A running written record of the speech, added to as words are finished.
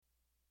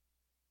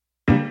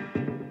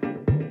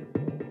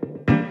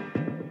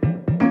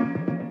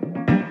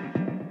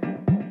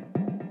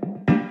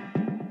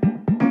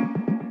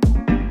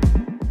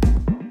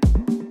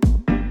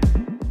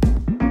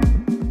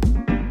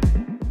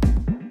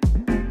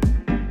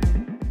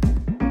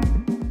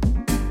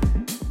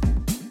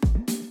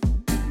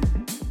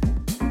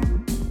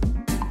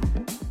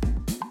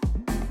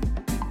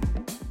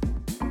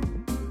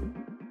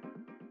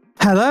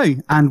Hello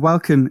and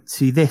welcome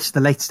to the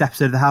latest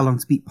episode of the How Long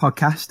to Beat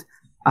podcast.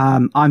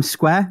 I'm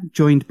Square,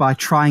 joined by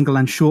Triangle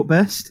and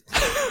Shortburst.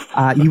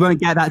 You won't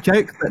get that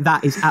joke, but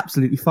that is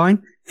absolutely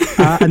fine.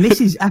 And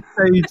this is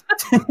episode...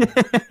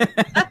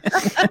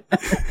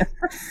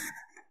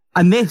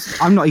 And this,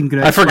 I'm not even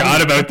going to... I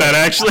forgot about that,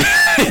 actually.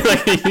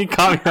 Like, you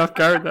caught me off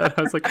guard. That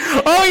I was like,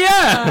 oh,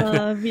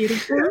 yeah!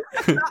 Beautiful.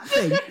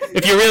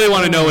 If you really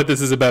want to know what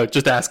this is about,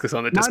 just ask us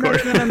on the Discord.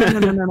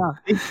 No.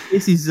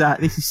 This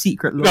is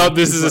secret lore. No,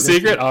 this is a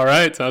secret? All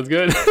right, sounds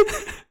good.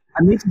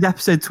 And this is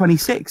episode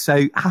 26,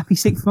 so happy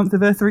 6th month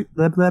anniversary,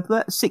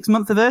 6th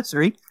month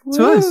anniversary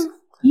to us.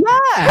 Yeah!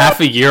 Half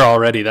a year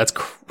already, that's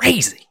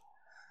crazy.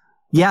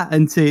 Yeah,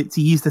 and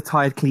to use the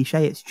tired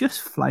cliche, it's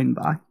just flown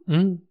by.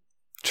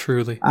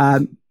 Truly.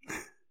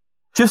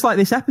 Just like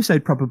this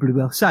episode probably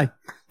will. So,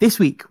 this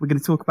week, we're going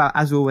to talk about,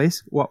 as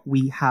always, what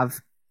we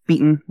have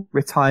beaten,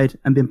 retired,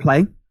 and been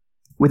playing.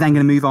 We're then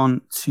going to move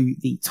on to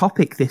the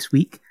topic this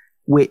week,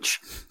 which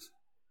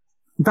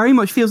very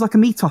much feels like a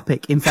me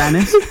topic, in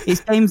fairness.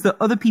 It's games that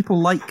other people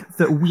like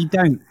that we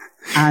don't.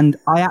 And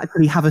I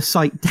actually have a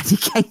site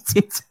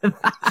dedicated to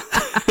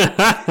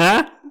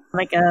that. Oh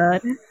my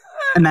god.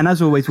 And then,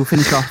 as always, we'll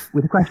finish off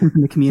with a question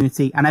from the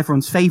community and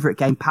everyone's favourite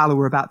game. Paolo,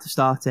 we're about to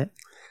start it.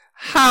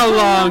 How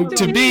long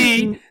to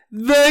beat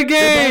the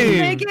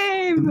game? The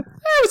game! It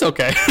was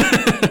okay.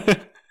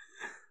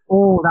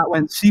 Oh, that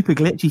went super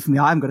glitchy for me.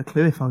 I haven't got a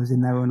clue if I was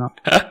in there or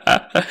not.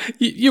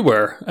 You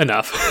were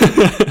enough.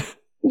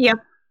 Yep.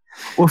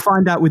 We'll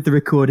find out with the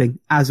recording,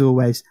 as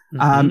always.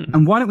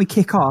 And why don't we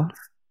kick off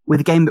with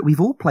a game that we've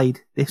all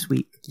played this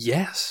week?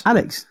 Yes.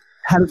 Alex,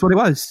 tell us what it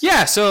was.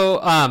 Yeah, so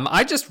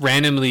I just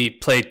randomly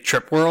played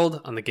Trip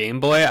World on the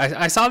Game Boy.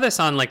 I saw this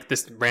on like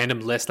this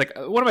random list. Like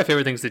one of my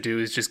favorite things to do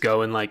is just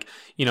go and like,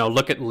 you know,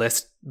 look at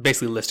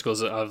basically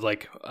listicles of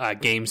like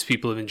games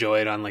people have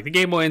enjoyed on like the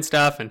Game Boy and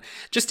stuff, and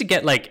just to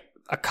get like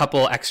a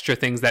couple extra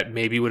things that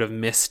maybe would have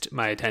missed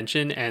my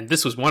attention, and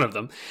this was one of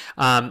them.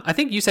 I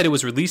think you said it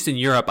was released in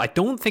Europe. I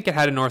don't think it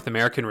had a North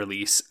American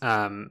release.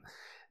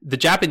 The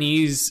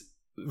Japanese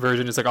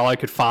version is like all I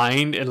could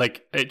find, and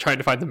like trying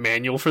to find the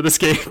manual for this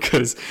game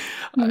because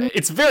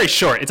it's very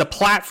short. It's a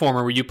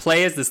platformer where you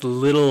play as this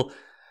little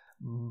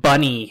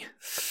bunny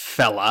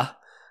fella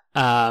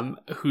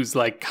who's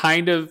like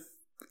kind of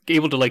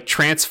able to like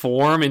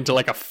transform into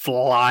like a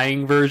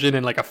flying version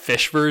and like a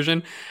fish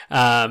version,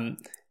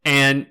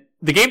 and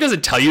the game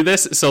doesn't tell you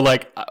this. So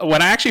like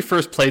when I actually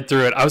first played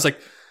through it, I was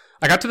like,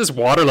 I got to this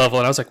water level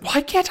and I was like,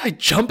 why can't I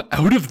jump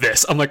out of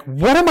this? I'm like,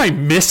 what am I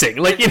missing?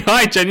 Like, you know,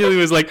 I genuinely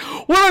was like,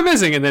 what am I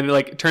missing? And then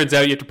like, it turns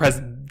out you have to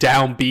press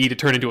down B to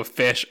turn into a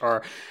fish,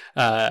 or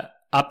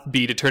up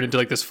B to turn into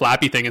like this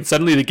flappy thing. And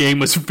suddenly the game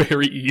was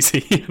very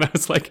easy. And I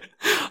was like,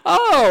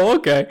 oh,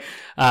 okay.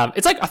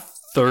 It's like a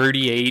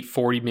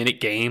 40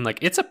 minute game. Like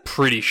it's a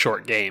pretty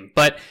short game,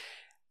 but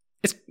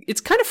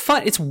it's kind of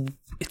fun. It's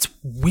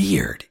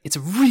weird. It's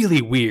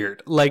really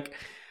weird. Like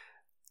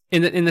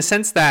in the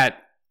sense that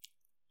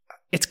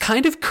it's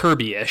kind of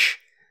Kirby-ish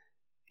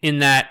in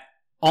that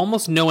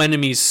almost no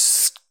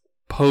enemies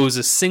pose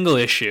a single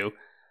issue,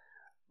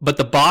 but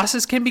the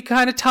bosses can be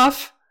kind of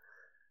tough,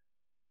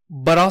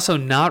 but also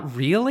not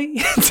really.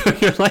 So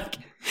you're like,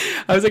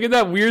 I was like in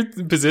that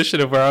weird position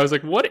of where I was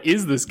like, what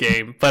is this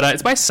game? But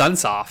it's by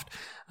Sunsoft.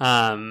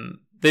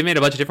 They made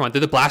a bunch of different ones.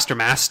 They're the Blaster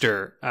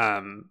Master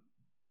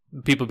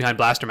people behind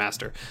Blaster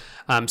Master.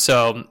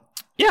 So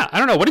yeah, I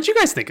don't know. What did you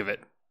guys think of it?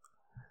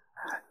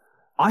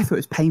 I thought it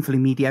was painfully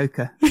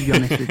mediocre, to be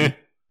honest with you.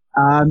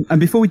 And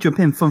before we jump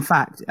in, fun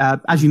fact,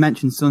 as you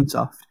mentioned,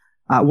 Sunsoft,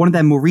 one of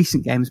their more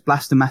recent games,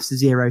 Blaster Master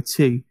Zero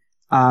 2,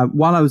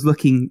 while I was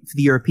looking for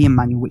the European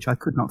manual, which I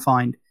could not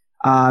find,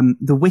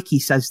 the wiki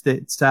says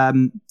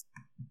that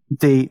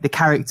the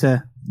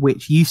character,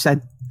 which you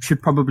said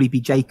should probably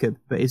be Jacob,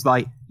 but is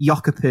like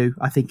Yokopu,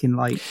 I think in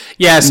like...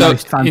 Yeah, so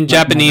in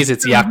Japanese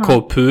it's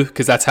Yakopu,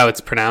 because that's how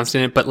it's pronounced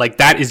in it, but like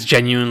that is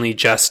genuinely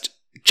just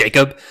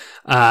Jacob.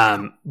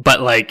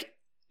 But like,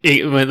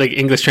 like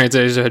English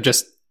translators have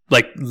just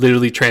like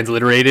literally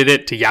transliterated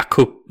it to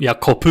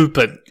Yakopu,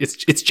 but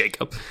it's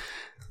Jacob.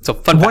 So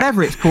fun fact.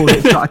 Whatever it's called,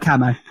 it's got a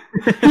camo.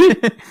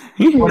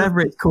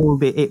 Whatever it's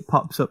called, it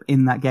pops up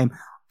in that game.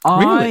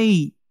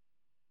 Really?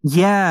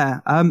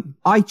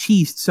 I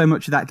cheesed so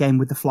much of that game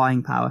with the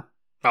flying power.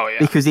 Oh yeah,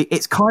 because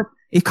it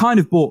kind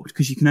of balked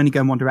because you can only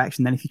go in one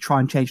direction. Then if you try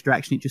and change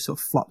direction, it just sort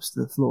of flops to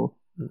the floor.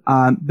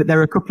 But there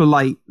are a couple of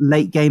like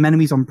late game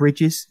enemies on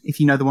bridges, if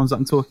you know the ones that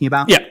I'm talking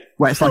about. Yeah.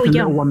 Where it's like a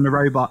little one in a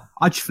robot.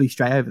 I just flew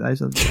straight over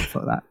those. I was like,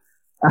 fuck that.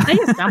 I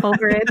just jump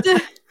over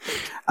it.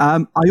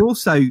 I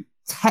also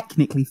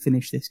technically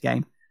finished this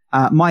game.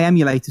 My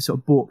emulator sort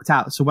of balked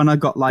out. So when I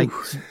got like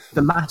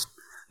the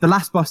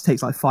last boss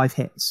takes like 5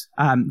 hits,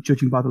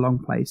 judging by the long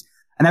plays.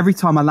 And every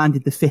time I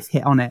landed the 5th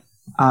hit on it,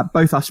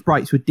 both our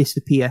sprites would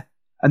disappear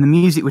and the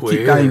music would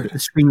keep going, but the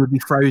screen would be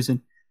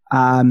frozen.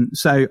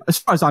 So as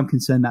far as I'm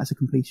concerned, that's a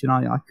completion.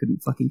 I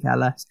couldn't fucking care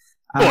less.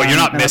 Well, you're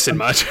not missing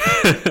much.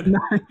 No.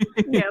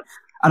 Yep.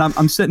 And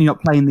I'm certainly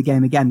not playing the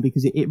game again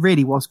because it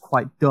really was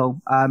quite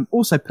dull.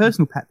 Also,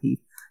 personal pet peeve,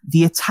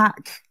 the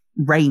attack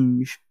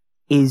range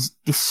is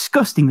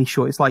disgustingly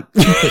short. It's like 2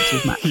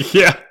 pixels max.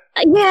 Yeah.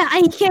 Yeah,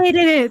 I hated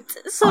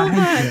it so I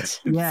hate much.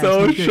 it. Yeah,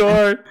 So it's not good.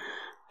 short.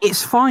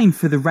 It's fine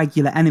for the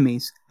regular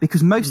enemies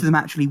because most of them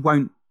actually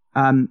won't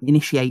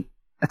initiate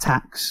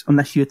attacks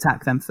unless you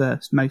attack them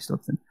first, most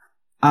of them.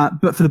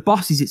 But for the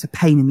bosses, it's a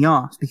pain in the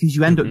arse because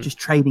you end up just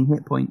trading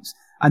hit points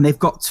and they've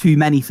got too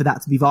many for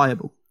that to be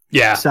viable.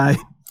 Yeah. So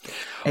it's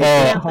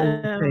Oh. the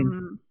whole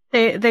thing.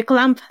 The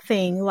clamp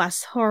thing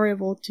was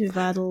horrible to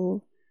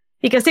battle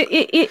because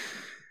it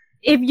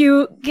if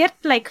you get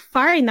like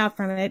far enough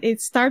from it, it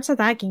starts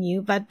attacking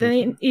you. But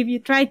then if you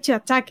try to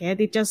attack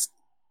it, it just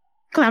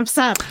clamps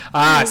up.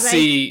 Ah, It's like-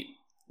 see,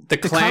 the The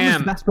clam is the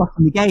clam. best block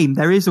in the game.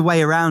 There is a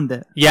way around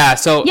it. Yeah,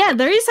 so Yeah,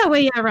 there is a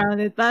way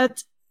around it,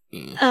 but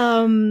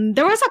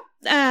there was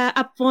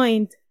a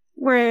point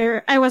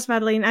where I was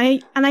battling.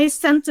 I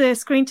sent a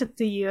screenshot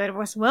to you. It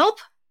was Whelp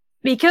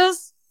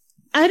because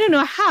I don't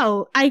know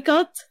how I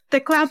got the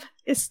clamp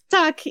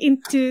stuck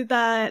into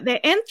the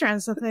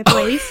entrance of the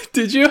place.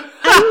 did you? and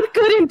it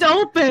couldn't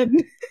open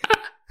to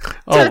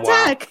Oh, wow.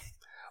 attack.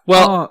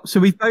 Well, So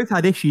we've both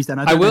had issues then.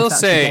 I I don't know will if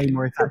that's say- the game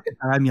or if that's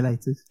our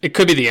emulators. it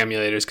could be the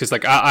emulators because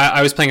like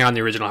I was playing on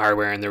the original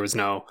hardware and there was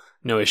no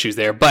issues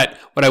there. But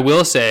what I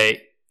will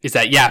say is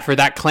that yeah, for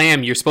that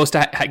clam, you're supposed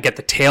to get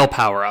the tail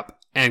power up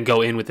and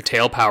go in with the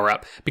tail power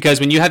up because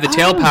when you have the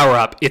tail power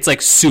up, it's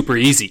like super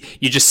easy.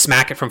 You just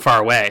smack it from far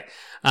away.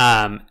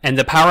 And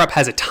the power up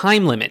has a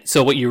time limit.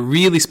 So what you're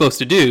really supposed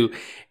to do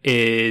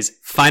is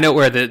find out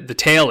where the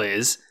tail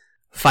is,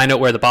 find out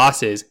where the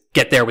boss is,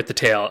 get there with the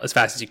tail as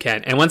fast as you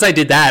can. And once I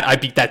did that, I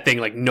beat that thing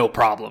like no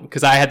problem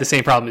because I had the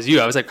same problem as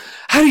you. I was like,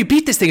 how do you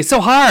beat this thing? It's so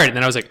hard. And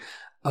then I was like,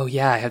 oh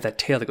yeah, I have that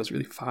tail that goes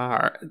really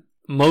far.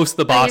 Most of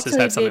the bosses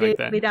I have something did like it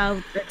that.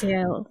 without the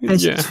tail.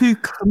 There's Yeah. 2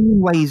 clean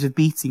ways of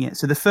beating it.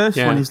 So the first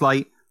Yeah. one is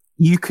like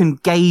you can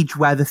gauge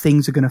where the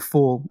things are going to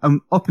fall,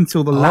 and up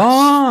until the last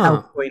Oh.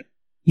 health point,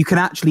 you can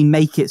actually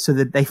make it so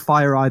that they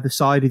fire either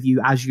side of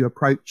you as you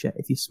approach it.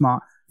 If you're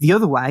smart. The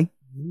other way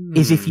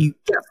is if you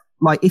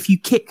if you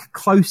kick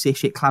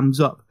close-ish, it clams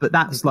up, but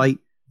that's like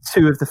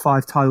 2 of the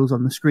 5 tiles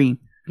on the screen.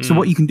 So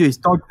what you can do is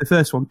dodge the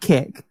first one,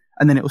 kick,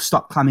 and then it will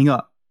stop clamming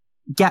up.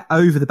 Get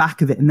over the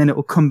back of it, and then it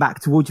will come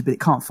back towards you, but it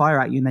can't fire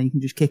at you, and then you can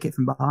just kick it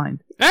from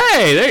behind.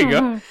 Hey, there you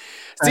go. Mhm.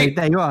 So See,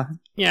 there you are.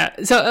 yeah.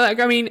 So, like,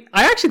 I mean,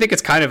 I actually think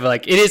it's kind of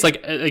like it is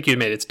like you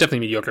admit, it's definitely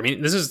mediocre. I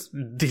mean, this is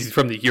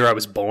from the year I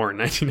was born,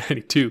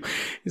 1992.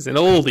 It's an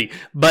oldie,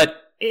 but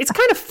it's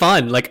kind of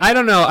fun. Like, I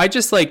don't know. I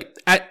just like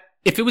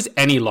if it was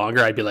any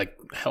longer, I'd be like,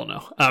 hell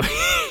no.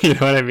 You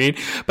know what I mean?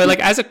 But like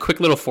as a quick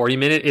little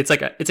 40-minute, it's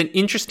like it's an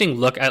interesting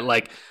look at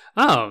like,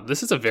 oh,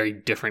 this is a very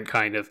different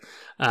kind of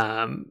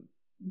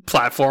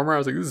platformer. I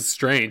was like, this is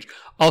strange.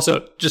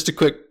 Also, just a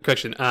quick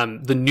question.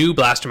 The new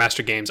Blaster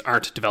Master games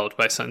aren't developed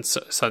by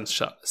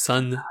Sunsoft.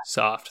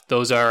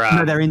 Those are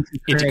No, they're Intercreates.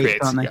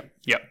 integrated, aren't they?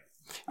 Yep.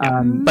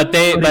 But But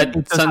it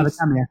does have a Suns,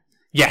 cameo.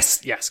 yes,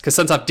 because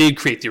Sunsoft did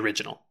create the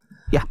original.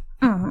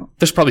 Mhm.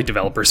 There's probably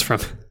developers from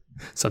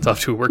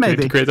Sunsoft who work in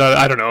Maybe. Intercreates.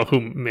 I don't know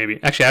who. Maybe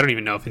actually, I don't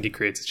even know if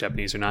Intercreates is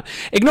Japanese or not.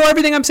 Ignore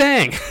everything I'm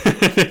saying.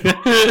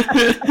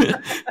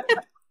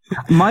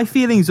 My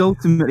feelings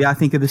ultimately, I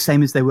think, are the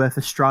same as they were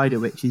for Strider,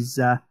 which is,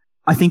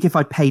 I think if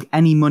I'd paid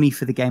any money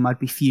for the game, I'd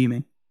be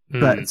fuming.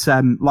 But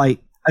like,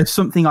 as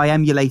something I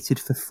emulated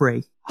for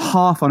free,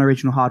 half on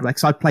original hardware,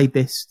 because I played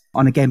this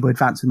on a Game Boy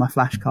Advance with my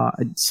flash card,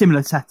 a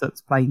similar setup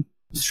to playing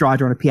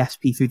Strider on a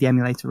PSP through the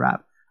emulator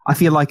app. I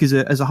feel like as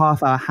a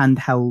half-hour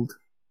handheld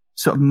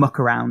sort of muck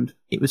around,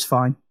 it was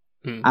fine.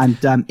 And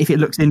if it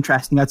looks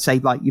interesting, I'd say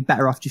like you're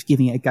better off just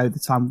giving it a go the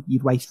time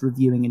you'd waste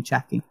reviewing and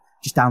checking.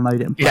 Just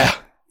download it and play. Yeah,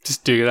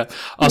 just do that.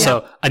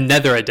 Also,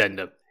 another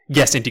addendum.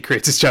 Yes,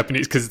 Intercreates is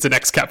Japanese because it's an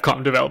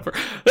ex-Capcom developer.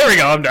 There we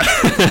go. I'm done.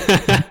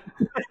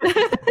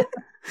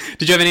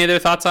 Did you have any other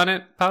thoughts on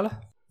it, Paula?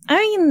 I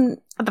mean,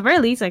 at the very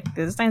least, like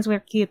the designs were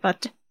cute,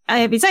 but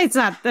besides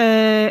that,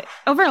 the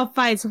overall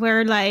fights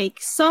were like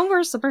some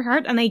were super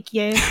hard, and I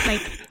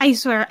I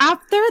swear,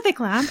 after the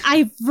clan,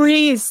 I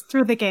breezed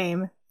through the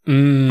game.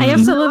 I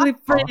absolutely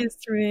breezed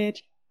through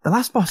it. The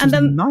last boss And is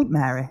then-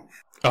 nightmare.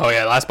 Oh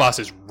yeah, the last boss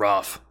is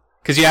rough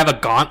because you have a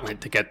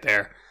gauntlet to get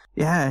there.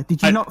 Yeah.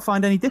 Did you not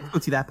find any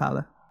difficulty there,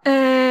 Paula?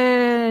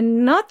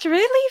 Not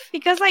really,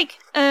 because like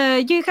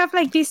you have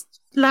like these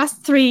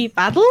last 3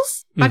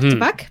 battles back to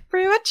back,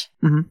 pretty much.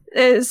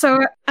 So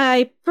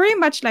I pretty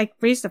much like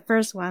breezed the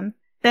first one.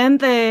 Then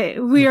the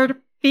weird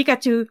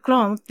Pikachu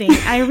clone thing,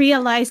 I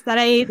realized that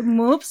it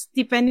moves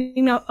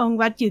depending on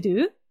what you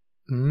do.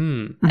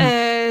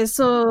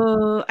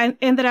 So I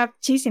ended up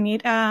cheesing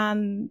it,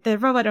 and the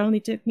robot only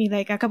took me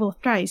like a couple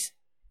of tries.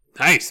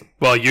 Nice.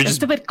 Well, you're A just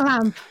stupid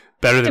clamp.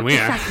 better than we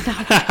are.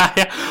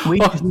 Exactly. We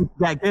Oh, just need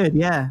to get good,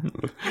 yeah.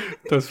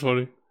 that's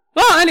funny.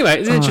 Well, anyway,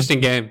 it's an interesting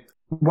game.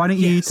 Why don't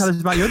you Yes. tell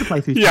us about your other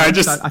playthroughs? Yeah,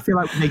 I feel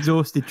like we've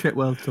exhausted Trip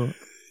World talk.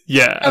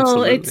 Yeah, Well,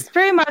 absolutely. it's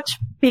very much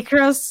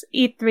Picross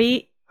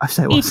E3, I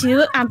say what?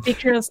 E2, and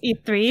Picross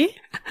E3.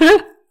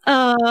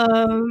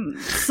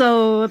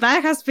 So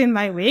that has been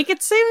my week,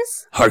 it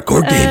seems.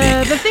 Hardcore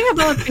The thing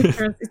about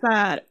Picross is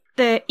that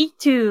the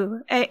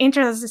E2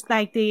 introduces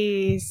like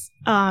these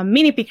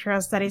mini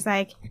pictures that is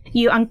like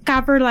you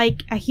uncover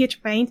like a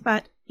huge paint,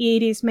 but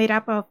it is made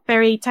up of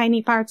very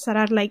tiny parts that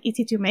are like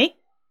easy to make,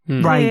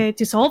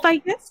 to solve, I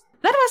guess.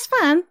 That was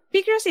fun.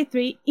 Picross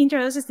E3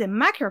 introduces the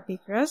macro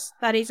pictures.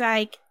 That is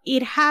like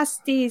it has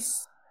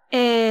these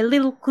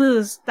little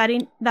clues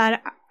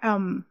that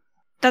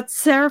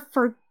serve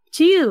for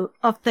 2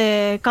 of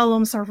the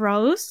columns or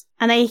rows,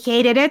 and I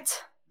hated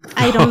it.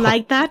 I don't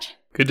like that.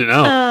 Good to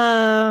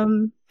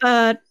know.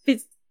 But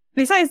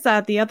besides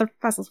that, the other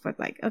puzzles were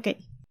like, okay.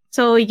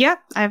 So yeah,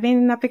 I've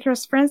been in a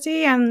Picross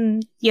frenzy,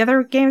 and the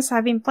other games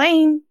I've been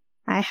playing,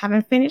 I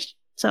haven't finished.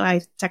 So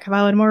I talk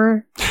about it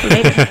more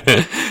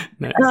later.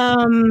 Nice.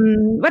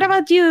 What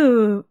about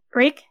you,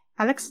 Rick?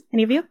 Alex?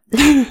 Any of you?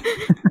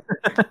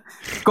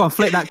 Go on,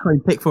 flip that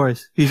coin. Pick for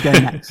us. Who's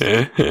going next?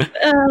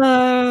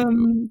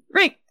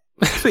 Rick.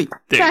 Sweet.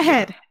 Go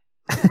ahead.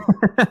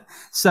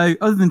 So,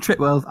 other than Trip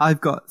World,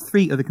 I've got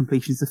 3 other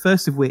completions. The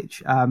first of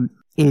which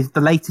is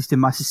the latest in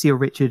my Cecile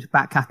Richard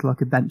back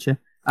catalogue adventure,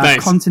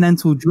 Nice.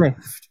 Continental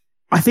Drift.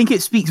 I think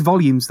it speaks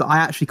volumes that I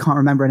actually can't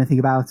remember anything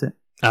about it.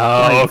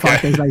 Oh, okay.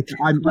 5 days later,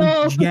 I'm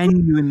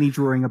genuinely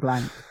drawing a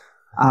blank,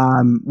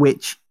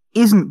 which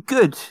isn't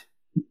good,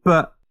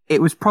 but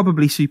it was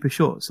probably super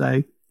short,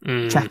 so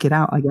check it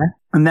out, I guess.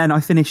 And then I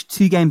finished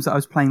 2 games that I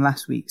was playing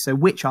last week. So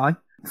Witch Eye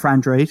for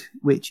Android,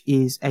 which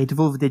is a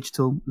Devolver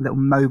Digital little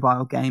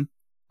mobile game.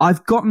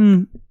 I've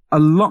gotten a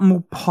lot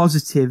more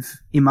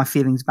positive in my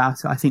feelings about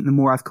it, I think, the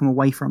more I've come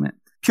away from it,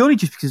 purely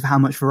just because of how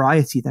much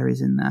variety there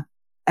is in there.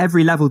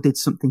 Every level did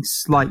something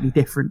slightly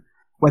different,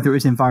 whether it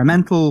was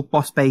environmental,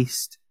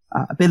 boss-based,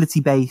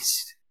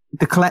 ability-based.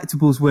 The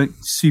collectibles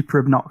weren't super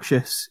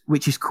obnoxious,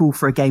 which is cool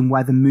for a game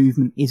where the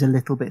movement is a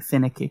little bit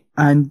finicky.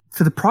 And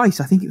for the price,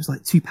 I think it was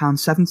like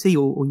 £2.70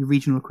 or your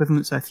regional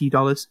equivalent, so a few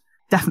dollars.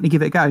 Definitely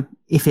give it a go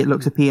if it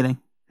looks appealing,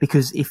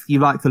 because if you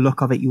like the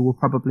look of it, you will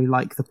probably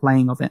like the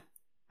playing of it.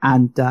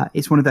 And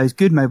it's one of those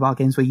good mobile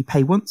games where you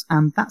pay once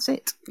and that's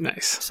it.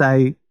 Nice.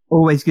 So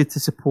always good to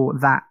support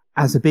that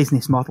as a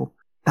business model.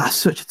 That's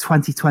such a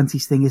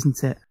 2020s thing,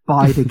 isn't it?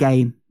 Buy the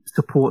game,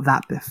 support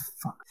that bit.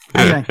 Fuck.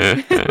 Anyway,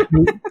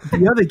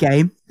 the other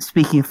game,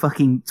 speaking of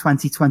fucking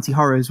 2020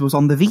 horrors, was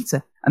on the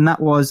Vita, and that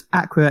was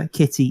Aqua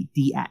Kitty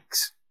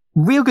DX.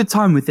 Real good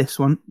time with this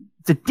one.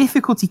 The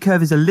difficulty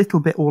curve is a little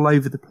bit all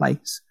over the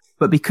place,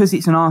 but because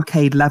it's an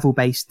arcade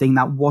level-based thing,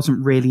 that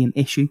wasn't really an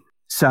issue.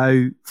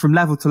 So from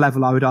level to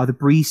level, I would either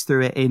breeze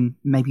through it in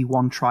maybe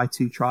 1 try,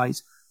 2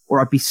 tries, or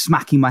I'd be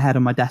smacking my head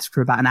on my desk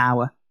for about an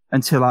hour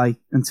until I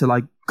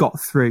got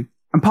through.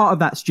 And part of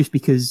that's just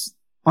because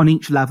on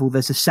each level,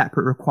 there's a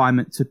separate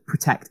requirement to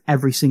protect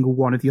every single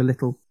one of your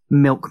little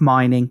milk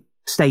mining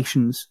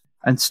stations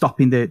and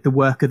stopping the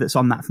worker that's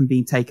on that from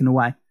being taken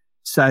away.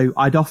 So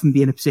I'd often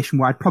be in a position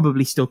where I'd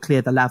probably still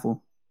clear the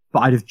level, but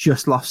I'd have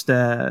just lost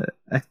a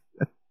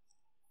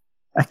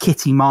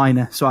kitty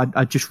miner. So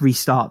I'd just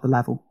restart the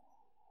level.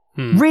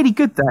 Really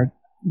good though.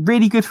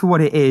 Really good for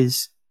what it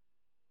is.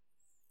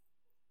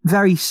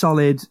 Very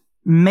solid.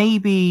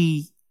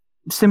 Maybe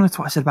similar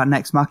to what I said about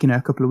Nex Machina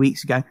a couple of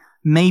weeks ago.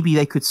 Maybe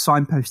they could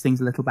signpost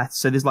things a little better.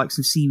 So there's like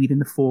some seaweed in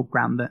the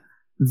foreground that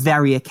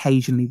very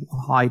occasionally will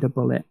hide a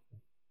bullet.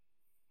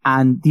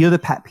 And the other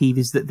pet peeve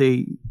is that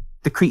the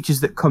creatures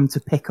that come to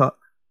pick up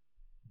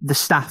the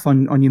staff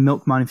on your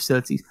milk mining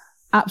facilities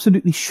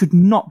absolutely should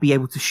not be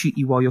able to shoot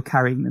you while you're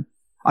carrying them.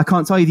 I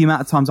can't tell you the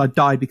amount of times I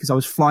died because I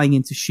was flying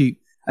in to shoot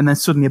and then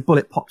suddenly a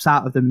bullet pops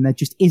out of them and there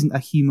just isn't a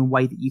human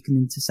way that you can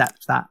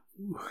intercept that.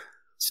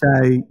 So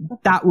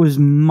that was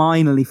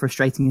minorly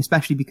frustrating,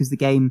 especially because the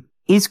game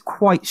is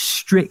quite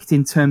strict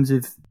in terms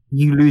of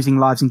you losing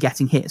lives and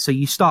getting hit. So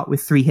you start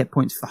with 3 hit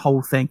points for the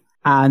whole thing,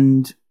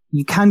 and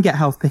you can get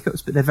health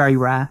pickups, but they're very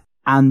rare.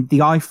 And the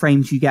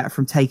iframes you get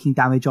from taking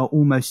damage are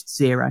almost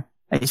 0.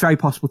 It's very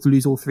possible to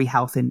lose all 3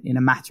 health in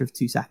a matter of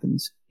 2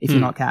 seconds if you're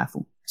not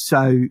careful.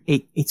 So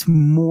it's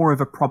more of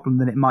a problem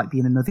than it might be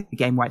in another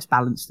game where it's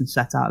balanced and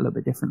set out a little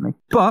bit differently.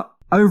 But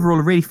overall,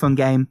 a really fun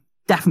game.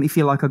 Definitely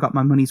feel like I got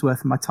my money's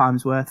worth and my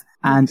time's worth.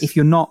 And if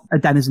you're not a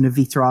denizen of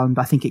Vita Island,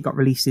 I think it got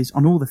releases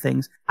on all the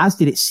things, as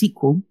did its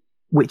sequel,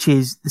 which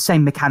is the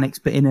same mechanics,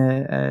 but in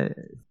a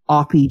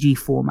RPG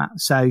format.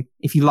 So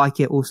if you like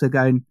it, also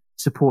go and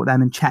support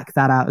them and check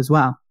that out as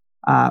well.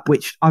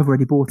 Which I've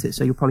already bought it.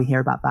 So you'll probably hear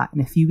about that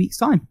in a few weeks'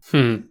 time.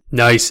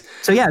 Nice.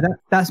 So yeah,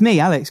 that's me.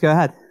 Alex, go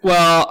ahead.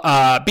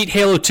 Well, beat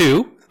Halo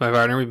 2, my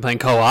partner. We've been playing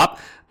co-op,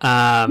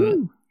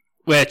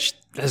 which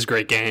is a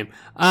great game.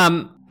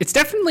 It's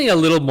definitely a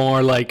little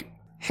more like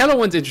Halo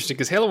 1's interesting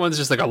because Halo 1's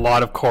just like a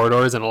lot of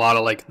corridors and a lot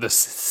of like the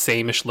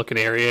same-ish looking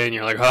area, and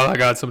you're like, oh my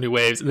god, so many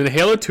waves. And then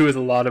Halo 2 is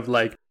a lot of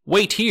like,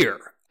 wait here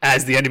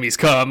as the enemies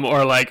come,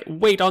 or like,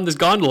 wait on this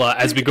gondola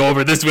as we go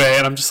over this way.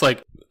 And I'm just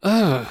like,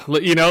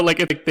 you know,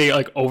 like they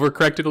like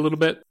overcorrected a little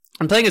bit.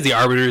 I'm playing as the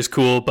Arbiter is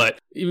cool, but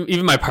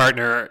even my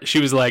partner, she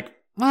was like,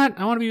 what?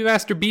 I want to be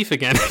Master Beef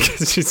again.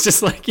 Because she's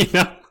just like, you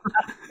know,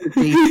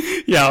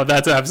 yeah,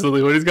 that's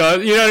absolutely what it's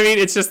called. You know what I mean?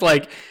 It's just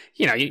like,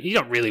 you know, you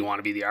don't really want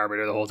to be the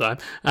Arbiter the whole time.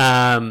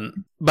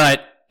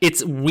 But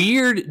it's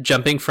weird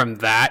jumping from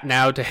that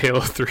now to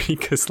Halo 3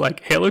 because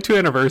like Halo 2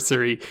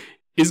 Anniversary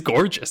is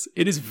gorgeous.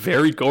 It is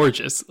very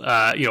gorgeous.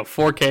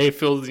 4K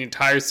fills the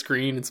entire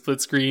screen and split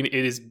screen.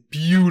 It is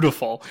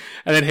beautiful.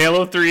 And then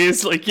Halo 3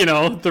 is like,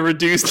 the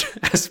reduced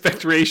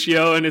aspect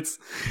ratio and it's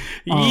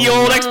the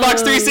old Xbox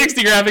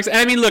 360 graphics. And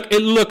I mean, look,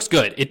 it looks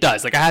good. It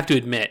does. Like I have to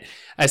admit,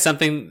 as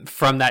something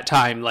from that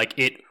time, like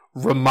it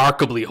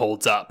remarkably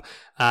holds up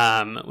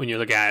when you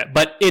look at it.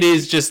 But it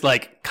is just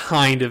like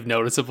kind of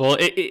noticeable.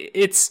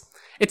 It's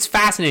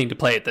fascinating to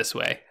play it this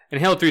way. And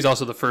Halo 3 is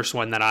also the first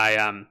one that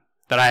I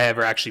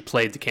ever actually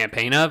played the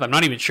campaign of. I'm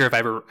not even sure if I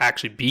ever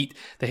actually beat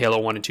the Halo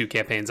 1 and 2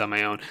 campaigns on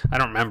my own. I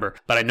don't remember,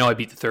 but I know I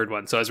beat the third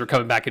one. So as we're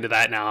coming back into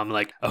that now, I'm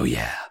like, oh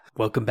yeah,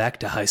 welcome back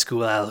to high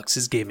school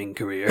Alex's gaming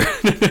career.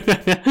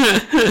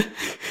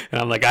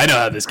 And I'm like, I know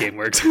how this game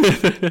works.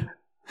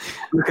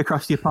 Look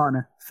across to your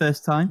partner.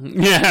 First time.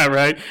 Yeah,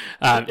 right.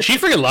 She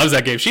freaking loves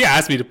that game. She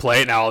asks me to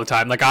play it now all the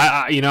time. Like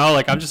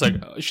I'm just like,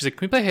 she's like,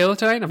 can we play Halo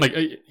tonight? I'm like,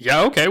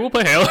 yeah, okay, we'll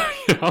play Halo.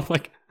 I'm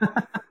like,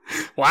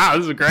 wow,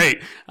 this is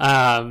great.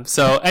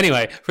 So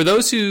anyway, for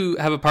those who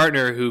have a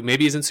partner who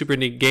maybe isn't super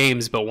into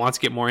games but wants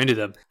to get more into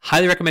them,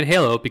 highly recommend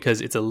Halo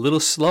because it's a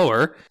little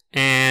slower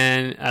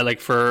and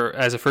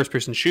as a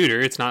first-person shooter,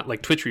 it's not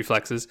like Twitch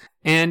reflexes,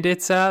 and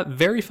it's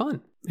very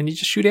fun. And you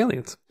just shoot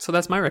aliens. So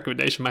that's my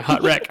recommendation, my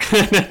hot rec.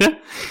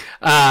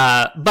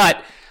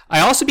 But I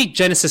also beat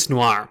Genesis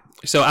Noir.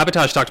 So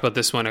Abataj talked about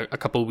this one a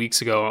couple of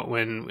weeks ago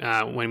when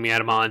we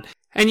had him on.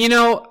 And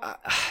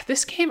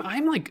this game,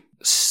 I'm like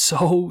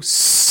so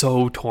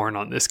torn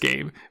on this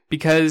game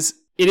because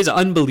it is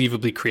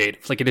unbelievably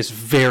creative. Like it is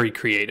very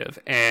creative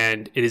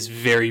and it is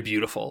very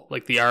beautiful.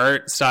 Like the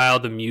art style,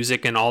 the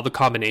music, and all the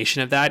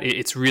combination of that,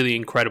 it's really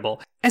incredible.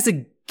 As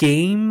a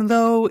game,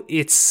 though,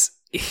 it's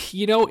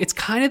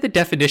kind of the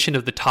definition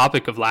of the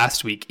topic of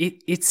last week.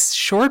 It's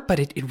short, but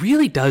it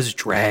really does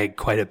drag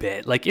quite a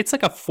bit. Like it's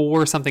like a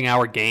 4-something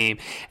hour game,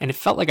 and it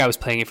felt like I was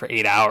playing it for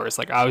 8 hours.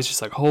 Like I was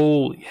just like,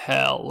 holy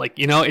hell. Like,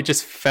 it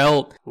just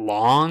felt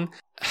long.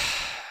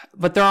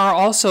 But there are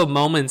also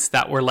moments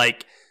that were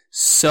like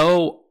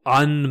so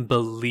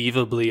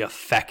unbelievably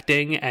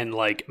affecting and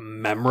like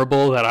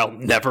memorable that I'll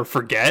never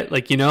forget.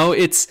 Like,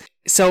 it's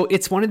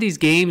one of these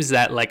games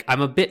that like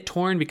I'm a bit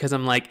torn because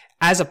I'm like,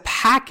 as a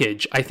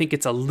package, I think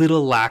it's a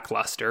little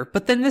lackluster,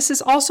 but then this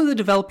is also the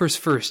developer's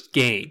first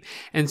game.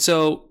 And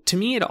so to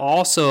me, it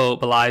also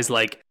belies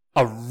like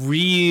a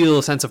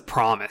real sense of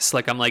promise.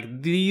 Like I'm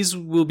like, these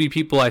will be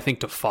people I think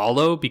to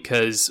follow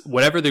because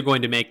whatever they're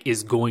going to make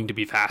is going to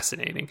be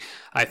fascinating,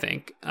 I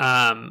think.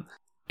 And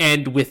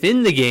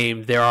within the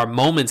game, there are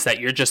moments that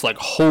you're just like,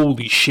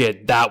 holy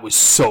shit, that was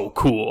so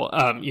cool.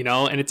 And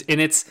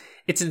it's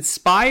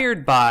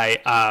inspired by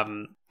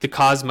the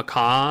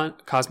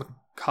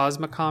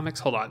Cosmocomics.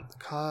 Hold on.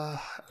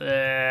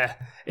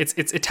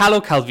 It's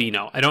Italo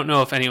Calvino. I don't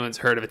know if anyone's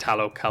heard of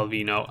Italo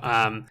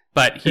Calvino.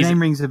 But the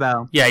name rings a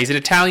bell. Yeah, he's an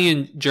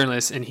Italian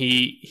journalist, and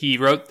he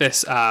wrote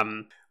this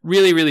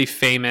really, really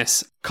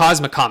famous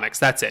Cosmocomics.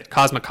 That's it,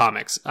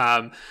 Cosmocomics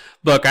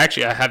book.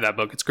 Actually, I have that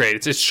book. It's great.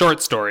 It's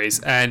short stories,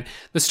 and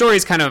the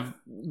stories kind of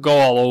go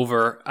all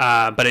over,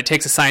 but it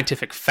takes a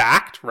scientific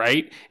fact,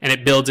 right, and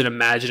it builds an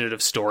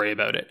imaginative story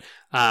about it.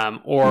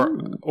 Or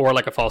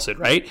like a falsehood,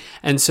 right?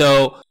 And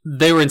so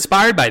they were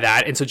inspired by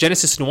that. And so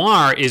Genesis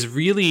Noir is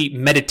really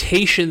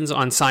meditations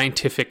on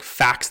scientific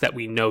facts that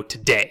we know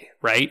today,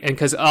 right? And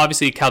because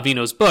obviously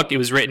Calvino's book, it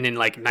was written in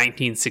like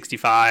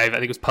 1965. I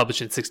think it was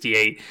published in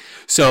 68.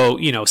 So,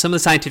 some of the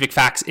scientific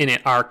facts in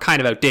it are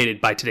kind of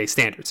outdated by today's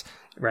standards,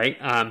 right?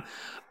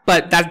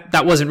 But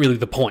that wasn't really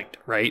the point,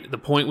 right? The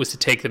point was to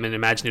take them and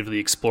imaginatively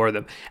explore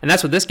them. And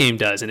that's what this game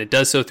does. And it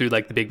does so through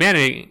like the Big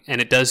Bang,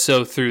 and it does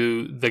so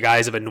through the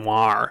guise of a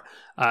noir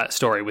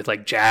story with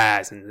like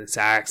jazz and the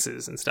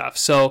saxes and stuff.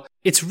 So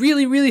it's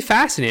really, really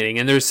fascinating.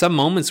 And there's some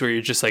moments where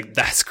you're just like,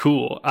 that's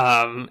cool.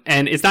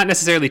 And it's not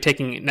necessarily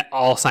taking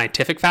all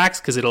scientific facts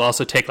because it'll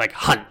also take like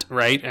Hunt,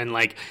 right? And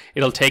like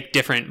it'll take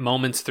different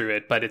moments through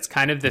it. But it's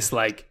kind of this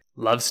like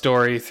love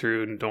story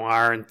through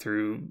noir and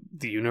through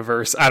the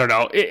universe. I don't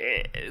know.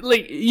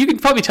 Like you can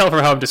probably tell from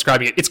how I'm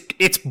describing it.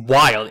 It's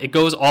wild. It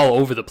goes all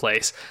over the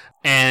place.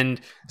 And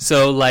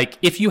so like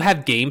if you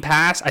have Game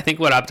Pass, I think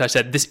what Abtash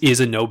said, this is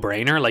a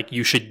no-brainer. Like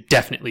you should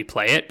definitely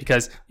play it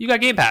because you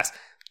got Game Pass.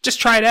 Just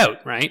try it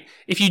out, right?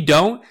 If you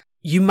don't,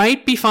 you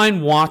might be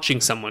fine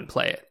watching someone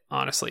play it.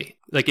 Honestly,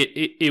 like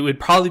it would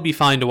probably be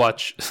fine to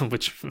watch.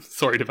 Which,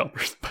 sorry,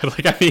 developers, but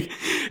like I mean,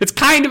 it's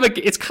kind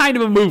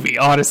of a movie,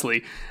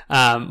 honestly,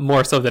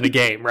 more so than a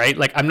game, right?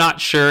 Like I'm not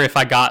sure if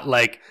I got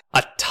like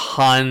a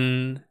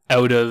ton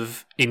out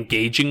of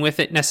engaging with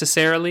it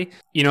necessarily.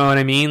 You know what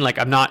I mean? Like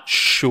I'm not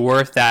sure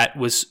if that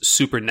was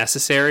super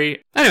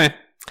necessary. Anyway,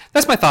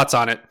 that's my thoughts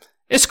on it.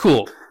 It's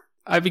cool.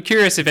 I'd be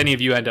curious if any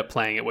of you end up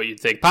playing it, what you'd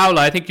think.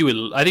 Paula, I think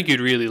you'd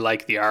really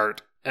like the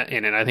art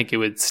in it. I think it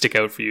would stick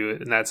out for you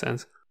in that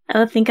sense.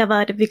 I'll think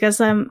about it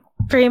because I'm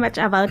pretty much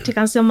about to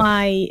cancel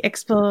my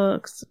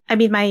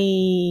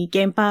my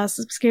Game Pass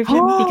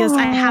subscription because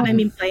I haven't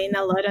been playing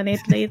a lot on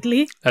it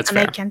lately. That's and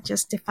fair. I can't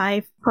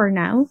justify for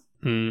now.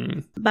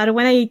 But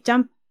when I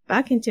jump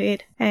back into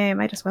it, I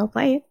might as well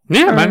play it.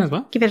 Yeah, might as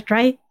well. Give it a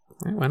try.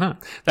 Yeah, why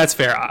not? That's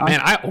fair.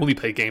 Man, I only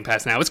play Game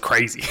Pass now. It's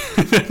crazy.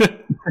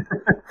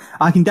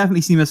 I can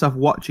definitely see myself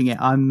watching it.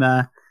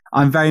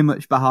 I'm very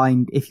much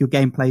behind. If your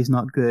gameplay is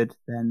not good,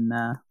 then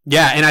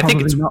yeah, and I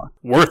think it's not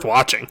worth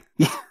watching.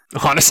 Yeah,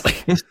 honestly,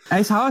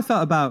 it's how I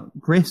felt about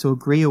Gris or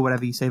Gree or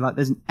whatever you say. Like,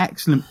 there's an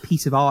excellent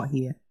piece of art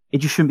here. It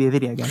just shouldn't be a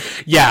video game.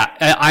 Yeah,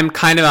 I'm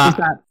kind of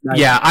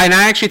yeah, and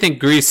I actually think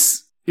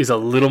Gris is a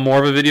little more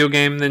of a video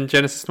game than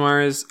Genesis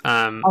Noir is.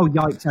 Oh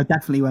yikes! I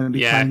definitely won't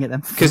be playing it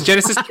then. Because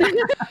Genesis,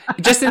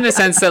 just in the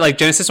sense that like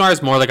Genesis Noir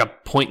is more like a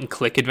point and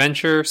click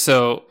adventure.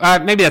 So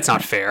maybe that's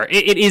not fair.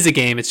 It is a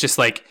game. It's just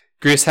like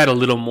Gris had a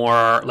little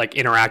more like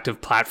interactive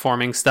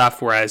platforming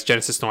stuff, whereas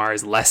Genesis Noir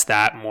is less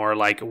that, more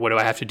like what do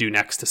I have to do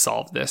next to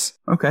solve this?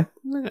 Okay.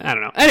 I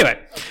don't know. Anyway,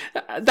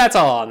 that's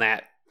all on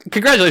that.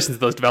 Congratulations to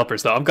those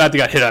developers, though. I'm glad they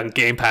got hit on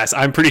Game Pass.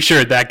 I'm pretty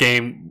sure that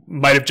game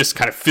might have just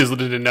kind of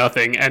fizzled into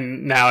nothing,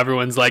 and now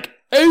everyone's like,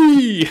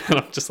 hey! And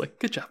I'm just like,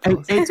 good job.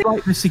 It's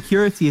like the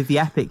security of the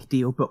Epic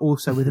deal, but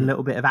also with a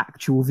little bit of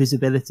actual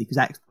visibility, because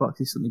Xbox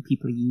is something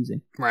people are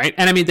using. Right?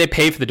 And I mean, they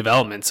pay for the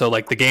development, so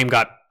like the game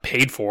got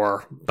paid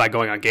for by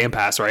going on Game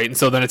Pass, right? And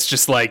so then it's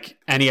just like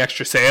any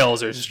extra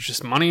sales or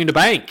just money in the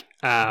bank.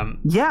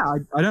 Yeah,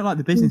 I don't like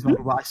the business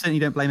model, but I certainly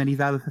don't blame any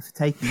developer for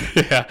taking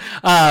it. Yeah.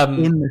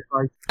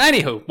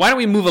 Anywho, why don't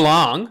we move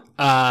along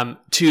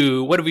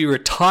to what have we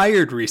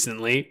retired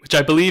recently, which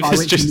I believe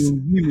is just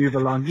you move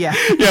along, yeah,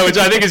 yeah, which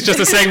I think is just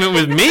a segment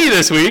with me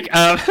this week.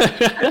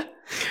 I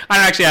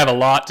actually have a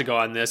lot to go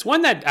on this.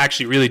 One that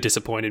actually really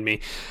disappointed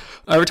me.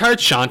 I retired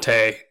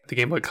Shantae, the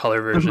Game Boy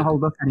Color version. It doesn't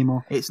hold up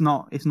anymore. It's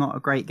not a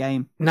great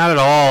game. Not at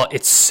all.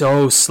 It's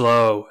so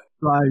slow.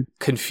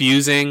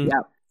 Confusing.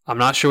 Yep. I'm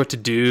not sure what to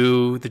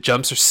do. The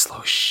jumps are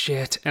slow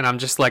shit. And I'm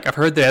just like, I've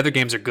heard the other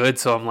games are good,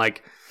 so I'm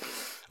like,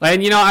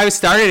 and you know, I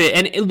started it,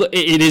 and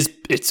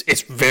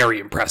it's very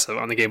impressive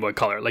on the Game Boy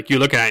Color. Like, you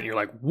look at it and you're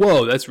like,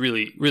 whoa, that's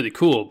really, really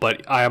cool.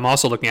 But I am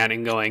also looking at it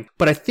and going,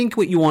 but I think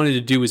what you wanted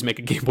to do was make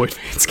a Game Boy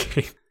Advance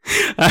game.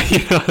 You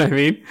know what I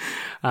mean?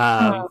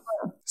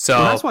 So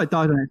that's why it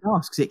died on its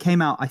ass, because it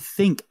came out, I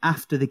think,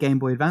 after the Game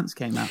Boy Advance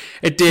came out.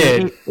 It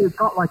did. It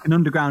got like an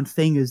underground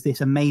thing as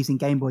this amazing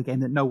Game Boy game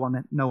that no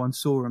one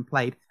saw and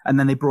played, and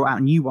then they brought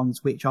out new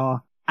ones which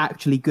are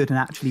actually good and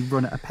actually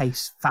run at a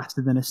pace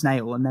faster than a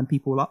snail, and then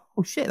people were like,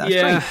 oh shit, that's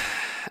great.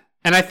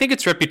 And I think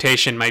its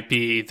reputation might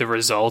be the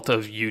result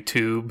of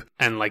YouTube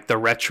and like the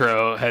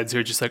retro heads who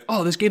are just like,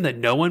 oh, this game that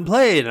no one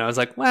played. And I was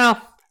like,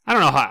 well, I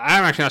don't know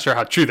I'm actually not sure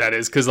how true that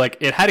is, because like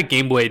it had a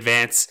Game Boy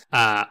Advance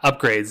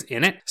upgrades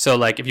in it. So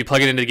like if you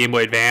plug it into the Game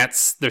Boy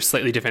Advance, there's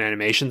slightly different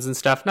animations and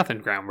stuff.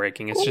 Nothing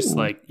groundbreaking. It's just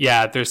like,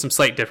 yeah, there's some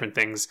slight different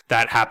things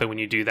that happen when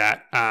you do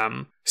that.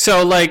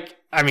 So like,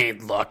 I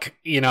mean, look,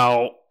 you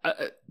know,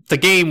 the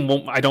game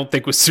I don't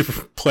think was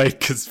super played,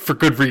 because for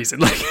good reason.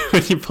 Like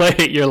when you play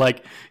it, you're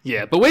like,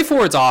 yeah. But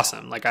WayForward's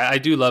awesome. Like I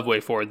do love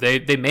WayForward.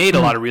 They made a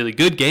lot of really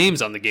good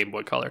games on the Game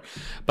Boy Color,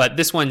 but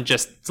this one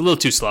it's a little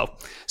too slow.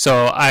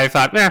 So I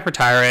thought,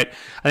 retire it.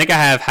 I think I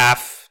have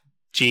half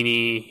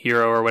Genie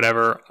Hero or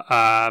whatever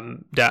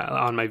on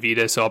my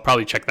Vita, so I'll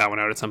probably check that one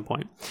out at some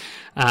point.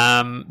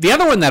 The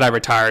other one that I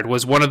retired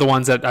was one of the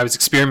ones that I was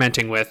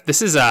experimenting with.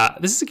 This is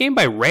a game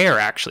by Rare,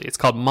 actually. It's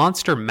called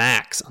Monster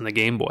Max on the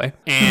Game Boy,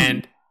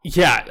 and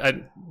yeah, I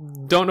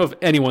don't know if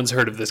anyone's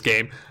heard of this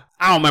game.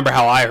 I don't remember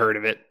how I heard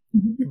of it,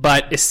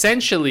 but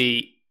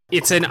essentially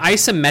it's an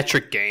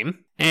isometric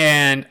game,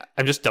 and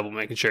I'm just double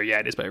making sure. Yeah,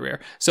 it is by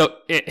Rare. So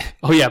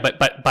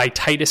but by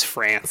Titus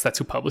France, that's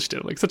who published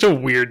it. Like, such a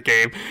weird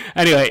game.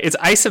 Anyway, it's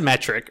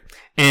isometric,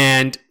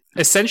 and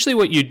essentially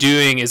what you're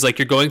doing is like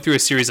you're going through a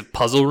series of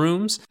puzzle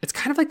rooms. It's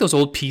kind of like those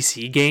old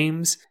PC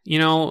games, you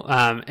know,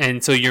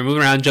 and so you're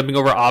moving around, jumping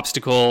over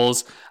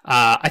obstacles.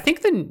 I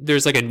think then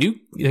there's a game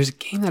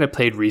that I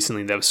played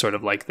recently that was sort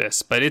of like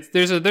this, but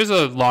there's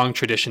a long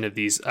tradition of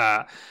these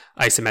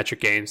isometric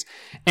games,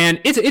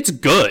 and it's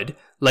good.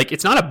 Like,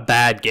 it's not a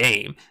bad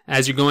game.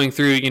 As you're going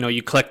through, you know,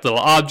 you collect little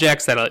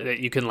objects that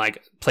you can,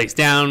 like, place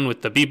down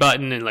with the B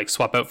button and, like,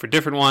 swap out for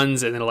different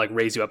ones, and it'll, like,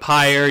 raise you up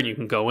higher, and you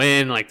can go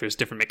in, like, there's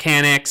different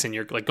mechanics, and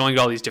you're, like, going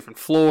to all these different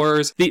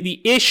floors. The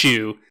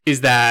issue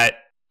is that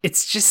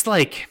it's just,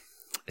 like,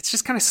 it's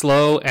just kind of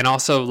slow, and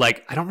also,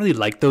 like, I don't really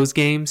like those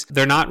games.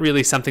 They're not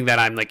really something that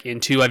I'm, like,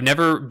 into. I've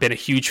never been a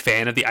huge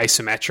fan of the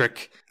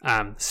isometric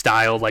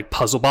style, like,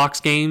 puzzle box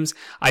games.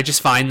 I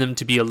just find them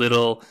to be a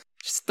little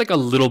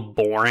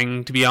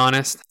boring, to be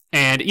honest.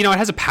 And, you know, it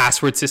has a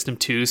password system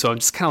too, so I'm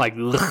just kind of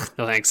like, ugh,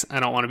 no thanks. I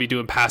don't want to be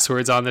doing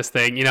passwords on this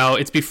thing. You know,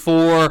 it's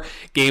before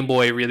Game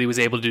Boy really was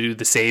able to do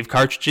the save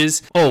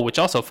cartridges. Oh, which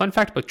also, fun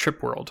fact about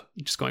Trip World,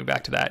 just going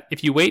back to that.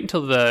 If you wait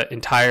until the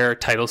entire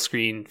title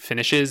screen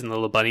finishes and the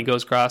little bunny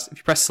goes across, if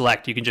you press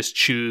select, you can just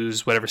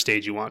choose whatever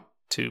stage you want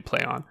to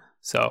play on.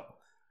 So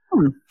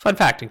Fun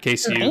fact in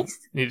case you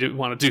need to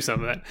want to do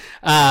some of it.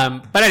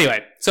 But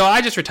anyway, so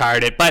I just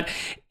retired it. But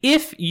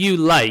if you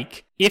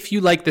like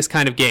this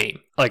kind of game,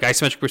 like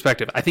Isometric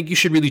Perspective, I think you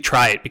should really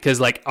try it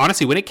because, like,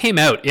 honestly, when it came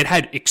out, it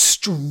had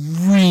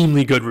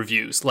extremely good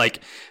reviews.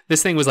 Like,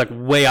 this thing was like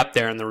way up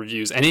there in the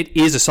reviews, and it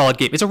is a solid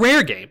game. It's a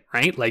Rare game,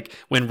 right? Like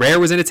when Rare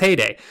was in its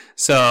heyday.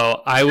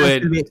 So I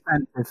would. It's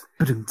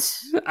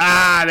expensive.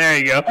 There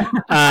you go.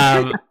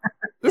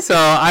 So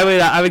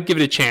I would give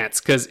it a chance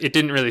because it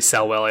didn't really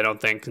sell well, I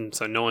don't think, and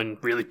so no one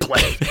really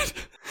played it.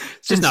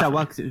 It's just not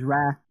well because it was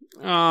Rare.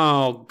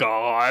 Oh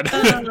God,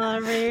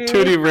 too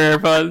many Rare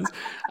puns.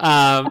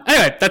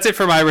 Anyway, that's it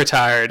for my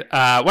retired.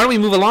 Why don't we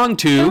move along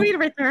to? Can we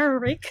retire,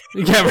 Rick?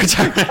 Yeah,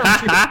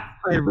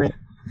 retired.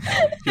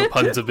 Your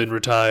puns have been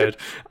retired.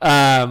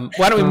 Why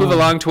don't we move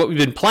along to what we've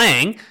been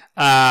playing?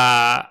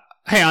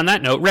 Hey, on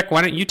that note, Rick,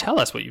 why don't you tell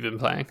us what you've been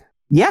playing?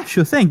 Yeah,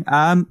 sure thing.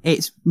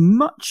 It's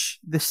much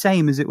the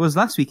same as it was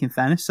last week, in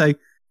fairness. So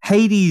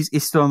Hades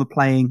is still on the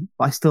playing,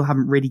 but I still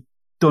haven't really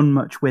done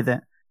much with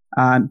it.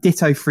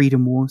 Ditto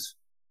Freedom Wars.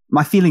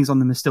 My feelings on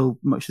them are still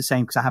much the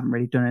same because I haven't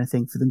really done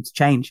anything for them to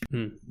change.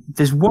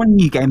 There's one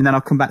new game, and then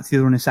I'll come back to the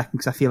other one in a second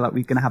because I feel like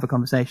we're going to have a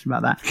conversation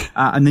about that.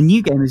 And the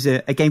new game is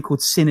a game called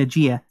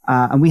Synergia.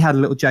 And we had a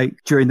little joke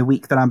during the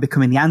week that I'm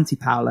becoming the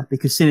anti-Paola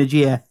because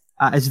Synergia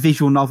is a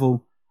visual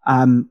novel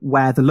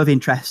where the love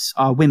interests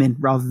are women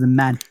rather than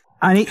men.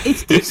 And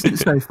it's decent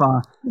so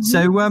far.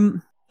 So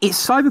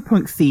it's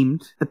cyberpunk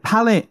themed. The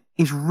palette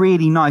is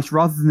really nice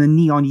rather than the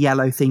neon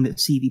yellow thing that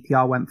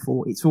CDPR went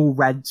for. It's all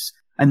reds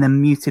and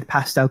then muted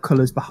pastel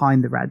colours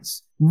behind the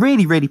reds.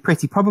 Really, really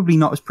pretty. Probably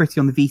not as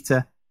pretty on the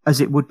Vita as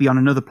it would be on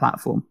another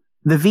platform.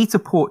 The Vita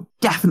port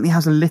definitely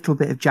has a little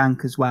bit of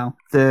jank as well.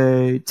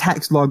 The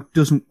text log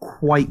doesn't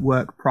quite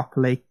work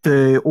properly.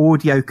 The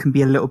audio can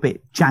be a little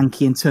bit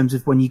janky in terms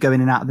of when you go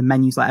in and out of the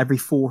menus, like every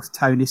fourth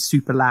tone is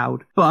super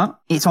loud. But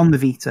it's on the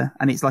Vita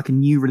and it's like a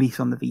new release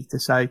on the Vita.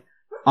 So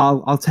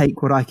I'll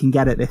take what I can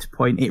get at this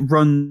point. It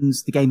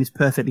runs, the game is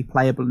perfectly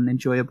playable and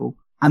enjoyable.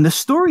 And the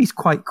story's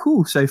quite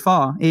cool so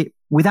far.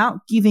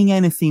 Without giving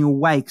anything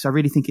away, because I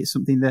really think it's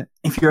something that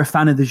if you're a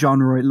fan of the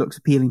genre or it looks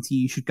appealing to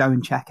you, you should go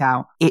and check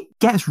out. It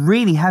gets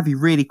really heavy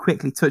really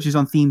quickly, touches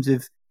on themes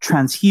of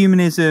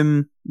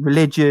transhumanism,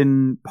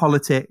 religion,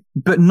 politics,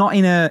 but not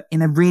in a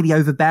really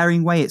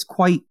overbearing way. It's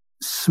quite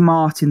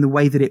smart in the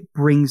way that it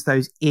brings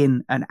those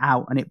in and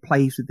out and it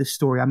plays with the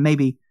story. I'm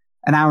maybe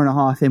an hour and a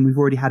half in, we've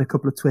already had a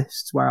couple of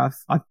twists where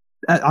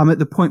I'm at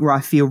the point where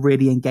I feel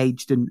really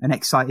engaged and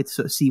excited to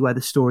sort of see where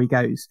the story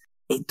goes.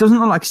 It doesn't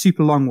look like a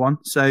super long one,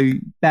 so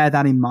bear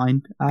that in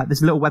mind.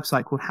 There's a little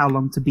website called How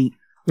Long to Beat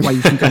where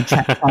you can go and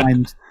check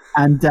times.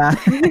 And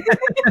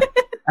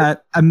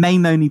a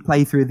main-only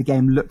playthrough of the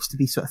game looks to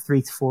be sort of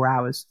 3 to 4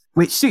 hours,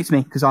 which suits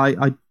me because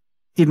I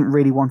didn't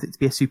really want it to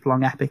be a super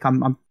long epic.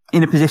 I'm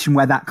in a position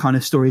where that kind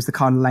of story is the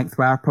kind of length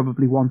where I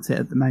probably want it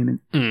at the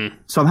moment.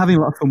 So I'm having a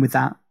lot of fun with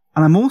that.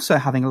 And I'm also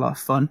having a lot of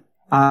fun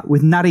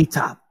with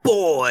Narita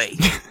Boy,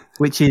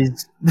 which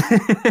is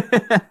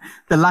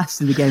the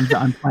last of the games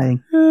that I'm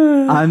playing.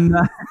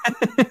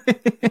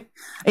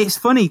 It's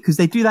funny because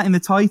they do that in the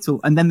title,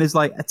 and then there's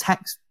like a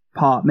text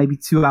part, maybe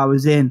 2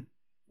 hours in,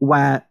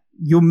 where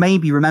you'll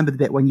maybe remember the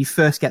bit when you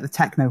first get the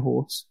techno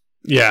horse.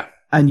 Yeah.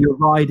 And you're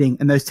riding,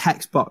 and those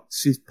text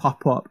boxes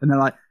pop up, and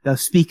they'll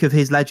speak of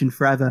his legend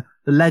forever,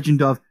 the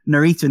legend of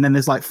Narita, and then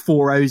there's like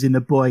 4 O's in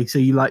the boy, so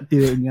you like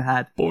do it in your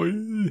head. Boy.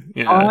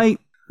 Yeah.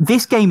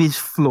 This game is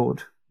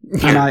flawed.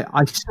 And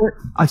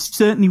I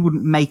certainly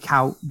wouldn't make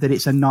out that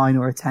it's a 9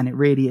 or a 10. It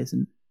really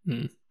isn't.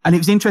 And it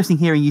was interesting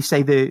hearing you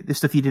say the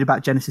stuff you did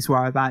about Genesis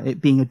War, about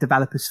it being a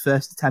developer's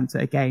first attempt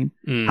at a game,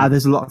 how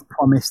there's a lot of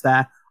promise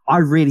there. I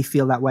really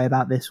feel that way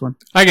about this one.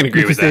 I can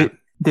agree with that.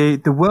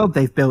 The world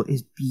they've built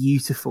is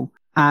beautiful.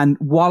 And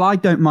while I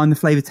don't mind the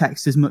flavor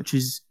text as much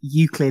as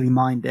you clearly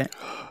mind it,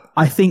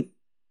 I think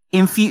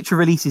in future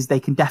releases they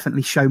can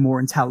definitely show more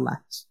and tell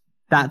less.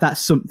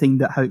 That's something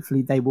that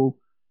hopefully they will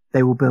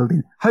build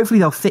in. Hopefully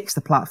they'll fix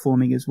the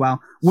platforming as well.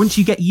 Once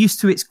you get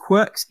used to its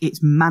quirks, it's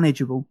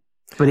manageable,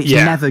 but it's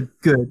never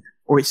good,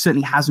 or it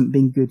certainly hasn't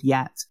been good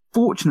yet.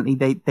 Fortunately,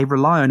 they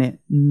rely on it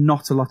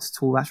not a lot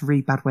at all. That's a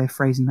really bad way of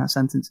phrasing that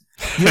sentence.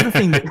 The other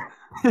thing that...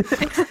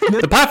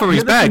 the platforming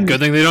is bad. Good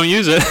thing they don't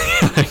use it.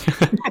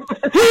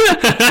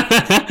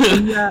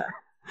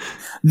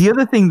 The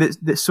other thing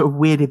that sort of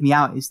weirded me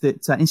out is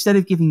that instead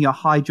of giving you a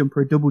high jump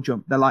or a double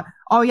jump, they're like,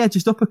 oh yeah,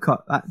 just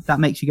uppercut. That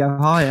makes you go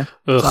higher.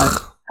 Like,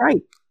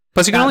 great.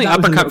 Plus, you can only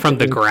uppercut from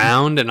the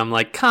ground, and I'm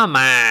like, come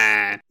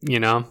on,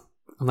 I'm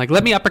like,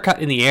 let me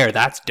uppercut in the air.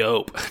 That's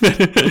dope.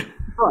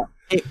 But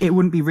it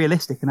wouldn't be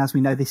realistic, and as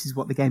we know, this is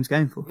what the game's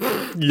going for.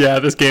 Yeah,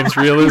 this game's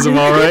realism,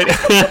 all right.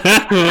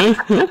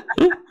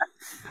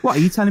 What, are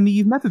you telling me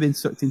you've never been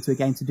sucked into a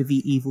game to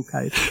defeat evil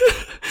code?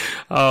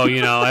 Oh,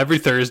 every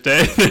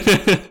Thursday.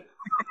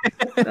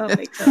 Oh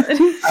my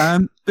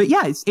god. But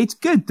yeah, it's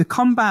good. The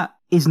combat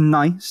is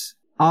nice.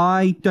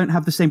 I don't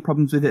have the same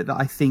problems with it that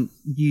I think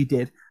you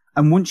did.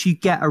 And once you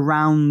get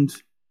around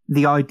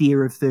the idea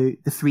of the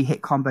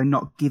 3-hit combo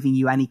not giving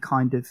you any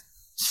kind of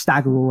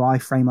stagger or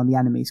iframe on the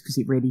enemies, because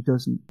it really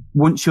doesn't.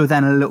 Once you're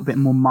then a little bit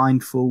more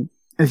mindful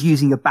of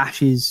using your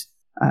bashes,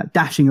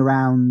 dashing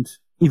around,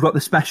 you've got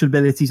the special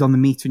abilities on the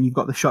meter and you've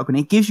got the shotgun.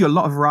 It gives you a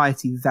lot of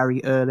variety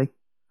very early.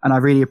 And I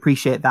really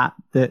appreciate that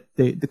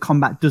the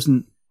combat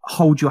doesn't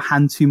hold your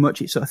hand too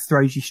much. It sort of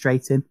throws you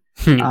straight in.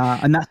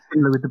 And that's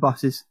similar with the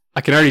bosses.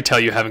 I can already tell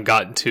you haven't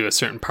gotten to a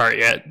certain part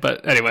yet,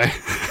 but anyway.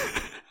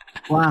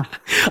 Wow.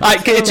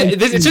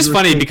 It's just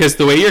funny because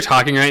the way you're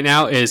talking right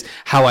now is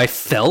how I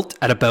felt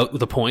at about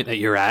the point that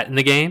you're at in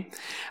the game.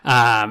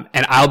 And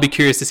I'll be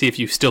curious to see if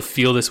you still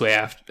feel this way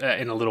after,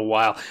 in a little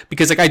while,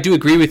 because like I do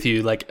agree with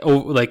you. Like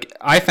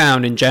I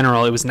found in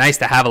general, it was nice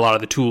to have a lot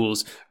of the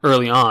tools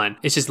early on.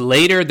 It's just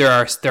later there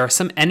are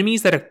some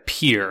enemies that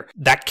appear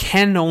that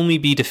can only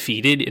be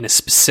defeated in a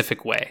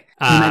specific way.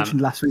 You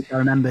mentioned last week, I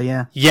remember,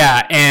 yeah.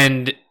 Yeah,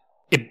 and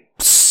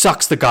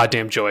sucks the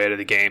goddamn joy out of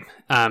the game,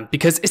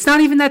 because it's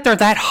not even that they're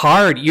that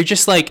hard. You're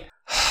just like,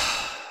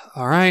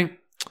 all right,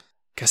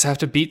 guess I have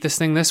to beat this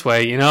thing this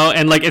way, you know?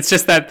 And like, it's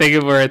just that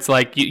thing where it's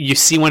like you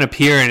see one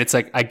appear and it's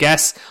like, I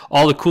guess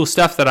all the cool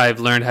stuff that I've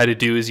learned how to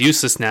do is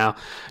useless now,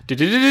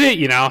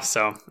 you know?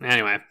 So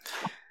anyway,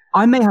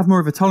 I may have more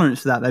of a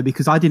tolerance for that though,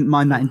 because I didn't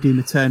mind that in Doom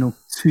Eternal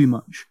too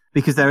much,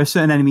 because there are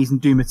certain enemies in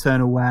Doom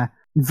Eternal where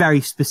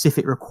very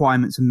specific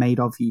requirements are made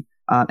of you.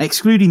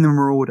 Excluding the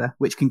Marauder,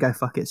 which can go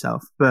fuck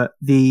itself. But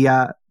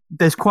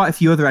there's quite a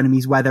few other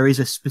enemies where there is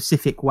a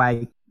specific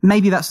way.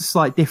 Maybe that's a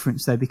slight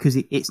difference though, because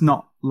it's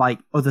not like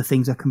other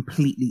things are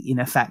completely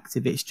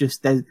ineffective. It's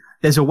just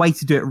there's a way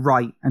to do it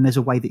right, and there's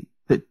a way that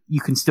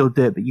you can still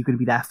do it, but you're going to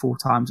be there 4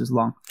 times as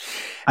long.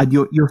 And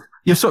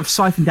you're sort of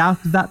siphoned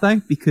out of that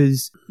though,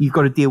 because you've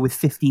got to deal with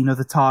 15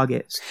 other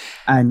targets,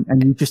 and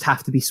you just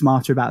have to be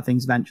smarter about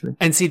things eventually.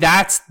 And see,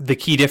 that's the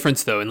key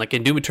difference though. And like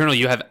in Doom Eternal,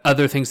 you have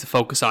other things to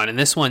focus on. In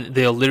this one,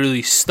 they'll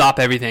literally stop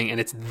everything and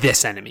it's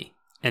this enemy.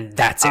 And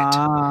that's it.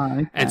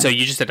 Okay. And so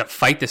you just have to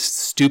fight this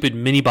stupid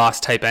mini boss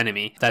type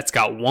enemy that's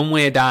got one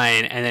way of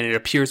dying, and then it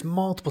appears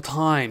multiple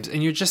times,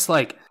 and you're just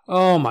like,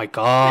 oh my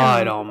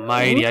god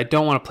almighty, I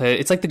don't want to play it.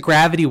 It's like the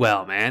gravity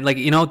well, man. Like,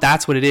 you know,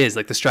 that's what it is.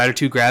 Like the Strider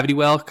 2 gravity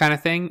well kind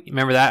of thing.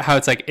 Remember that? How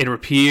it's like it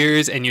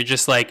appears and you're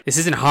just like, this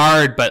isn't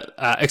hard, but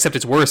except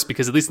it's worse,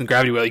 because at least in the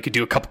gravity well you could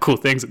do a couple cool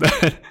things with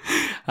that.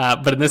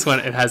 But in this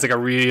one it has like a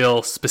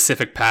real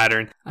specific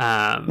pattern.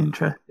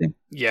 Interesting.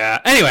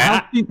 Yeah. Anyway,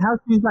 how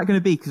soon is that going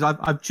to be? Because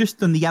I've just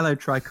done the yellow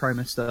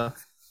trichroma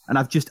stuff, and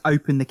I've just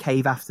opened the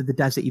cave after the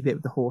desert-y bit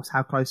with the horse.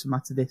 How close am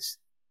I to this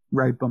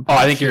road bump? Oh,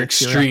 I think you're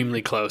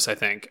extremely close, I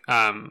think.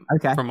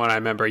 Okay. From what I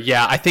remember.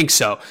 Yeah, I think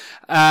so.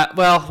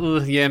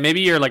 Well, yeah,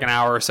 maybe you're like an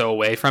hour or so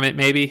away from it,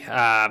 maybe.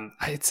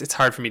 It's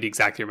hard for me to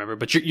exactly remember,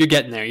 but you're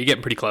getting there. You're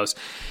getting pretty close.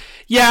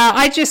 Yeah,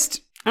 I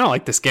don't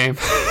like this game.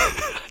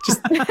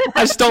 I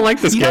just don't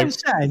like this game.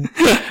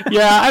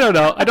 Yeah, I don't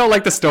know. I don't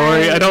like the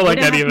story. I don't like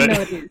any of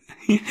it.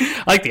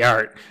 I like the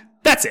art.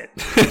 That's it.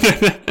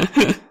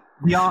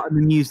 The art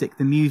and the music.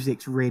 The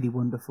music's really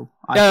wonderful.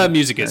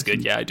 Music is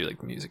good. Yeah, I do like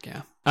the music.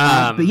 Yeah.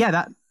 But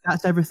yeah,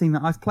 that's everything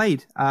that I've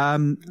played.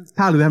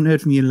 Paolo, we haven't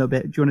heard from you in a little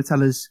bit. Do you want to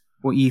tell us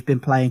what you've been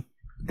playing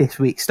this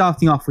week?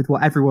 Starting off with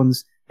what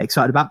everyone's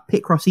excited about,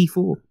 Picross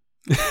E4.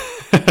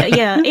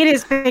 Yeah, it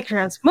is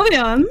Picross. Moving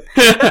on.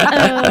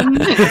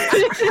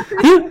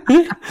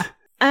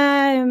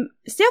 I'm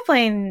still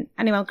playing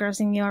Animal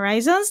Crossing New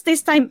Horizons.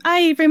 This time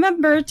I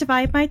remembered to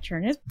buy my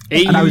turnip.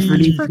 And I was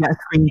relieved to get a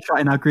screenshot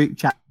in our group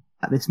chat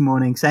this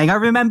morning saying, I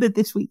remembered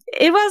this week.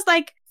 It was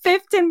like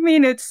 15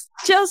 minutes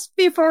just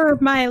before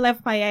I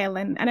left my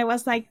island, and I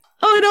was like,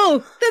 oh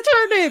no, the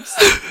turnips!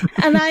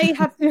 And I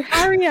had to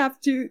hurry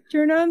up to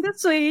turn on the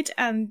switch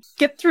and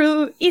get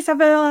through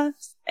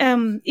Isabel's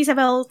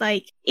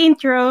like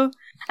intro,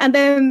 and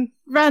then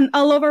run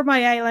all over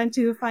my island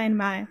to find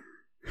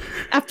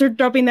after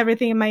dropping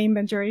everything in my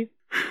inventory.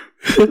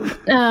 So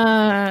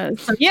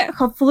yeah,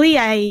 hopefully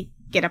I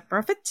get a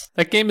profit.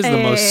 That game is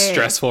the most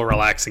stressful,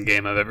 relaxing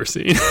game I've ever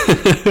seen.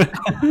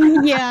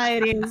 Yeah,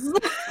 it is.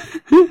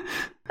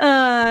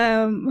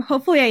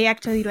 Hopefully I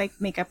actually like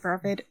make a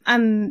profit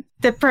and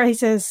the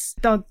prices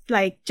don't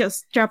like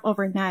just drop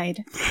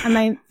overnight and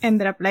I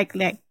ended up like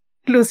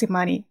losing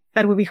money.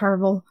 That would be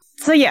horrible.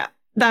 So yeah,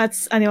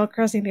 that's Animal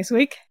Crossing this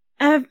week.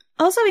 I've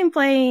also been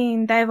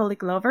playing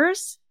Diabolic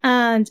Lovers,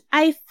 and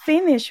I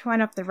finished one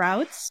of the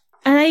routes,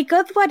 and I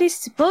got what is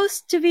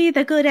supposed to be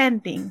the good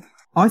ending.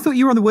 I thought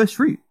you were on the worst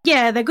route.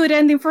 Yeah, the good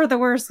ending for the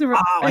worst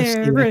route.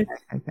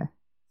 Okay.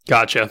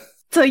 Gotcha.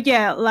 So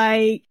yeah,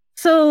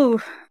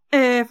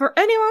 for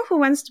anyone who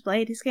wants to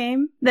play this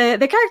game, the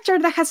character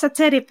that has a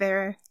teddy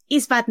bear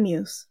is bad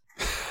news.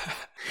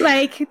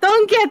 Like,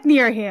 don't get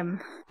near him.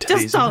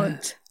 Just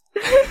don't.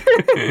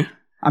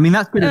 I mean,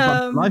 that's good advice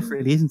for life,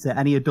 really, isn't it?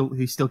 Any adult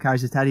who still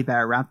carries a teddy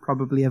bear around,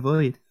 probably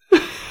avoid.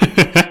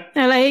 The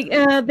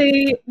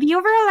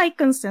overall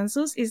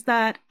consensus is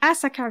that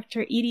as a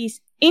character, it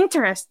is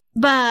interesting,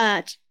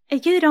 but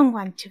you don't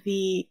want to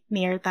be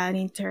near that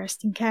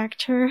interesting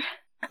character.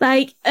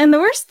 And the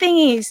worst thing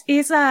is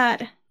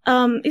that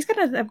it's kind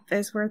of the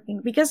best word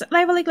thing, because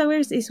Diabolic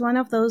Lovers is one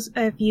of those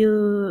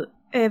few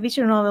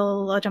visual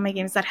novel otome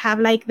games that have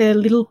like the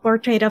little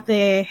portrait of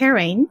the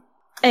heroine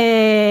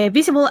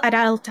visible at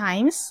all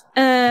times.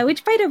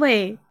 Which, by the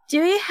way,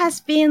 Yui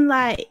has been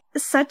like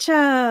such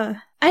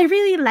a... I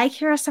really like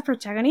her as a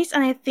protagonist,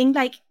 and I think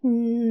like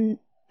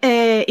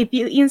if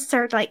you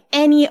insert like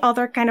any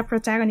other kind of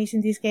protagonist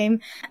in this game,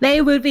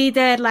 they would be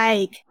dead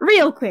like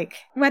real quick.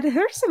 What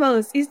hurts the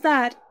most is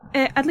that,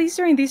 at least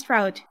during this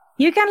route,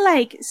 you can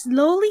like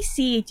slowly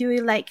see Yui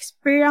like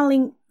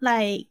spiraling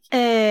like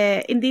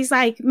in this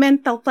like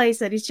mental place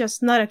that is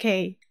just not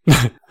okay.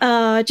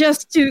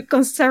 Just to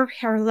conserve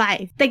her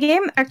life. The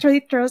game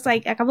actually throws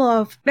like a couple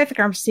of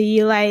breadcrumbs to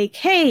you, like,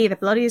 hey, the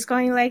plot is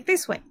going like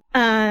this way,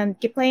 and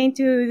keep playing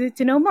to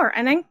know more.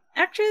 And I'm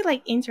actually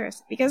like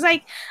interested because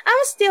like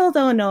I still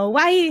don't know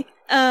why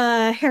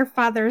her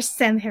father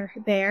sent her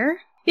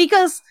there,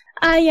 because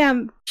I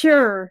am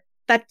sure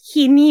that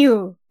he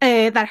knew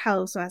that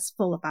house was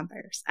full of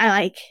vampires.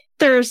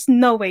 There's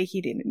no way he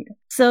didn't know.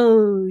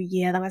 So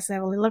yeah, that was a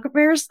little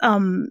compares.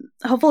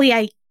 Hopefully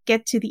I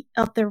get to the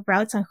other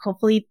routes, and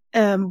hopefully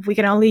we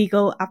can only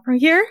go up from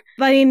here.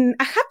 But in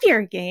a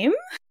happier game,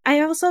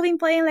 I also been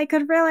playing like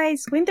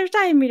Unrealized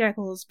Wintertime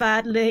Miracles,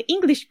 but the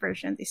English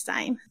version this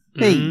time.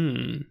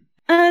 Hey.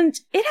 And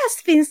it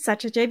has been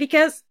such a joy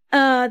because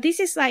this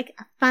is like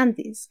a fan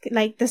disc,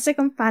 like the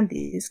second fan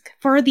disc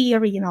for the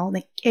original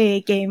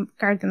game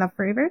Garden of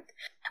Rebirth,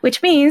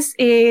 which means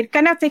it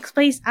kind of takes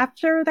place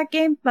after the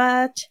game,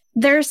 but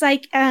there's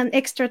like an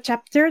extra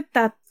chapter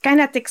that kind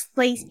of takes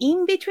place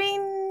in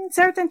between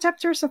certain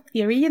chapters of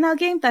the original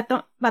game that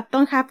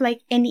don't have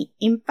like any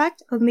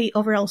impact on the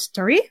overall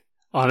story.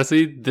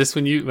 Honestly,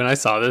 when I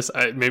saw this,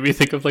 it made me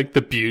think of like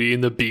the Beauty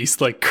and the Beast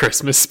like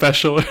Christmas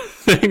special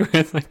thing,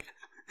 where it's like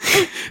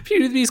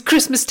Beauty and the Beast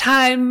Christmas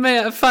time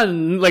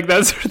fun, like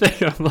that sort of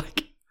thing. I'm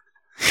like,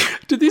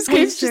 do these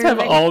games just have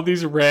all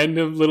these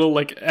random little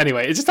like?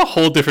 Anyway, it's just a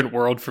whole different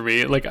world for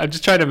me. Like I'm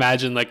just trying to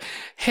imagine like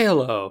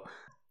Halo,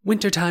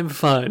 wintertime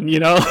fun. You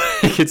know,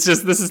 it's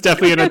just this is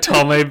definitely an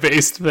Otome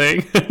based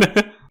thing.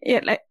 Yeah,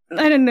 like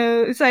I don't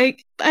know. It's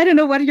like I don't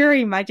know what you're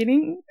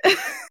imagining.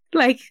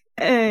 But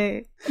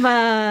I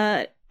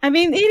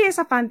mean, it is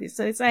a fan disc,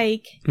 so it's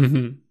like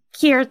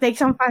here, take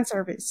some fan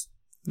service.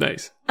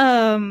 Nice.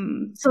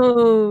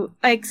 So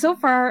like so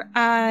far,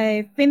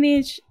 I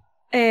finished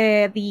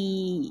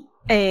the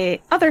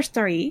other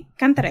story,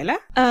 Cantarella,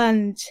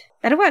 and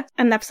that was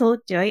an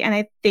absolute joy. And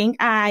I think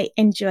I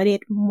enjoyed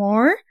it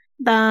more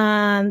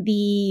than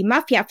the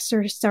Mafia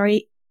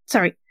story.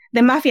 Sorry,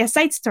 the Mafia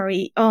side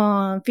story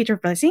on Future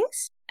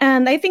Blessings.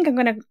 And I think I'm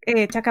gonna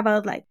talk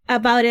about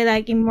it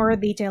like in more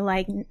detail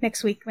like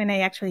next week when I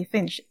actually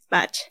finish it.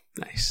 But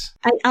nice.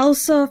 I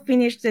also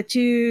finished the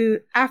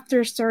 2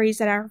 after stories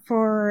that are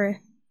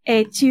for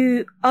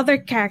 2 other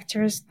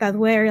characters that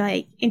were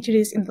like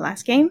introduced in the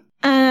last game.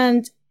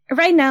 And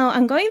right now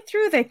I'm going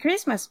through the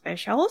Christmas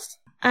specials.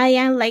 I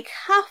am like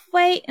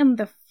halfway in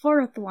the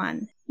 4th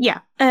one.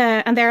 Yeah,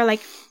 and there are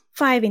like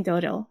 5 in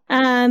total,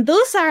 and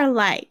those are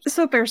like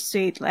super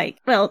sweet. Like,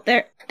 well,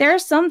 there are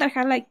some that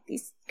have like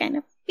this kind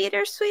of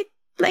bittersweet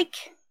like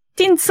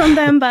tints on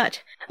them,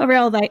 but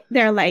overall, like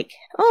they're like,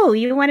 oh,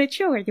 you wanted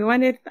sugar, you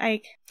wanted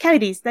like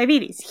cavities,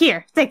 diabetes,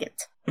 here, take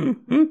it.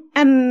 Mm-hmm.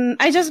 And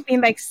I just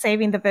been like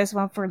saving the best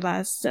one for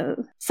last.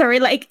 So sorry,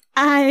 like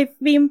I've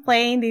been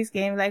playing this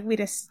game like with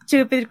a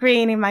stupid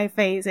grin in my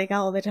face like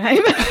all the time.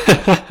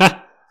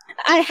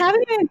 I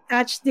haven't even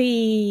touched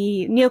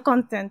the new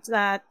content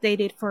that they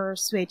did for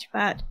Switch,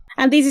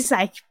 and this is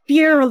like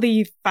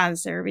purely fan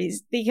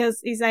service because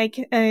it's like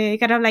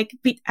kind of like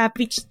a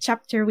each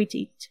chapter with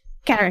each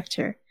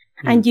character,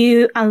 and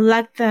you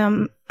unlock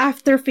them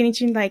after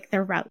finishing like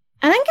their route.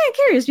 And I'm kind of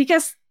curious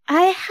because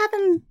I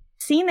haven't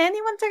seen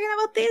anyone talking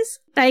about this,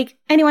 like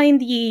anyone in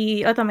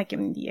the Otome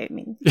community. I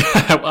mean,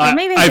 well,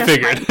 maybe I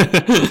figured.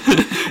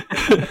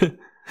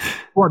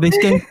 What, this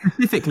game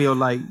specifically, or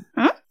like?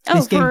 Huh?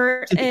 Oh,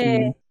 for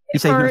this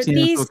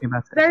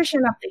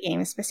version of the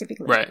game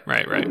specifically. Right.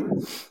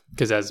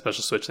 Because it has a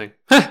special Switch thing.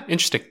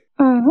 Interesting.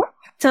 Mm-hmm.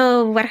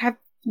 So what have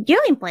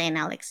you been playing,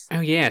 Alex?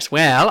 Oh, yes.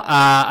 Well,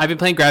 I've been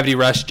playing Gravity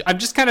Rush. I've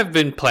just kind of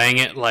been playing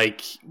it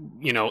like,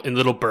 you know, in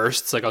little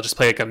bursts. Like I'll just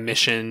play like a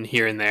mission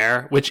here and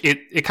there, which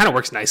it kind of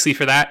works nicely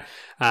for that.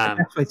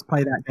 Best way to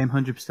play that game,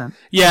 100%.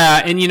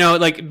 Yeah, and you know,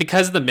 like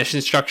because of the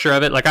mission structure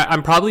of it, like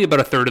I'm probably about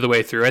a third of the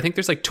way through. I think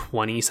there's like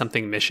 20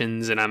 something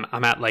missions, and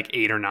I'm at like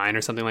 8 or 9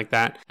 or something like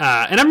that.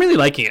 And I'm really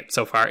liking it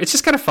so far. It's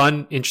just kind of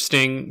fun,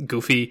 interesting,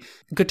 goofy,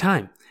 good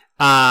time.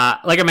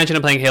 Like I mentioned,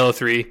 I'm playing Halo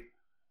 3.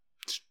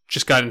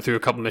 Just gotten through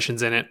a couple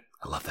missions in it.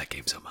 I love that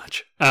game so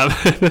much.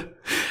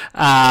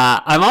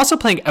 I'm also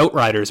playing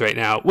Outriders right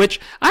now,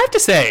 which I have to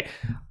say,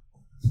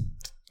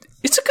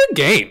 it's a good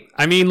game.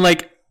 I mean,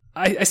 like,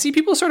 I see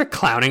people sort of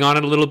clowning on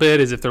it a little bit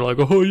as if they're like,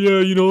 oh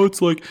yeah, you know,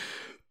 it's like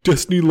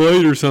Destiny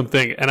Light or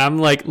something. And I'm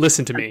like,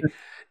 listen to me.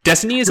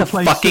 Destiny is a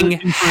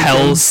fucking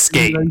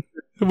hellscape.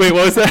 Wait,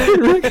 what was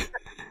that?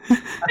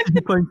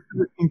 You're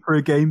looking for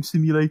a game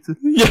simulator.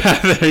 Yeah,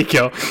 there you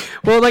go.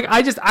 Well, like,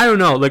 I don't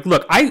know. Like,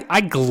 look,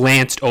 I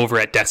glanced over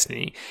at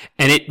Destiny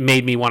and it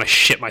made me want to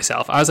shit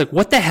myself. I was like,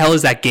 what the hell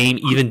is that game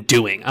even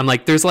doing? I'm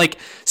like, there's like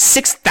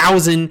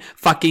 6,000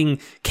 fucking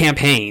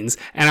campaigns.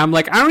 And I'm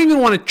like, I don't even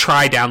want to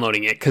try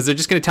downloading it because they're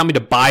just going to tell me to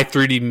buy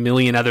 30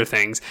 million other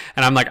things.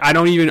 And I'm like, I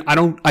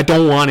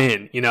don't want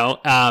in, you know?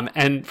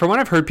 And from what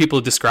I've heard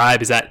people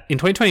describe is that in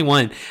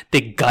 2021,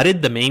 they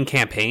gutted the main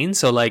campaign.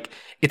 So like,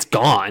 it's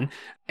gone.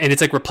 And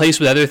it's like replaced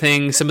with other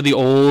things. Some of the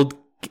old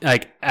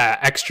like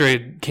extra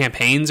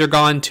campaigns are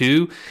gone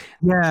too.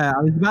 Yeah,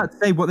 I was about to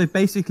say what they've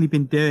basically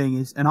been doing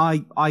is, and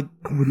I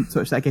wouldn't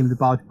touch that game with the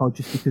barge pole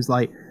just because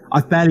like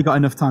I've barely got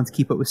enough time to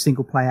keep up with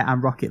single player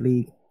and Rocket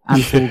League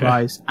and Fall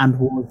Guys and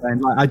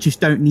Warzone. Like I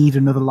just don't need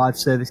another live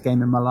service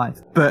game in my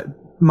life. But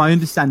my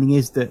understanding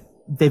is that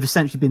they've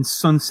essentially been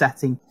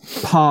sunsetting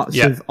parts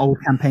of old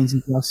campaigns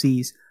and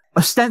DLCs,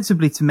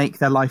 ostensibly to make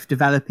their life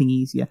developing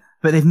easier,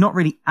 but they've not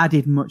really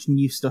added much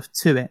new stuff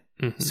to it.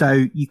 Mm-hmm.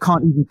 So you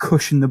can't even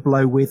cushion the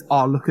blow with,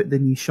 oh, look at the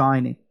new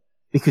shiny,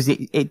 because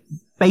it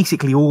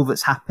basically all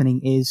that's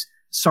happening is,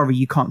 sorry,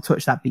 you can't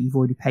touch that, but you've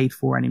already paid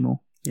for anymore.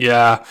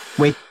 Yeah.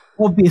 Which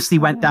obviously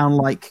went down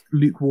like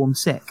lukewarm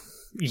sick.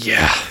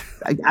 Yeah.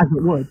 As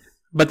it would.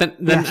 But the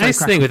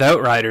nice thing with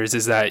Outriders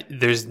is that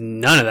there's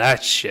none of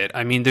that shit.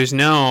 I mean, there's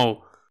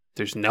no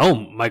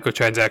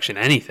microtransaction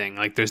anything.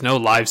 Like there's no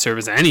live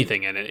service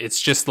anything in it. It's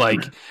just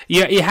like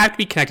you have to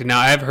be connected. Now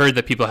I've heard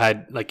that people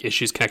had like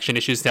connection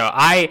issues. Now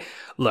I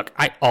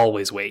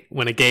always wait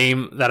when a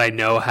game that I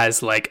know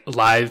has like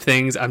live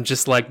things. I'm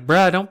just like,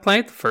 bruh, don't play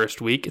it the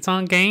first week. It's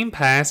on Game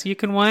Pass. You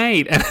can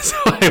wait. And so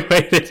I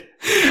waited.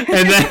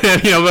 And then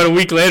about a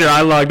week later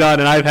I logged on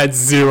and I've had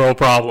zero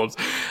problems.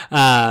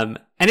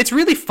 And it's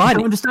really fun. I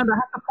don't understand. I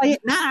have to play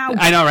it now.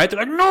 I know, right? They're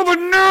like, no, but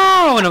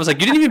no. And I was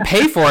like, you didn't even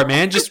pay for it,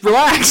 man. Just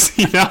relax.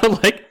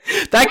 Like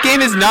that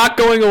game is not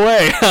going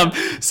away.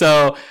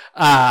 So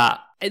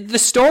the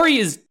story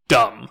is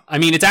dumb. I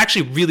mean, it's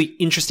actually really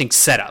interesting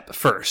setup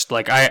first.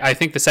 Like, I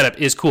think the setup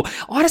is cool.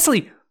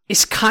 Honestly,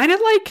 it's kind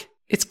of like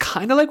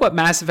what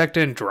Mass Effect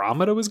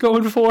Andromeda was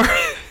going for.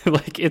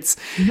 Like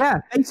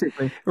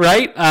basically.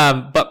 Right?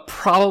 But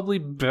probably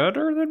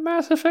better than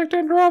Mass Effect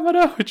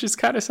Andromeda, which is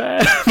kind of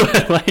sad.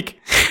 But like,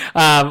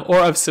 or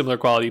of similar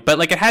quality. But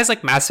like it has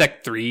like Mass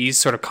Effect 3's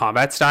sort of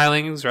combat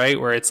stylings, right?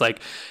 Where it's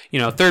like,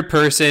 third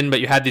person,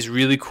 but you have these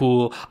really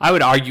cool, I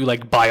would argue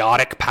like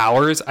biotic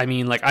powers. I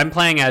mean, like I'm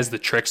playing as the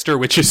Trickster,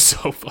 which is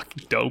so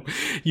fucking dope.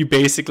 You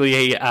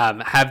basically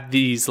have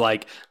these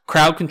like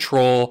crowd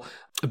control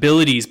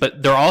abilities,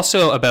 but they're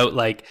also about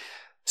like,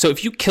 so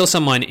if you kill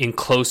someone in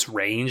close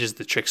range as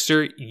the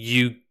Trickster,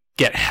 you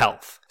get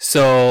health.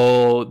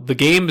 So the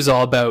game is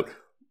all about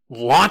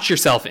launch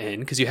yourself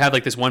in, because you have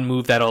like this one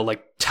move that'll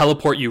like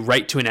teleport you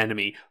right to an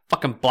enemy,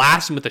 fucking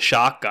blast them with a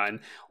shotgun,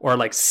 or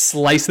like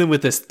slice them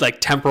with this like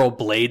temporal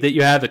blade that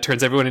you have that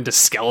turns everyone into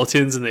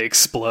skeletons and they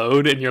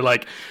explode, and you're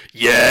like,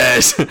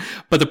 yes.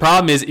 But the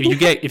problem is if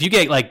you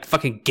get like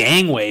fucking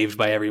gang waved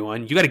by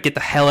everyone, you got to get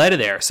the hell out of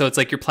there. So it's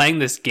like you're playing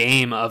this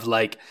game of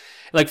like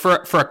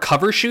for a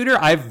cover shooter,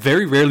 I've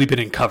very rarely been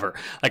in cover.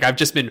 Like I've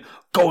just been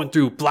going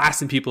through,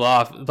 blasting people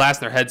off,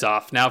 blasting their heads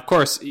off. Now, of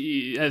course, some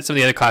of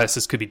the other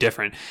classes could be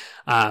different.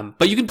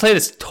 But you can play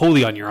this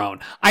totally on your own.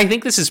 I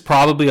think this is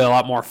probably a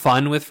lot more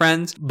fun with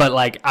friends, but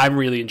like I'm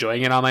really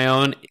enjoying it on my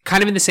own.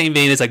 Kind of in the same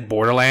vein as like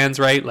Borderlands,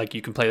 right? Like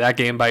you can play that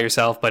game by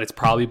yourself, but it's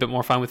probably a bit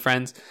more fun with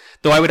friends.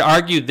 Though I would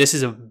argue this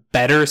is a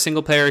better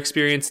single player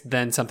experience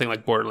than something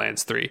like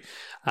Borderlands 3.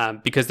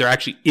 Because there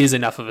actually is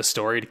enough of a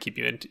story to keep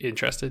you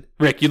interested.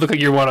 Rick, you look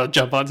like you want to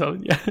jump on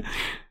something.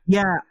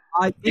 Yeah,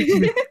 it's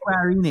the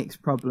Square Enix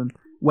problem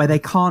where they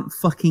can't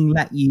fucking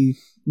let you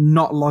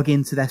not log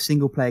into their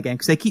single player game,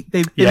 because they've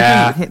been doing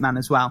it with Hitman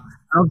as well.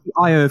 And obviously,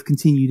 IO have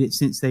continued it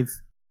since they've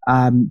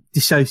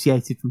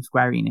dissociated from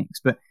Square Enix,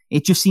 but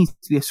it just seems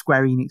to be a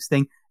Square Enix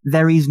thing.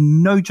 There is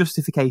no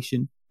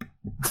justification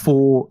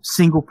for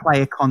single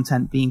player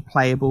content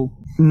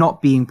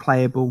not being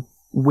playable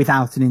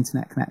without an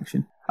internet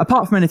connection.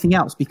 Apart from anything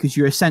else, because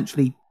you're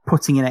essentially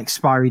putting an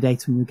expiry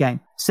date on your game.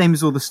 Same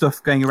as all the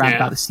stuff going around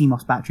about the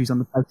CMOS batteries on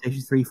the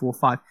PlayStation 3, 4,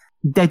 5.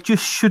 There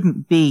just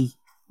shouldn't be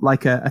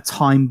like a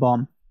time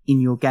bomb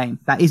in your game.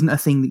 That isn't a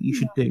thing that you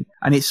should do.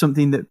 And it's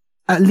something that,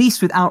 at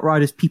least with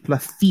Outriders, people are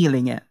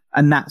feeling it.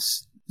 And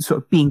that's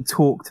sort of being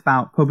talked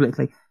about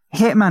publicly.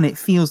 Hitman, it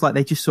feels like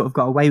they just sort of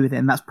got away with it.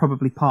 And that's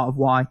probably part of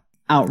why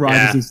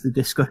Outriders is the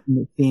discussion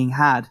that's being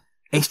had.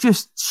 It's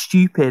just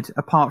stupid,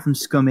 apart from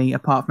scummy,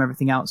 apart from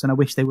everything else. And I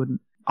wish they wouldn't.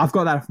 I've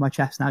got that off my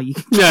chest now. You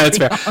can that's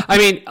fair. I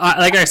mean,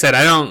 like I said,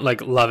 I don't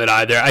like love it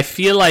either. I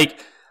feel like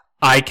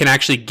I can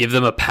actually give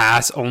them a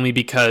pass only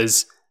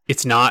because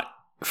it's not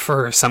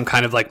for some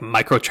kind of like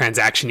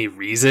microtransaction-y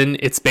reason.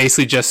 It's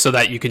basically just so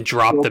that you can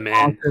drop them in.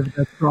 Part of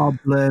the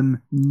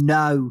problem.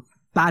 No.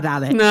 bad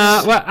at it.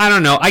 No, well, I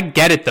don't know. I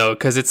get it though,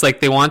 because it's like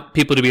they want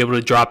people to be able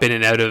to drop in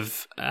and out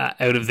of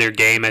their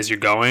game as you're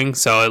going.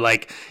 So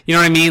like, you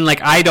know what I mean?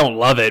 Like, I don't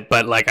love it,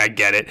 but like, I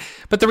get it.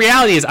 But the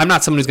reality is, I'm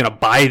not someone who's gonna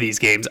buy these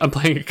games. I'm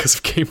playing it because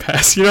of Game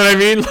Pass. You know what I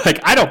mean? Like,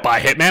 I don't buy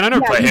Hitman. I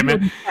don't play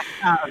Hitman.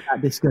 Out of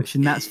that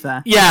discussion, that's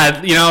fair.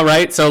 Yeah, you know,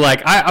 right? So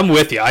like, I'm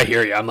with you. I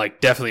hear you. I'm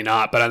like, definitely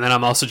not. But then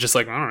I'm also just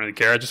like, I don't really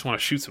care. I just want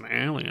to shoot some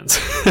aliens.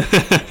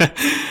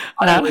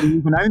 I don't really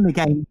even own the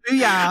game.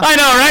 Yeah, I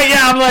know, right?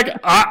 Yeah,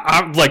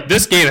 I'm like,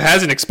 this game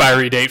has an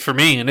expiry date for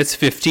me, and it's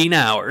 15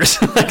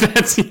 hours. Like,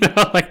 that's, you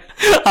know, like,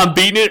 I'm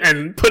beating it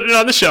and putting it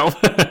on the shelf.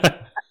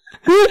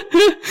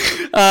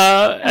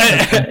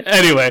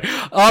 Anyway,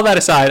 all that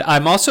aside,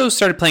 I'm also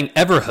started playing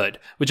Everhood,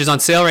 which is on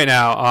sale right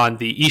now on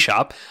the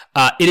eShop.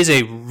 It is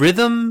a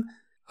rhythm.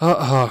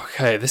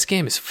 Okay, this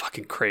game is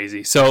fucking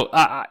crazy. So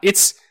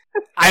it's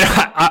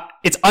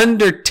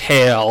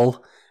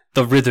Undertale,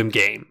 the rhythm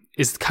game,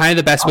 is kind of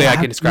the best way I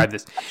can describe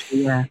this.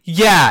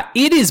 Yeah,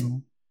 it is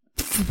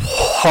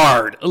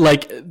hard.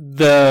 Like,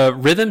 the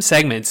rhythm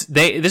segments,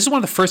 this is one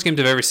of the first games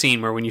I've ever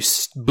seen where when you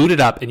boot it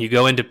up and you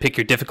go in to pick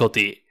your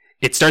difficulty,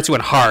 it starts you on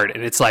hard,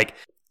 and it's like,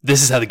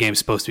 this is how the game's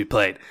supposed to be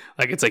played.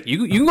 Like, it's like,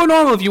 you can go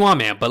normal if you want,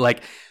 man, but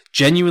like,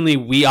 genuinely,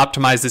 we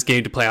optimized this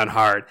game to play on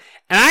hard.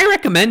 And I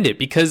recommend it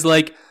because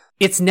like,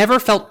 it's never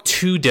felt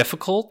too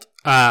difficult.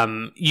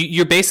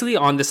 You're basically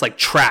on this like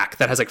track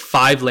that has like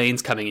 5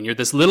 lanes coming, and you're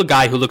this little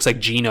guy who looks like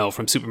Gino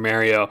from Super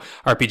Mario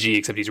RPG,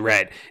 except he's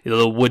red. He's a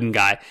little wooden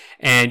guy,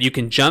 and you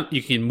can jump,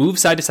 you can move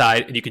side to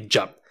side, and you can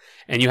jump,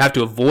 and you have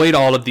to avoid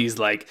all of these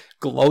like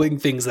glowing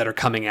things that are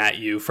coming at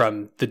you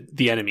from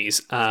the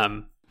enemies.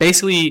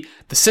 Basically,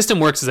 the system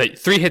works is that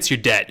 3 hits you're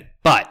dead,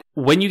 but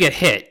when you get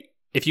hit,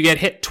 if you get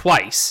hit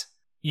twice,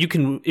 you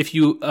can, if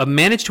you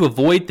manage to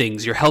avoid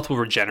things, your health will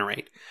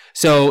regenerate.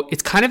 So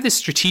it's kind of this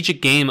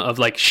strategic game of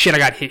like, shit, I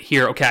got hit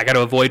here. Okay, I got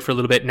to avoid for a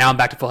little bit. Now I'm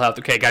back to full health.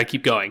 Okay, I got to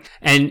keep going.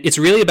 And it's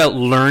really about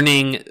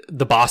learning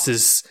the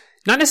bosses,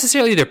 not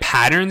necessarily their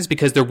patterns,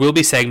 because there will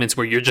be segments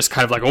where you're just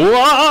kind of like,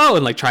 whoa,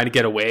 and like trying to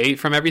get away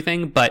from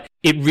everything. But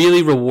it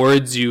really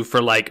rewards you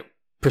for like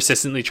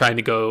persistently trying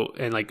to go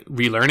and like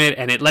relearn it.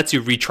 And it lets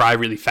you retry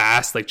really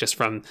fast, like just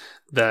from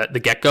the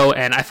get-go.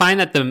 And I find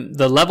that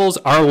the levels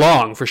are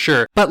long for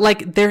sure, but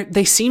like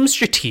they seem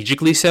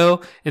strategically so,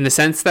 in the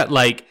sense that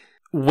like,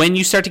 when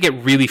you start to get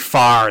really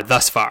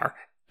thus far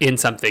in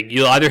something,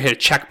 you'll either hit a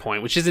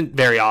checkpoint, which isn't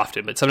very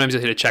often, but sometimes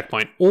you'll hit a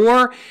checkpoint,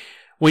 or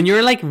when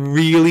you're like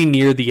really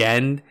near the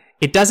end,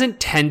 it doesn't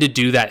tend to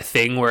do that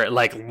thing where it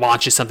like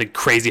launches something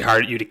crazy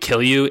hard at you to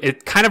kill you.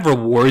 It kind of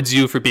rewards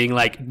you for being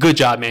like, good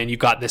job, man, you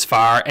got this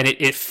far. And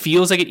it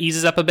feels like it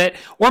eases up a bit,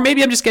 or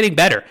maybe I'm just getting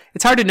better.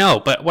 It's hard to know,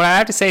 but what I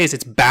have to say is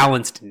it's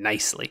balanced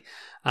nicely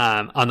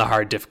on the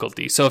hard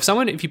difficulty. So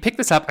if you pick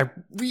this up, I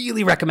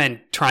really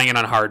recommend trying it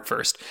on hard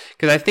first,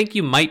 because I think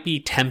you might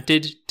be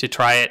tempted to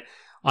try it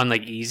on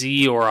like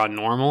easy or on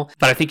normal,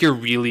 but I think you're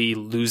really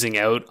losing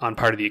out on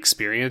part of the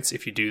experience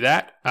if you do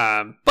that.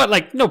 But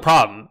like, no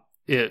problem.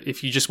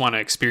 If you just want to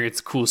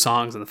experience cool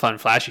songs and the fun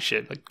flashy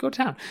shit, like, go to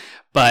town.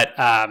 But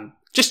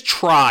just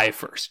try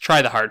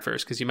the hard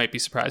first, because you might be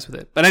surprised with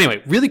it. But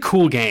anyway, really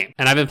cool game,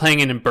 and I've been playing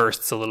it in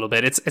bursts a little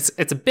bit. It's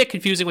a bit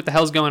confusing what the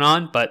hell's going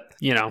on, but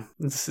you know,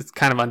 it's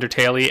kind of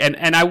Undertale-y.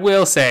 And I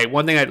will say,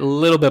 one thing that a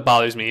little bit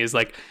bothers me is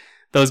like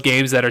those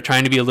games that are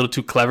trying to be a little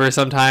too clever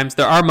sometimes.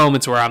 There are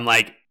moments where I'm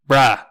like,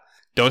 bruh,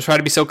 don't try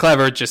to be so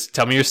clever, just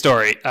tell me your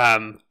story.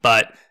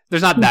 But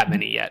there's not that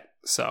many yet.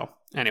 So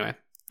anyway,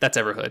 that's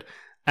Everhood.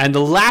 And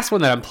the last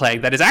one that I'm playing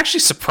that is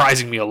actually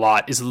surprising me a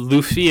lot is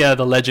Lufia: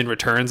 The Legend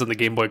Returns on the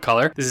Game Boy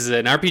Color. This is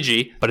an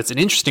RPG, but it's an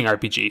interesting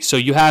RPG. So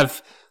you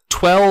have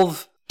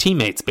 12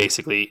 teammates,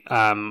 basically.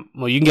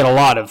 Well, you can get a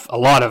lot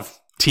of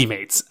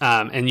teammates,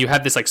 and you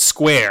have this like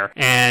square,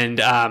 and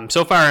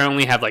so far I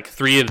only have like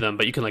 3 of them,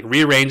 but you can like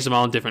rearrange them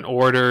all in different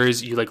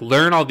orders. You like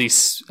learn all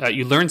these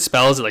you learn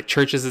spells at like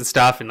churches and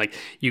stuff, and like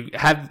you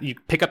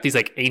pick up these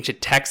like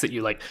ancient texts that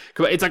you like.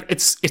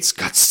 It's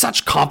got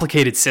such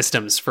complicated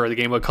systems for the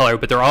Game Boy Color,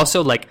 but they're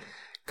also like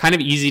kind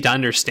of easy to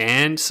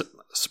understand,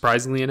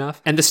 surprisingly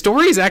enough. And the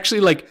story is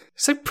actually like,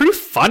 it's like pretty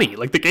funny.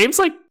 Like, the game's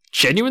like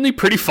genuinely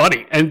pretty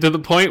funny, and to the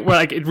point where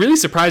like it really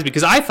surprised me,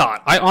 because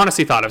I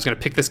honestly thought I was going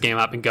to pick this game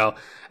up and go,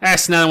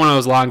 it's another one of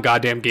those long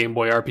goddamn Game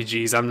Boy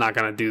RPGs, I'm not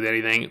going to do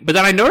anything. But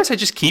then I noticed I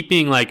just keep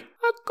being like,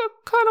 I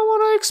kind of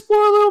want to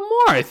explore a little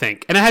more, I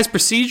think. And it has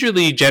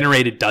procedurally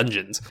generated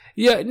dungeons.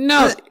 Yeah,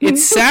 no, it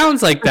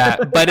sounds like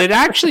that, but it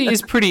actually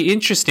is pretty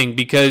interesting,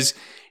 because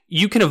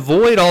you can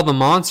avoid all the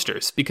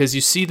monsters because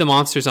you see the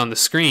monsters on the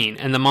screen,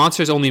 and the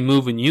monsters only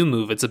move when you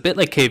move. It's a bit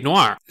like Cave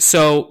Noir.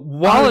 So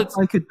while it's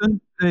like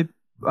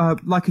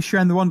a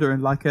Share the Wonder,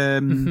 and like a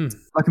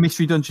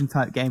mystery dungeon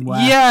type game where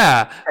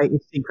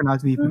it's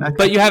synchronized movement. Okay.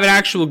 But you have an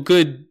actual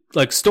good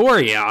like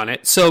story on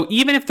it. So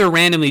even if they're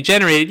randomly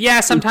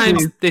generated,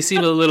 sometimes they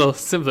seem a little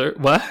similar.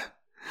 What?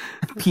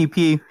 Pew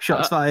pew,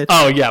 shots fired.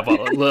 Oh yeah,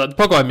 well, the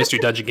Pokemon mystery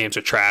dungeon games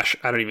are trash.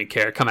 I don't even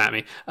care. Come at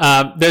me.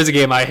 There's a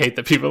game I hate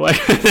that people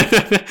like.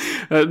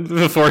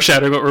 The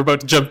foreshadowing what we're about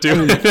to jump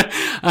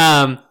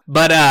to.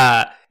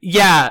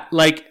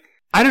 Like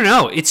I don't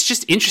know. It's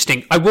just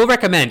interesting. I will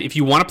recommend, if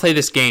you want to play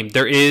this game,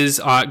 there is,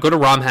 go to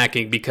ROM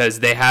hacking,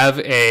 because they have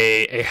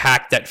a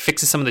hack that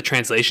fixes some of the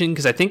translation,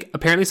 because I think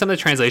apparently some of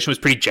the translation was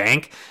pretty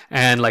jank,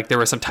 and like there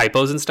were some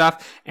typos and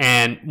stuff.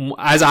 And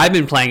as I've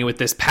been playing it with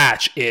this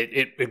patch,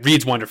 it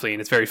reads wonderfully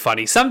and it's very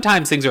funny.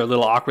 Sometimes things are a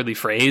little awkwardly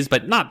phrased,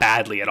 but not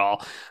badly at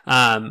all.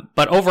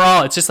 But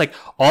overall, it's just like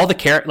all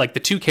the like the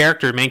two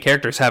main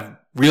characters have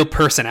real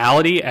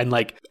personality and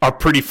like are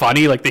pretty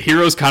funny. Like the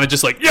hero's kind of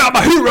just like, yeah, I'm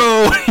a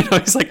hero. You know,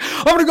 he's like,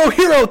 I'm gonna go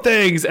hero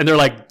things, and they're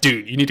like,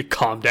 dude, you need to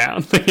calm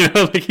down. You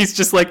know, like he's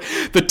just like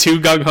the too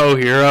gung-ho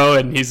hero,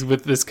 and he's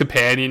with this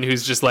companion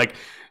who's just like,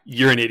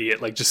 you're an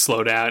idiot, like just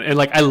slow down. And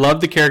like I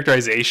love the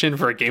characterization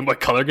for a Game Boy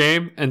Color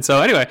game. And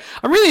so anyway,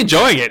 I'm really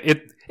enjoying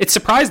it. It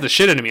surprised the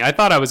shit out of me. I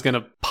thought I was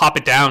gonna pop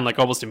it down like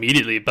almost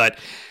immediately, but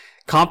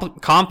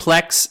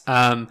complex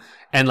and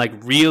like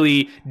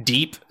really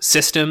deep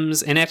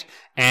systems in it,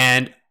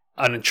 and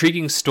an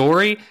intriguing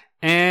story,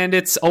 and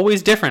it's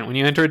always different when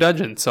you enter a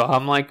dungeon. So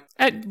I'm like,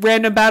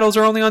 random battles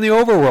are only on the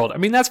overworld. I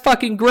mean, that's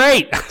fucking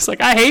great. It's like,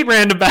 I hate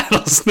random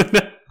battles. So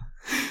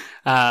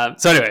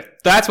anyway,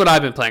 that's what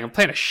I've been playing. I'm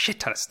playing a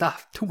shit ton of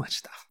stuff. Too much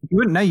stuff. You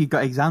wouldn't know you've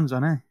got exams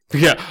on, eh?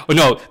 Yeah. Oh,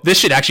 no, this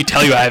should actually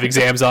tell you I have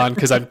exams on,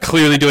 because I'm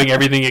clearly doing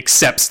everything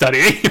except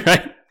studying,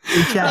 right?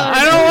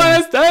 I don't want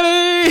to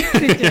study.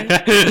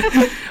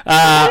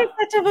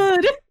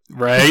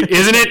 Right?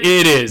 Isn't it?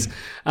 It is.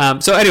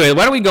 So anyway,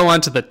 why don't we go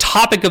on to the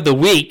topic of the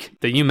week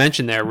that you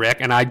mentioned there, Rick,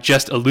 and I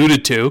just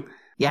alluded to.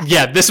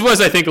 Yeah, this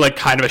was, I think, like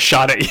kind of a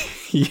shot at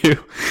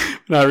you.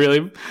 Not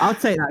really. I'll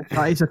take that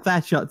shot. It's a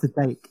fair shot to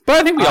take.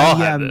 But I think we all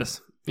have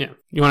this. Yeah.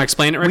 You want to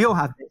explain it, Rick? We all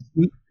have this.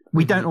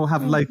 We don't all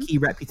have low-key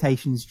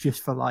reputations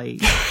just for like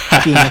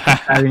being a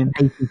contrarian,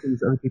 hating things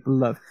that other people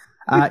love.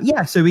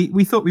 So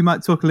we thought we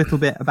might talk a little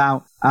bit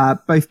about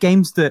both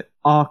games that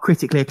are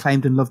critically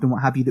acclaimed and loved and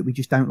what have you that we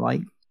just don't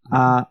like.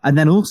 And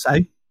then also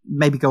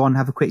maybe go on and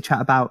have a quick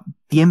chat about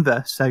the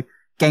inverse. So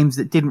games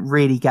that didn't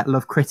really get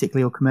love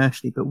critically or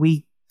commercially, but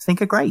we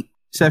think are great.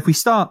 So if we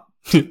start...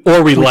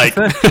 or we like.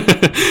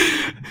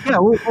 Yeah,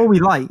 or we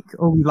like.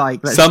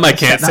 Some I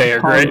can't say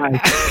are great.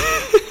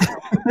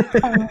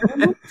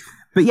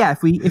 But yeah,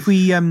 if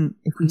we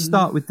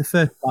start with the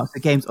first part,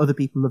 the games other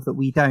people love that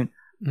we don't,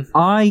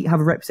 I have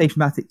a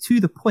reputation about it to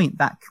the point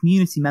that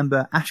community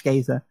member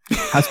Ashgazer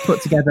has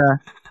put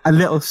together a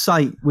little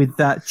site with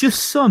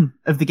just some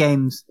of the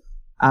games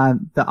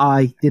that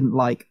I didn't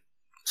like.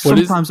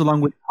 Sometimes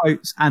along with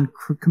quotes and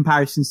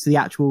comparisons to the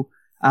actual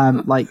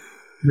like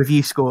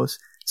review scores.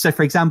 So,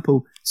 for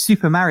example,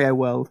 Super Mario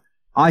World,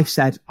 I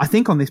said, I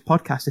think on this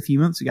podcast a few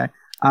months ago,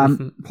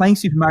 playing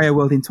Super Mario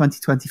World in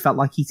 2020 felt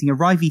like eating a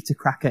Ryvita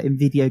cracker in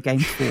video game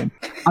form.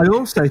 I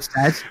also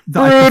said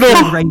that I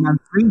preferred Rayman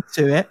 3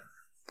 to it,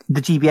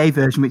 the GBA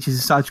version, which is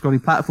a side-scrolling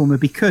platformer,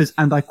 because,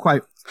 and I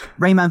quote,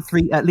 Rayman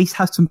 3 at least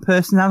has some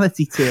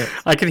personality to it.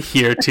 I can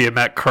hear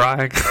Tiamat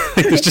crying.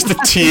 There's just a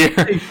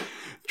tear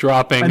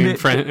dropping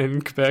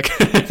in Quebec.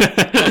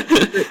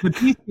 The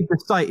beauty of the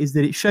site is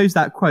that it shows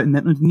that quote, and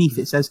then underneath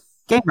it says,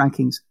 game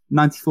rankings,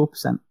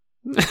 94%.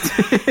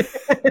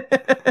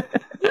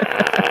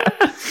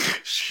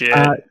 Shit.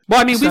 Well,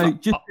 I mean, sorry,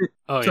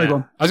 I was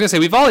gonna say,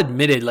 we've all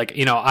admitted, like,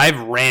 you know, I've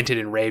ranted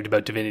and raved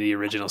about Divinity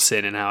Original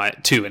Sin and how I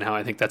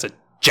think that's a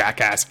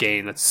jackass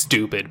game that's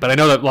stupid, but I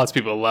know that lots of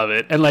people love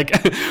it, and like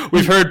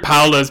we've heard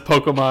Paula's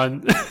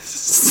Pokemon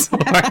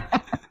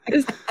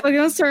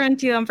Pokemon Sword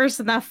and Shield on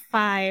Persona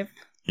 5.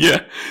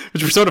 Yeah,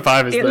 which Persona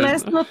 5 is.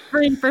 Let's not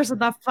bring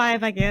Persona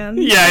 5 again.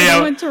 Yeah.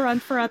 I want to run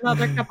for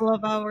another couple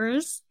of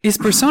hours. Is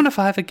Persona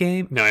 5 a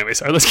game? No, anyway,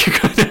 sorry. Let's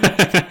keep going.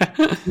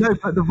 No,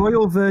 but the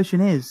Royal version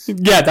is.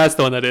 Yeah, that's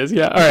the one that is.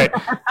 Yeah, all right.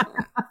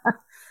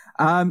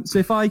 So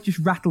if I just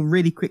rattle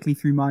really quickly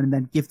through mine and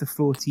then give the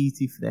floor to you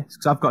two for this,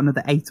 because I've got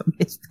another 8 on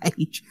this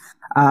page.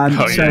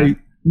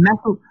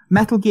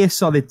 Metal Gear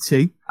Solid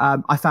 2,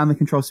 I found the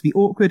controls to be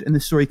awkward and the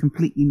story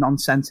completely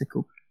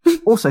nonsensical.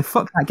 Also,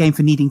 fuck that game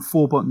for needing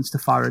 4 buttons to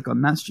fire a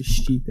gun. That's just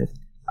stupid.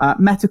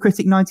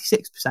 Metacritic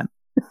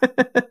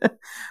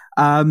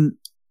 96%.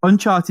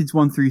 Uncharted's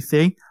 1 through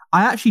 3.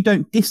 I actually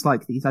don't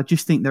dislike these. I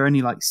just think they're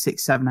only like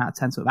 6, 7 out of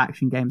 10 sort of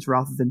action games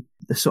rather than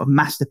the sort of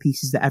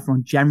masterpieces that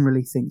everyone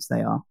generally thinks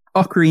they are.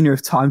 Ocarina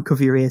of Time,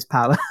 cover your ears,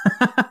 Paula.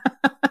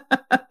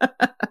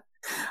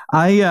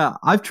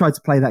 I've tried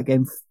to play that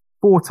game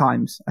 4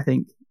 times, I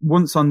think.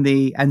 Once on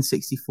the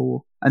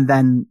N64 and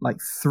then like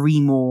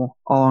 3 more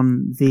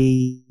on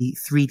the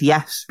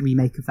 3DS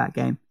remake of that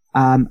game.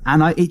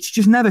 It's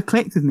just never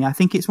clicked with me. I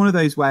think it's one of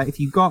those where if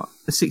you got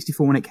a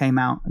 64 when it came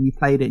out and you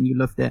played it and you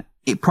loved it,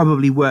 it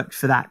probably worked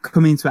for that.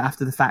 Coming into it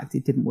after the fact,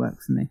 it didn't work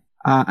for me.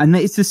 And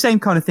it's the same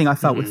kind of thing I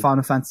felt with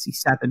Final Fantasy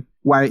VII,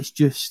 where it's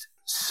just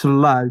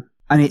slow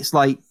and it's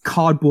like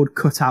cardboard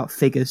cutout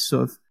figures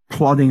sort of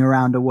plodding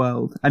around a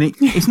world. And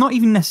it's not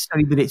even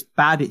necessarily that it's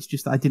bad, it's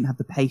just that I didn't have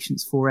the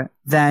patience for it.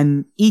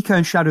 Then Ico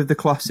and Shadow of the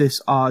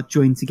Colossus are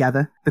joined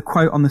together. The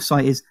quote on the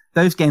site is,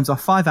 those games are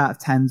 5 out of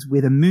 10s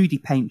with a moody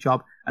paint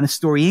job and a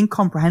story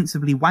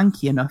incomprehensibly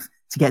wanky enough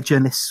to get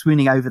journalists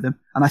swooning over them.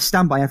 And I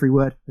stand by every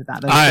word of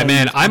that.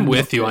 Man, I'm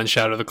with you on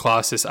Shadow of the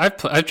Colossus. I've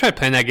tried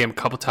playing that game a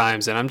couple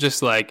times, and I'm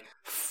just like,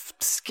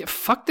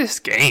 fuck this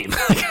game.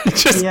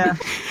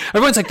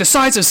 Everyone's like, the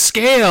size of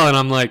scale, and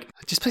I'm like,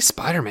 just play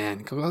Spider-Man.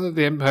 Go to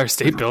the Empire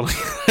State Building.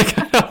 Like,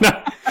 I don't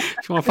know.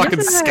 If you want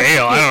fucking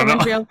scale, I don't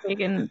know. Real quick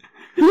and,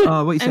 what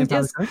are you saying,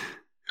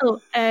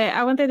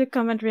 I wanted to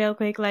comment real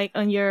quick, like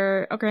on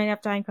your Ocarina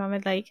of Time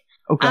comment. Like,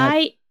 okay.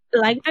 I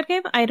like that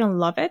game. I don't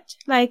love it,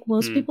 like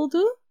most people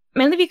do,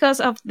 mainly because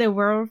of the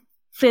world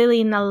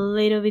feeling a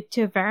little bit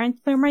too variant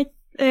for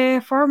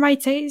my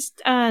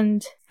taste,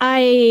 and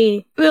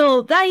I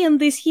will die on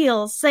this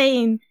hill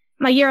saying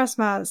Majora's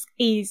Mask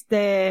is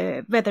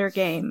the better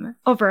game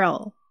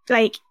overall.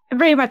 Like,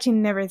 very much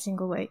in every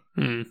single way.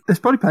 There's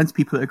probably plenty of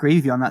people that agree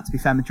with you on that, to be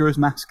fair. Majora's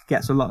Mask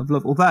gets a lot of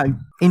love, although,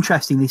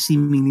 interestingly,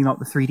 seemingly not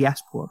the 3DS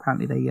port.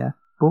 Apparently they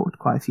bought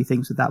quite a few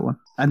things with that one.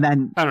 And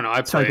then... I don't know,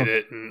 I played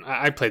it, and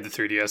I played the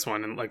 3DS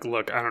one, and like,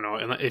 look, I don't know,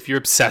 if you're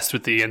obsessed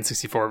with the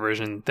N64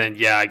 version, then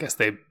yeah, I guess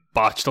they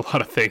botched a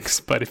lot of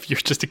things, but if you're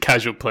just a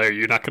casual player,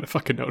 you're not going to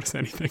fucking notice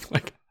anything.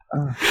 Like,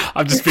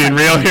 I'm just being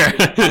real here.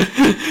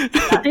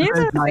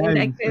 The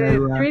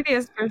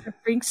 3DS version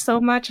brings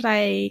so much,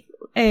 like,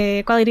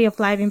 quality of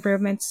life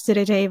improvements to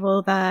the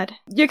table that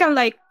you can,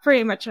 like,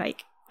 pretty much,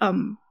 like,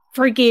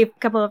 forgive a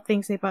couple of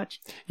things they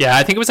botched. Yeah,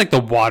 I think it was like the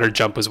water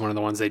jump was one of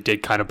the ones they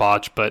did kind of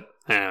botch, but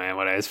anyway,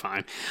 whatever, it's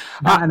fine.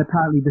 And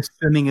apparently the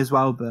swimming as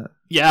well, but...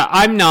 Yeah,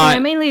 I'm not... Yeah,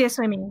 mainly the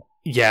swimming.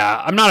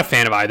 Yeah, I'm not a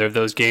fan of either of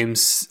those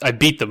games. I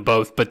beat them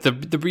both, but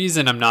the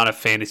reason I'm not a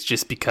fan is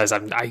just because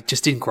I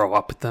just didn't grow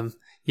up with them.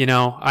 You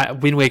know,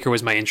 Wind Waker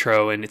was my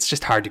intro, and it's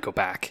just hard to go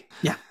back.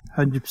 Yeah,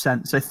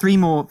 100%. So 3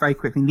 more very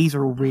quickly. These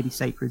are all really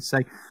sacred. So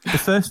the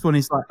first one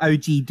is like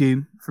OG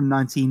Doom from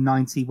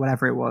 1990,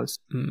 whatever it was.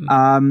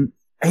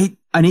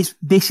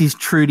 This is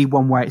truly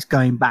one where it's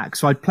going back.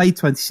 So I'd played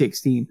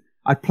 2016,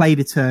 I'd played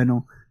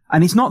Eternal,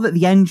 and it's not that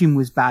the engine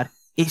was bad.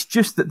 It's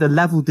just that the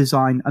level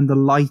design and the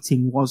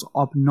lighting was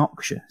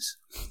obnoxious.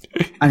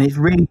 And it's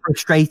really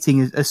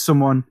frustrating as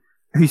someone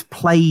who's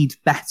played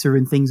better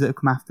and things that have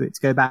come after it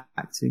to go back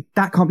to.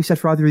 That can't be said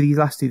for either of these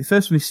last two. The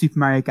first one is Super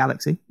Mario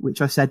Galaxy,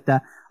 which I said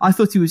there. I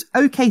thought it was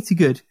okay to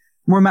good.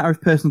 More a matter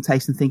of personal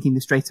taste than thinking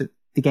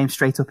the game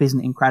straight up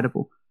isn't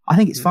incredible. I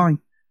think it's fine.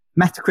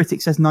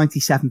 Metacritic says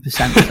 97%.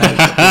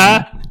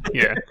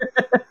 Yeah.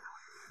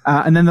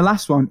 And then the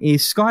last one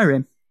is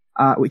Skyrim,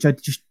 which I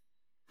just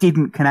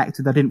didn't connect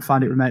with. I didn't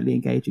find it remotely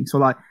engaging. So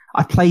like,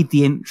 I played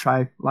the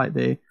intro, like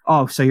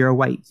so you're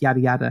awake, yada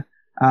yada.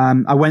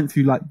 I went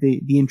through like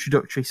the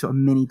introductory sort of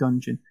mini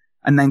dungeon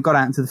and then got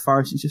out into the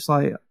forest. It's just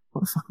like,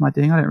 what the fuck am I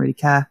doing? I don't really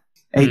care.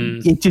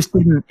 It just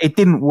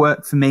didn't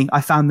work for me. I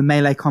found the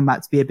melee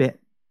combat to be a bit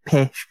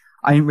pish.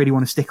 I didn't really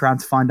want to stick around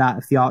to find out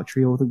if the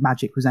archery or the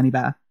magic was any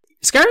better.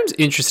 Skyrim's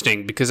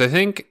interesting because I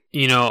think,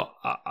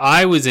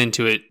 I was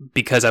into it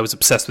because I was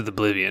obsessed with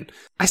Oblivion.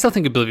 I still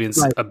think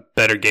Oblivion's a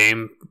better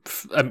game.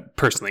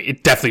 Personally,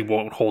 it definitely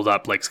won't hold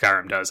up like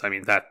Skyrim does. I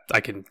mean, that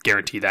I can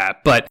guarantee that.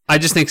 But I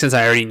just think since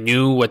I already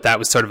knew what that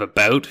was sort of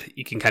about,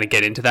 you can kind of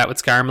get into that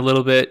with Skyrim a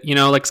little bit.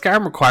 Like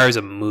Skyrim requires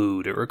a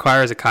mood. It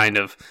requires a kind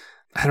of,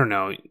 I don't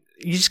know,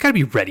 you just got to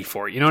be ready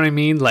for it. You know what I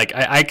mean? Like,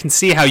 I can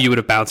see how you would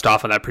have bounced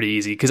off on that pretty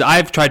easy because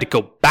I've tried to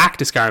go back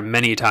to Skyrim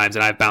many times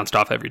and I've bounced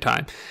off every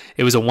time.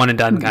 It was a one and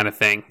done kind of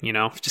thing,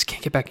 just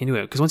can't get back into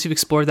it because once you've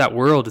explored that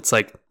world, it's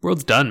like,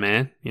 world's done,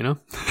 man,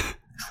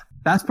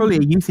 That's probably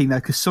a you thing though,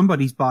 because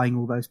somebody's buying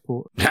all those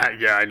ports.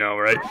 Yeah, I know,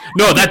 right?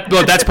 No,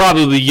 that's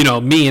probably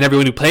me and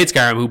everyone who played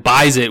Skyrim who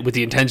buys it with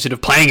the intention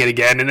of playing it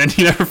again, and then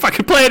you never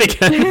fucking play it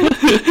again.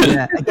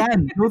 Yeah,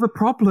 again, you're the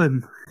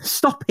problem.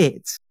 Stop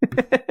it.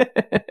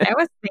 I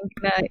was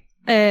thinking that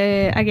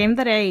a game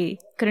that I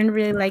couldn't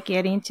really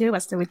get into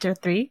was The Witcher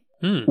 3.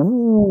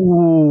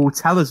 Ooh,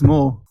 tell us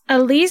more.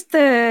 At least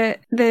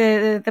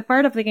the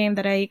part of the game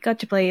that I got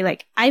to play,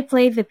 like I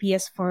played the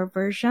PS4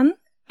 version.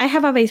 I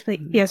have a base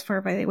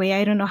PS4, by the way.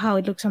 I don't know how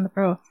it looks on the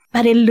Pro,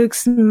 but it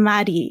looks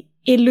muddy.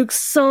 It looks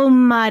so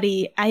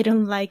muddy. I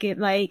don't like it.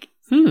 Like,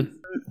 I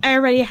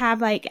already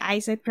have like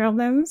eyesight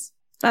problems,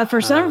 but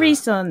for some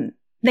reason,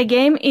 the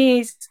game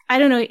is, I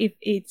don't know if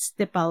it's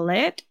the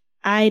palette.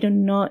 I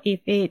don't know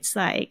if it's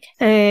like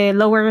a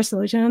lower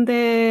resolution on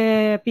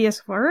the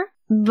PS4,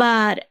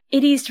 but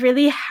it is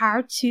really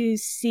hard to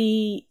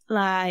see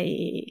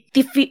like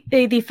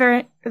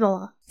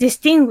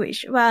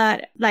distinguish,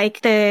 but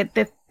like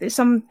the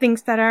some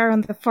things that are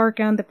on the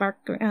foreground, the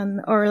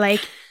background, or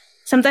like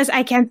sometimes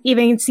I can't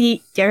even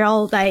see they're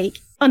all like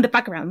on the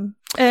background.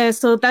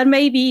 So that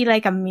may be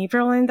like a me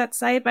problem on that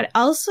side, but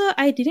also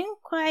I didn't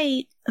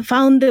quite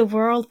found the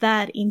world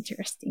that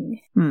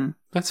interesting.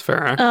 That's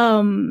fair.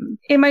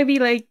 It might be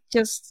like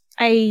just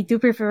I do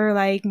prefer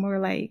like more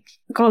like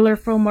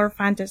colorful, more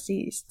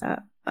fantasy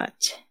stuff,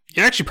 but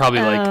you actually probably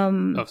like.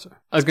 Sorry.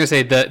 I was gonna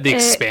say the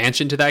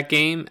expansion to that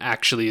game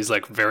actually is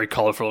like very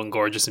colorful and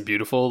gorgeous and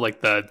beautiful,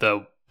 like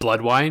the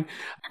blood wine.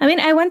 I mean,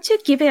 I want to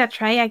give it a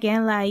try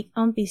again, like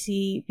on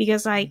PC,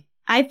 because like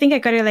I think I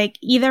got it like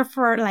either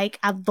for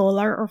like $1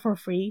 or for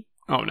free.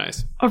 Oh,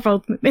 nice. Or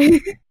both.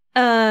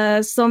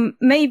 So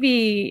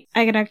maybe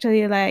I can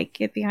actually like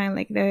get behind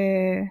like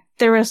the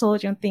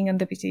resolution thing on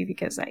the PC,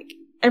 because like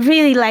I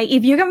really like,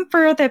 if you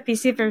compare the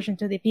PC version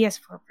to the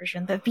PS4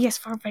 version, the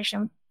PS4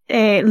 version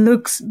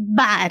looks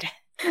bad,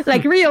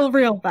 like real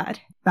bad.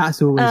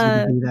 That's always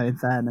going to be though. In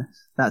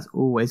fairness, that's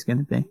always going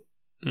to be.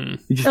 You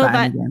just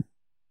but game.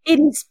 It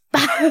is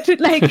bad.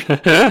 Like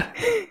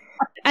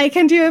I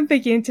can't even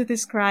begin to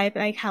describe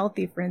like how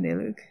different they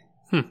look.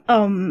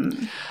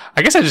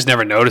 I guess I just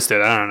never noticed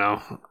it. I don't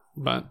know,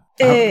 but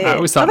I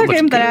always thought other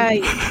it looked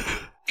game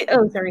good.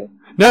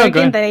 Other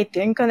game that I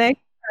didn't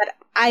connect, but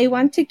I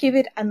want to give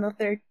it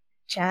another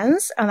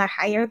chance on a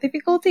higher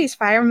difficulty is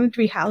Fire Emblem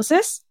Three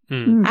Houses.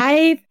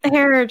 I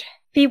heard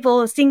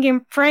people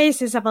singing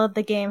praises about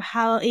the game,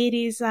 how it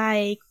is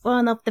like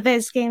one of the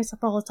best games of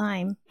all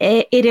time.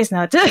 It is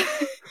not.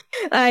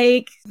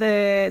 Like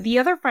the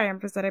other Fire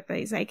Emblems that I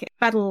play is like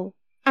battle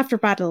after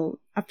battle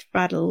after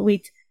battle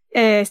with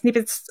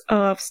snippets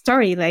of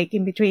story like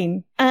in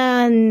between.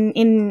 And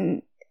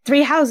in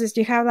Three Houses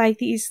you have like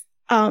these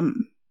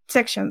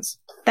sections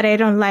that I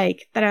don't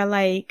like, that are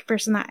like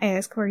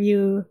Persona-esque, where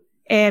you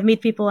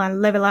meet people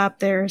and level up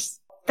their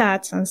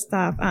stats and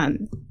stuff,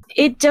 and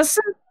it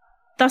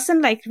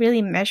doesn't like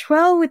really mesh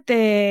well with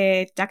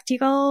the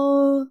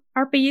tactical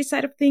RPG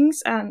side of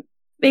things, and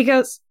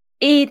because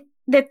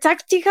the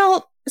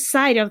tactical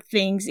side of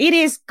things, it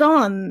is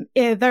gone.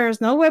 There's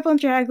no weapon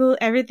triangle.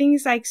 Everything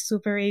is like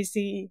super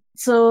easy.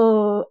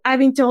 So I've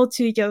been told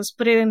to just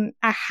put it in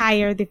a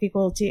higher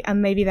difficulty,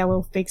 and maybe that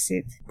will fix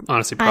it.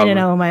 Honestly, probably. I don't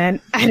know, man.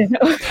 I don't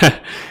know.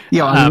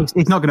 Yeah, I mean,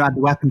 it's not going to add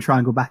the weapon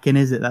triangle back in,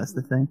 is it? That's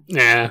the thing.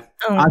 Yeah.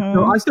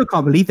 I still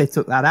can't believe they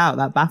took that out.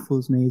 That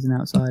baffles me as an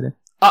outsider.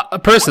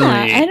 Personally,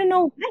 I don't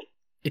know.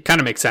 It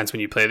kind of makes sense when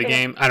you play the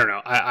game. I don't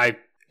know. I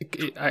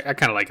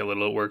kind of like it a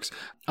little. It works.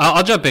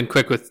 I'll jump in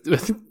quick with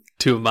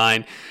two of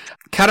mine.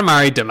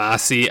 Katamari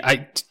Damacy.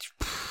 I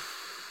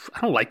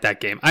don't like that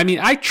game. I mean,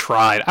 I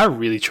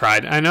really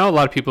tried. I know a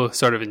lot of people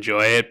sort of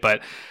enjoy it,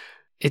 but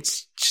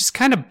it's just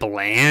kind of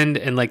bland,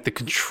 and like the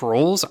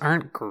controls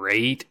aren't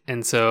great,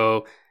 and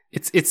so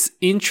it's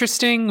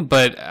interesting,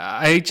 but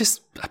I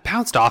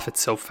bounced off it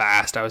so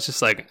fast. I was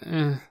just like,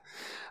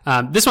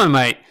 this one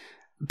might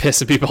piss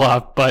some people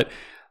off, but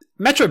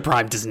Metroid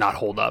Prime does not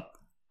hold up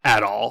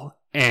at all,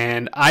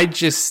 and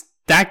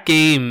that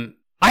game.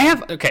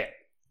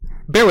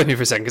 Bear with me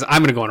for a second, because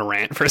I'm going to go on a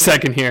rant for a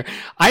second here.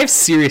 I have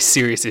serious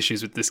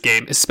issues with this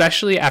game,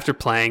 especially after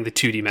playing the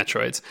 2D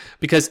Metroids,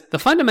 because the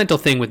fundamental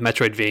thing with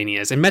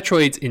Metroidvanias, and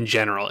Metroids in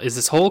general, is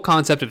this whole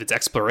concept of its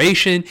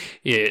exploration,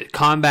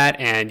 combat,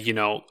 and,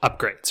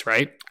 upgrades,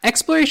 right?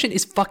 Exploration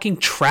is fucking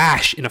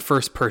trash in a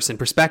first-person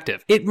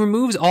perspective. It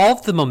removes all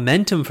of the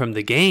momentum from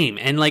the game,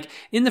 and, like,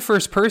 in the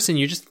first person,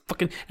 you're just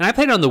fucking... And I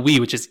played it on the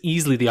Wii, which is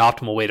easily the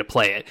optimal way to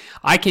play it.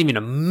 I can't even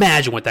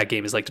imagine what that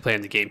game is like to play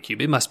on the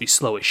GameCube. It must be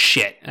slow as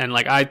shit. And,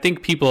 like, I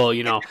think people,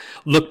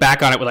 look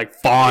back on it with, like,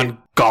 fond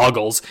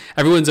goggles.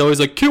 Everyone's always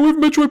like, can't wait for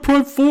Metroid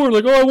Prime 4.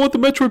 Like, I want the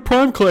Metroid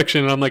Prime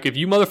collection. And I'm like, if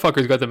you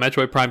motherfuckers got the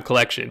Metroid Prime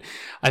collection,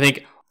 I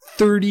think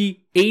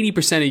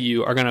 30-80% of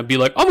you are going to be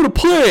like, I'm going to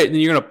play it. And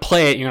then you're going to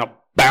play it, and you're going to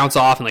bounce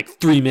off in like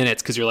 3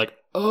 minutes because you're like,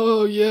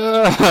 oh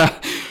yeah,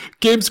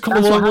 game's come a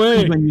long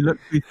way. When you look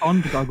through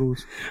fond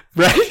goggles,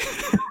 right?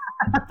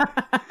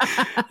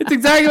 It's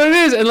exactly what it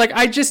is. And like,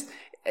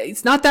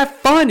 it's not that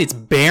fun. It's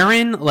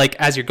barren. Like,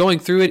 as you're going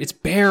through it, it's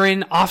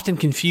barren, often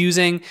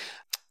confusing.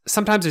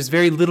 Sometimes there's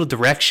very little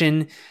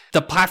direction.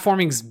 The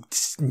platforming's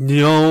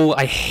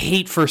I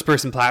hate first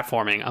person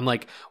platforming. I'm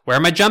like, where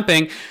am I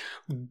jumping?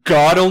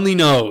 God only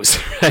knows,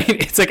 right?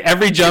 It's like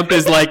every jump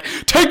is like,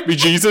 take me,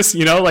 Jesus,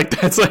 like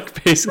that's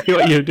like basically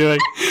what you're doing.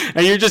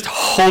 And you're just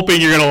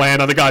hoping you're going to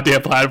land on the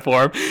goddamn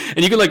platform.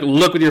 And you can like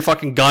look with your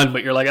fucking gun,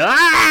 but you're like,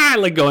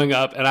 like going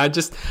up. And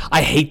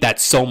I hate that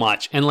so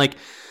much. And like,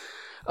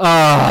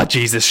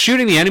 Jesus,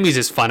 shooting the enemies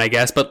is fun, I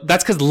guess, but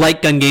that's because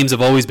light gun games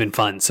have always been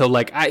fun. So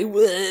like, I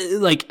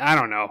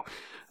don't know.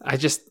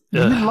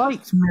 You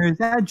liked Mirror's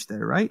Edge though,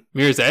 right?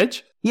 Mirror's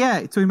Edge? Yeah,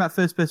 talking about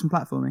first person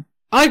platforming.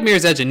 I like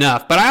Mirror's Edge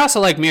enough, but I also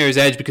like Mirror's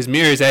Edge because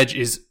Mirror's Edge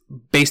is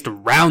based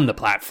around the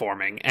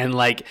platforming, and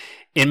like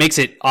it makes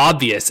it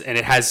obvious, and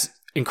it has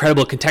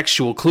incredible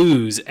contextual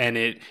clues, and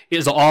it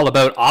is all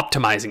about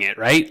optimizing it,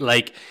 right?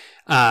 Like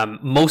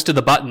most of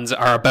the buttons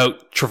are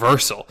about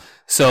traversal.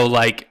 So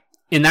like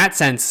in that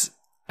sense,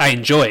 I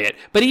enjoy it.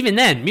 But even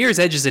then, Mirror's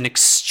Edge is an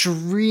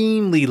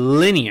extremely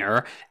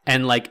linear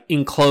and like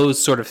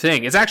enclosed sort of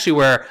thing. It's actually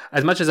where,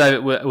 as much as I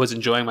was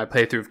enjoying my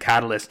playthrough of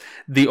Catalyst,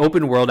 the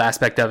open world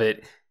aspect of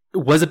it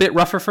was a bit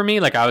rougher for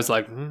me. Like I was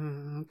like,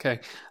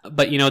 okay.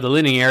 But the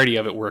linearity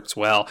of it works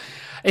well.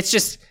 It's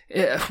just,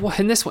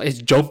 in this one, it's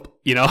jump,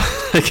 and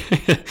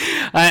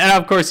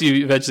of course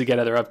you eventually get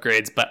other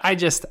upgrades, but I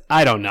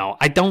don't know.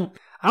 I don't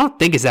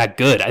think it's that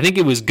good. I think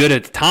it was good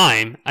at the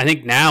time. I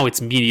think now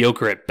it's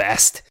mediocre at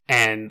best.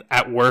 And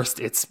at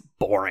worst, it's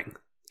boring.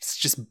 It's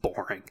just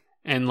boring.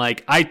 And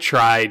like, I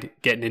tried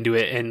getting into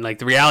it, and like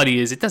the reality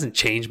is it doesn't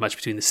change much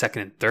between the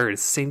second and third.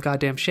 It's the same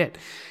goddamn shit.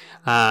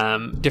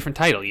 Different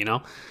title,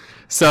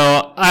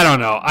 So I don't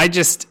know. I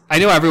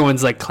know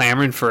everyone's like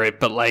clamoring for it,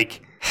 but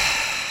like,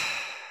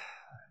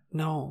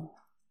 no.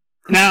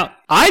 Now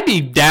I'd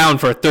be down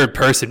for a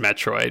third-person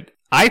Metroid.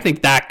 I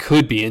think that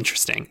could be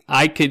interesting.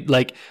 I could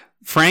like,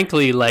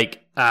 frankly, like.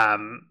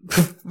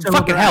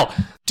 Fucking hell.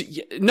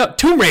 No,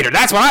 Tomb Raider,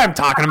 that's what I'm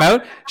talking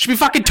about. Should be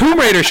fucking Tomb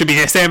Raider, should be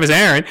Samus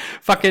Aran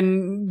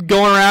fucking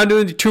going around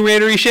doing Tomb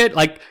Raider-y shit.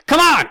 Like, come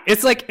on.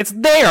 It's like, it's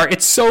there.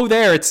 It's so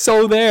there. It's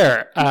so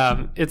there.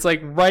 It's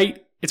like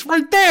it's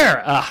right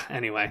there.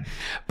 Anyway.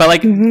 But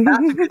like, that's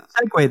a good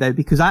segue though,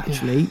 because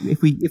actually,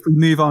 if we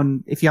move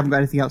on, if you haven't got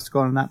anything else to go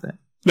on that bit.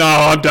 No,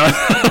 I'm done.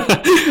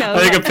 I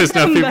think I'm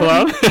pissing off people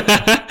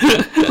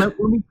off.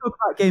 When we talk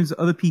about games that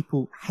other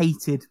people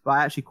hated, but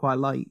I actually quite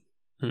like,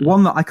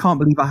 one that I can't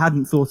believe I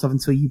hadn't thought of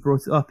until you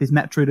brought it up is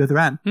Metroid Other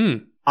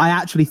M. I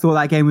actually thought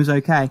that game was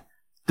okay.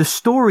 The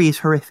story is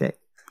horrific.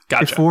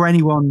 Gotcha. Before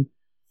anyone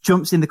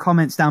jumps in the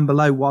comments down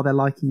below while they're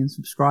liking and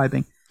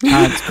subscribing,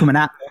 it's coming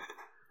at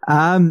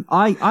me.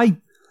 I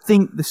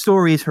think the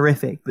story is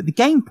horrific, but the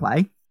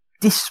gameplay,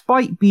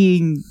 despite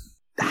being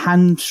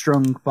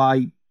hamstrung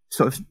by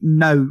sort of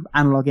no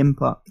analog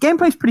input, the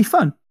gameplay is pretty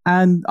fun.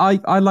 And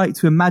I like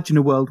to imagine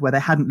a world where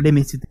they hadn't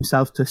limited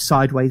themselves to a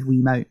sideways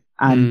Wiimote.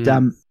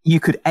 And you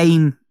could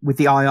aim with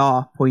the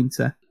IR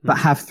pointer, but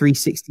have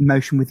 360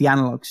 motion with the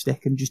analog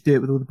stick and just do it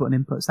with all the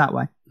button inputs that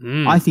way.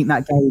 I think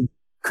that game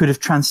could have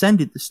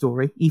transcended the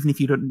story, even if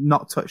you'd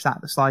not touched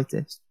that the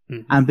slightest,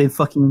 and been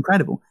fucking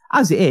incredible.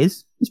 As it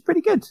is, it's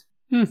pretty good.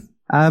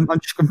 I'm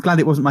glad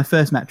it wasn't my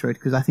first Metroid,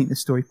 because I think the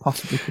story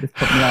possibly could have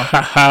put me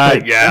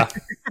off. Yeah.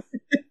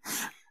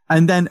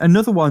 And then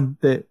another one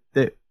that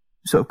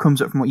sort of comes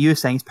up from what you were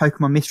saying is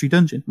Pokemon Mystery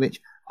Dungeon, which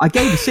I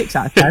gave a 6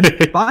 out of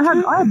 10, but I had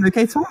an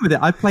okay time with it.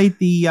 I played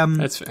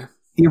that's fair.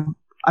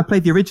 I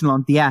played the original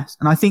on DS,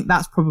 and I think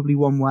that's probably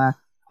one where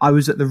I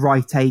was at the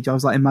right age. I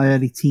was like in my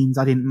early teens.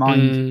 I didn't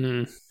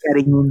mind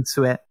getting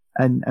into it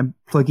and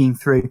plugging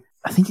through.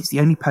 I think it's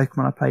the only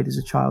Pokemon I played as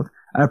a child.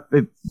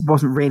 It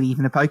wasn't really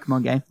even a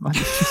Pokemon game. Like,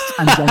 it's just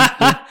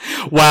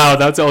tangential. Wow,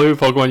 that's the only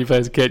Pokemon you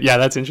played as a kid. Yeah,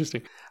 that's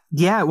interesting.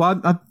 Yeah, well,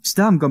 I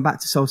still haven't gone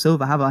back to Soul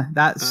Silver, have I?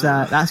 That's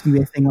going to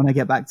be a thing when I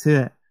get back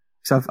to it.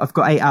 So I've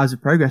got 8 hours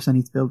of progress I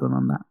need to build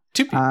on that.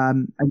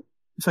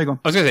 Sorry, go on.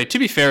 I was going to say, to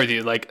be fair with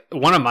you, like,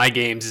 one of my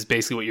games is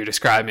basically what you're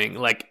describing.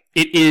 Like,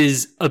 it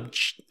is, well,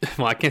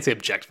 I can't say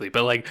objectively,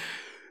 but like,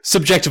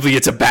 subjectively,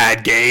 it's a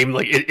bad game.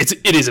 Like,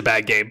 it is a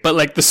bad game. But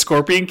like, the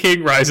Scorpion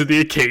King Rise of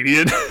the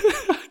Acadian.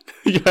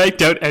 I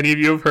doubt any of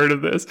you have heard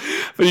of this,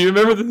 but you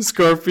remember the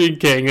Scorpion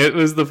King? It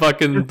was the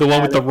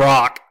one with the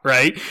rock,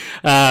 right?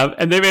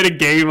 And they made a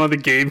game on the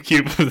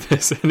GameCube of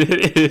this, and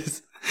it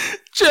is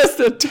just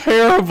a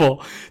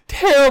terrible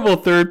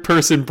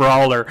third-person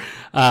brawler,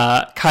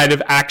 kind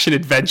of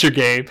action-adventure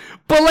game.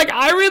 But like,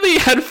 I really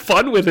had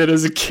fun with it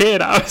as a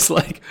kid. I was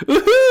like,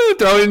 woohoo,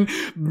 throwing,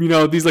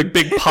 these like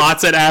big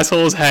pots at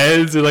assholes'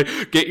 heads, and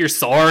like, get your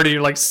sword, and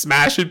you're like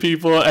smashing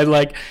people, and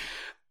like,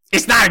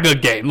 it's not a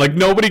good game. Like,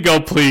 nobody go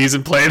please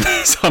and play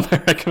this on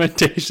my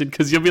recommendation,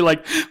 because you'll be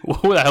like,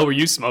 what the hell were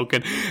you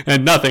smoking?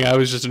 And nothing. I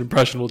was just an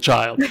impressionable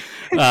child.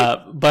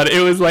 But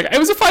it was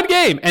a fun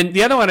game. And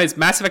the other one is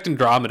Mass Effect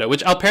Andromeda,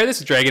 which I'll pair this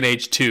with Dragon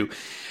Age 2.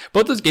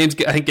 Both those games,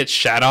 I think, get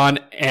shat on.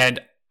 And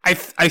I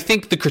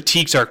think the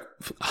critiques are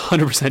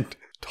 100%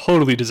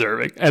 totally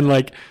deserving. And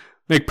like,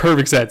 make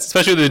perfect sense,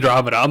 especially with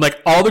Andromeda. I'm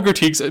like, all the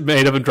critiques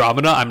made of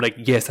Andromeda, I'm like,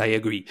 yes, I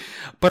agree.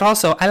 But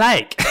also, I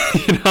like,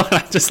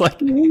 I just like,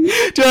 do you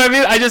know what I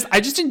mean? I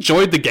just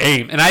enjoyed the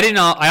game. And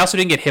I also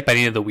didn't get hit by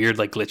any of the weird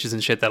like glitches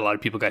and shit that a lot of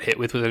people got hit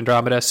with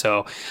Andromeda.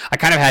 So I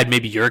kind of had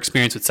maybe your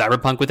experience with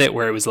Cyberpunk with it,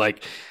 where it was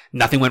like,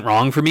 nothing went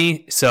wrong for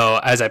me. So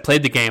as I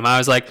played the game, I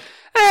was like,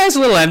 it's a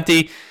little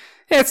empty.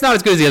 It's not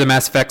as good as the other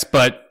Mass Effects,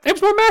 but it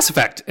was more Mass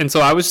Effect. And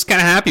so I was just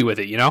kind of happy with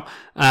it,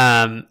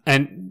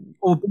 and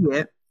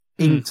albeit,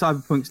 in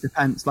Cyberpunk's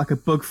defense, like a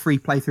bug-free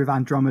playthrough of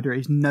Andromeda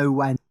is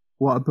nowhere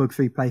what a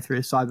bug-free playthrough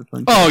of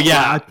Cyberpunk. Oh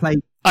yeah,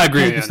 I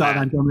agree. Played the start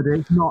of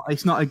Andromeda.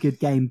 It's not a good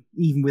game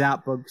even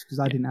without bugs, because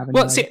I didn't have any.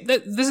 Well, see,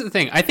 this is the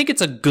thing. I think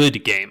it's a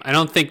good game. I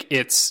don't think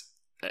it's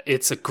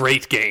a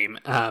great game.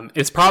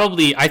 It's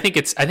probably. I think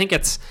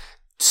it's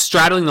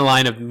straddling the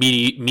line of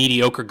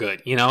mediocre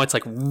good. It's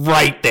like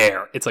right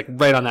there. It's like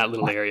right on that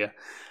little area.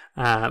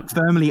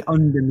 Firmly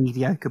under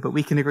mediocre, but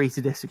we can agree to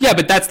disagree. Yeah,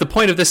 but that's the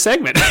point of this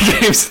segment.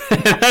 Games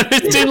that I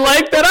didn't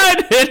like that I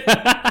did.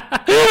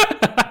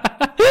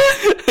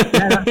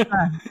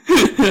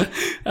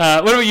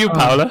 What about you,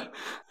 Paula?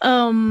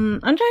 I'm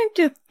trying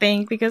to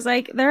think, because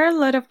like there are a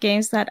lot of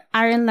games that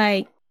aren't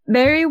like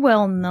very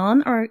well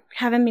known or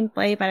haven't been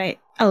played by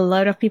a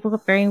lot of people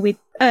compared with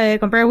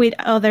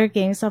other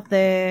games of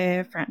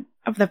the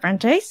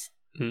franchise.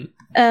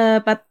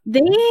 But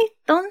they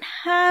don't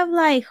have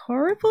like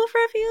horrible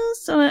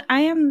reviews, so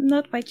I am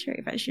not quite sure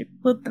if I should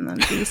put them on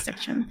this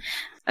section.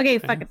 Okay,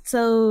 fuck it.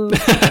 So,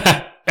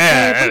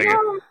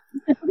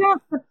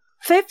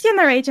 fifth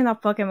generation of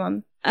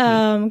Pokemon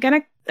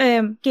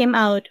came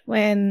out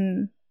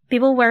when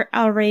people were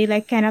already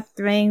like kind of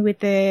playing with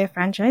the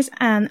franchise,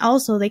 and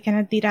also they kind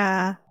of did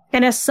a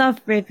kind of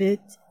soft reboot,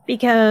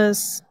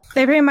 because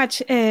they pretty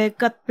much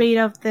got rid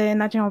of the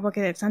national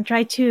Pokédex and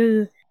tried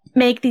to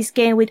make this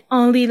game with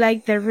only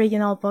like the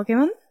regional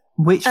Pokemon.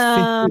 Which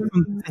one's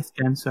the fifth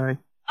gen? Sorry.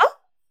 Oh,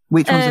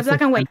 which one's the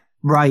Black and White.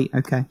 Right.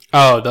 Okay.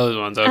 Oh, those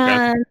ones.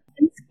 Okay.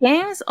 These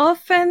games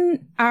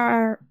often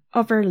are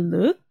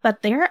overlooked,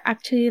 but they're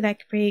actually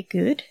like pretty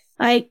good.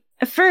 Like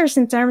first,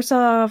 in terms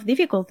of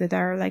difficulty,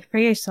 they're like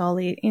pretty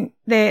solid. In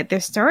the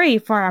story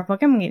for a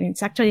Pokemon game,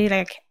 it's actually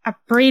like a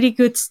pretty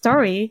good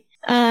story,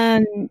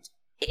 and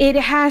it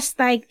has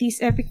like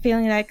this epic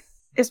feeling, like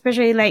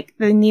especially like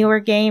the newer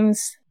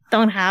games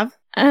don't have.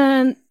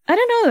 And I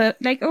don't know,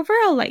 like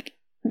overall, like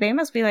they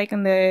must be like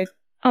on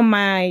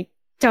my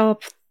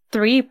top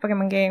 3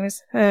 Pokemon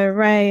games,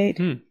 right?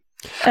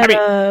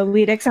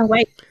 With X and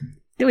Y,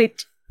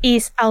 which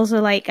is also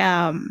like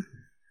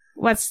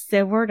what's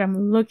the word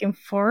I'm looking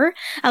for?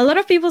 A lot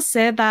of people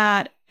said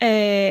that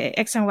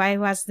X and Y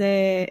was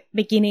the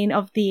beginning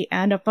of the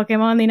end of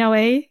Pokemon in a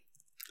way.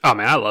 Oh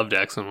man, I loved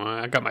X and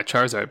Y. I got my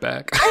Charizard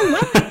back.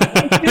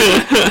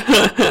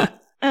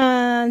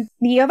 And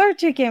the other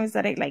 2 games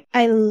that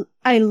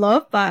I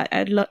love, but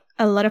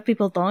a lot of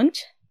people don't,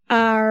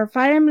 are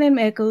Fire Emblem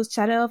Echoes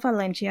Shadow of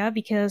Valencia,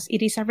 because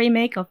it is a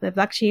remake of the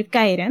Black Sheep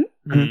Gaiden.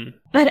 Mm.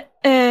 But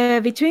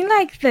between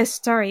like the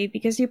story,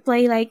 because you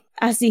play like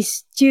as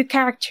these 2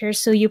 characters,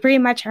 so you pretty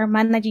much are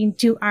managing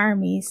 2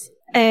 armies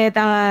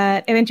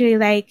that eventually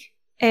like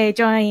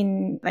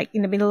join like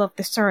in the middle of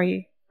the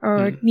story,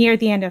 or near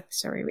the end of the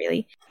story,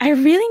 really. I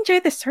really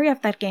enjoyed the story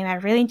of that game. I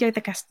really enjoyed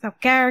the cast of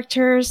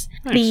characters.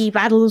 Nice. The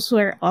battles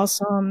were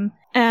awesome.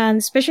 And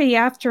especially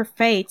after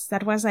Fates,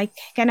 that was like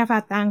kind of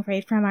a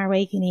downgrade from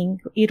Awakening.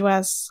 It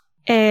was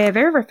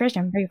very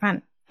refreshing, very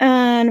fun.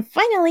 And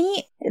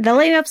finally, The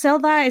Legend of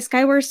Zelda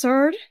Skyward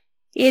Sword.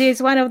 It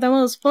is one of the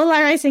most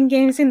polarizing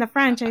games in the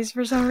franchise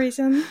for some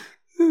reason.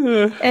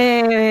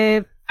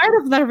 Part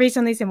of that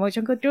reason is the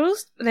motion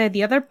controls.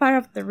 The other part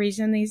of the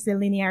reason is the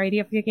linearity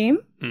of the game.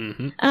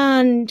 Mm-hmm.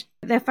 And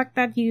the fact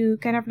that you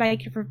kind of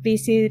like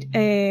revisit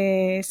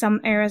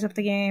some areas of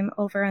the game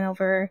over and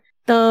over,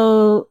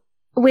 though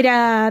with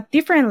a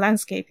different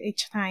landscape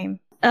each time.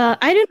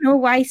 I don't know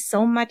why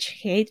so much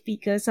hate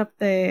because of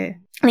the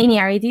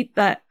linearity,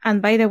 and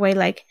by the way,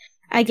 like,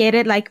 I get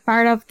it, like,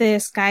 part of the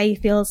sky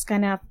feels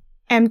kind of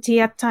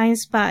empty at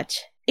times, but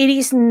it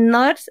is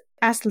not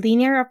as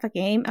linear of a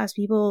game as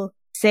people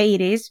say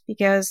it is,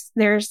 because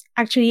there's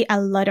actually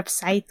a lot of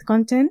side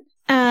content.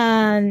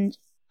 And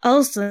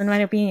also, in my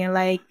opinion,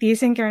 like,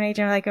 this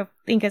incarnation, like, of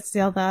Link and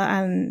Zelda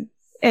and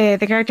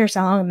the characters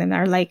along them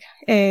are like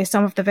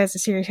some of the best the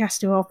series has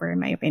to offer, in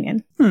my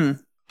opinion.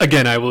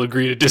 Again, I will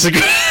agree to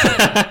disagree.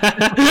 But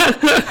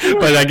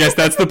I guess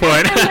that's the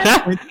point.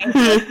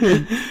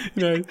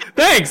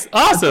 Thanks.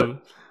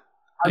 Awesome.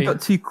 I've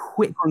got 2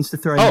 quick ones to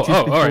throw in. All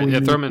right.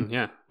 Yeah, throw them in.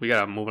 Yeah, we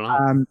got to move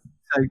on.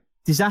 So,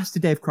 Disaster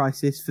Dave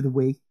Crisis for the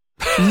Wii.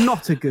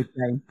 Not a good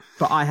game,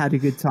 but I had a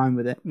good time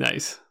with it.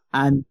 Nice.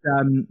 And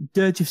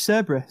Dirge of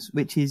Cerberus,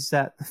 which is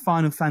the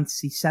Final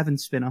Fantasy VII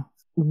spin-off.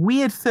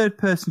 Weird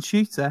third-person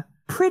shooter.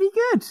 Pretty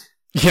good.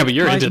 Yeah, but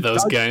you're into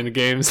those kind of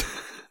games.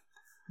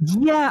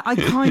 Yeah, I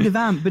kind of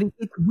am, but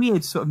it's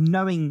weird sort of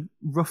knowing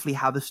roughly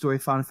how the story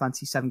of Final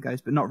Fantasy VII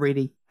goes, but not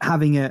really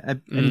having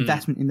an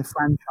investment in the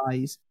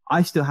franchise.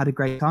 I still had a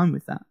great time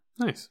with that.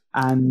 Nice.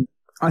 And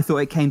I thought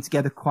it came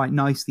together quite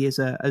nicely as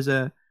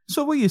a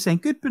so what you're saying,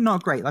 good but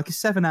not great, like a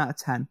 7 out of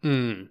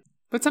 10.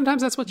 But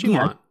sometimes that's what you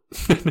want.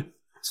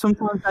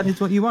 Sometimes that is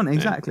what you want,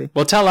 exactly. Yeah.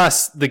 Well, tell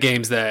us the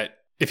games that,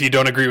 if you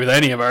don't agree with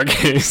any of our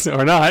games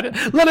or not,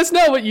 let us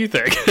know what you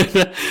think.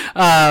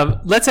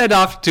 Let's head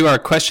off to our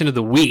question of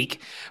the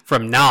week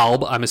from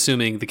Nalb. I'm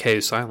assuming the K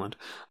is silent.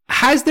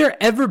 Has there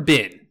ever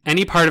been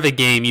any part of a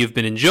game you've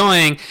been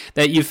enjoying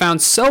that you found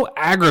so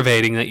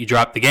aggravating that you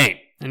dropped the game?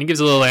 And he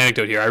gives a little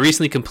anecdote here. I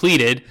recently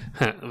completed,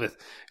 with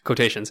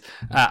quotations,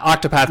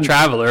 Octopath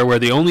Traveler, where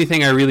the only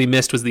thing I really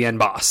missed was the end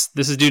boss.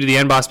 This is due to the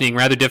end boss being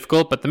rather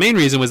difficult, but the main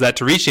reason was that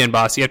to reach the end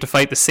boss, you have to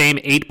fight the same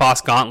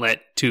 8-boss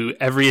gauntlet to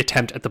every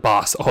attempt at the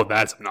boss. Oh,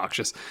 that's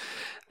obnoxious.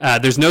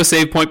 There's no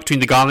save point between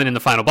the gauntlet and the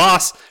final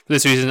boss. For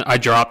this reason, I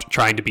dropped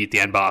trying to beat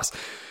the end boss.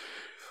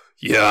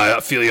 Yeah,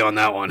 I feel you on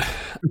that one.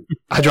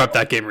 I dropped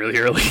that game really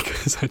early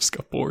because I just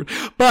got bored.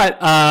 But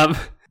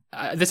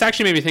this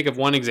actually made me think of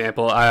one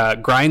example.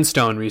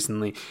 Grindstone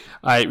recently.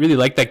 I really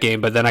liked that game,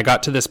 but then I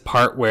got to this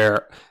part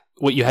where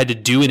what you had to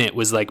do in it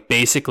was like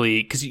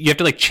basically, because you have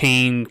to like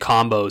chain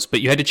combos, but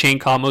you had to chain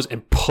combos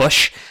and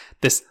push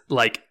this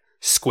like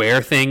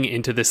square thing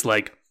into this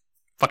like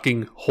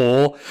fucking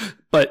hole,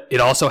 but it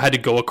also had to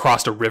go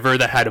across a river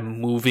that had a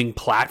moving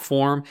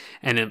platform,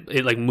 and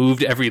it like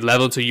moved every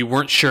level, so you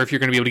weren't sure if you're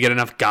going to be able to get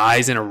enough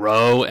guys in a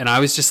row. And I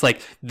was just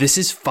like, this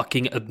is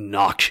fucking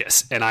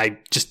obnoxious, and I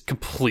just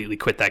completely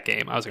quit that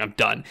game. I was like, I'm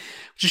done,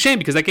 which is a shame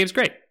because that game's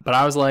great, but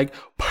I was like,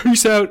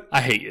 peace out,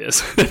 I hate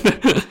this.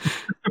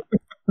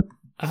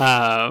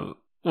 What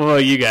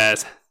about you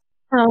guys?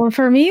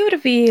 For me, it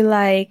would be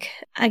like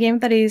a game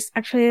that is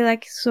actually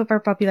like super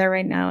popular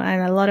right now,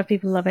 and a lot of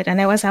people love it.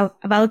 And I was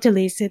about to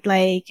list it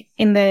like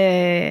in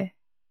the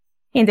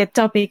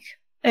topic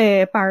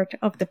part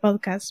of the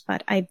podcast,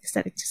 but I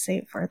decided to say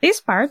it for this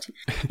part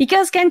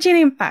because Genshin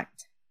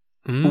Impact.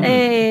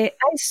 I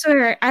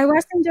swear, I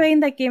was enjoying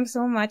that game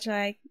so much.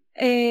 Like,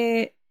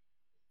 okay,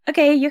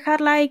 you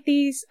had like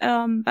this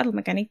battle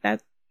mechanic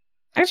that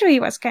actually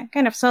was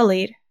kind of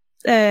solid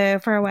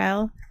for a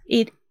while.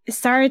 It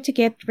started to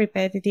get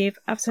repetitive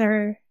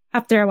after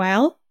a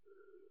while.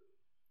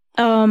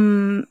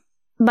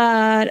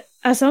 But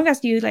as long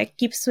as you like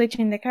keep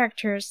switching the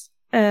characters,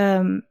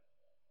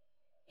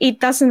 it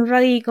doesn't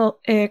really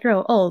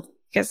grow old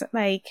because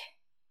like,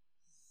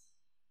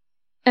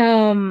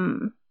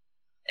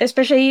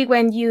 especially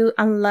when you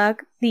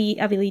unlock the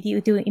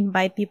ability to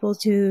invite people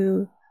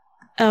to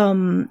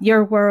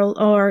your world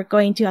or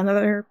going to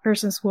another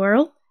person's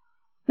world,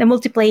 the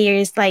multiplayer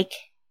is like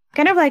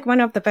kind of like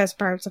one of the best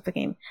parts of the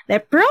game. The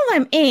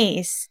problem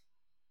is,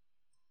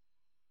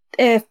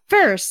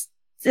 first,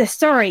 the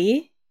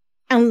story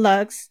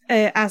unlocks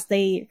as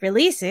they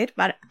release it,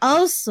 but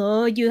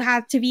also you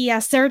have to be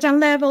a certain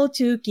level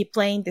to keep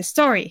playing the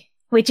story,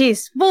 which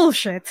is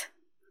bullshit.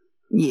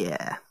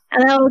 Yeah.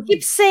 And I'll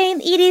keep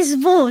saying it is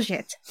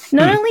bullshit.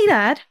 Not only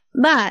that,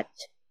 but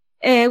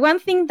one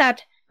thing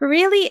that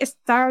really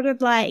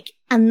started like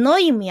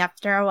annoying me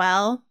after a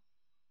while,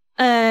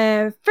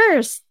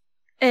 first,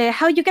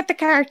 how you get the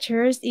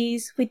characters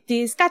is with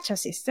this gacha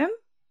system.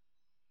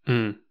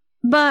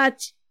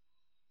 But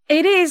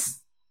it isn't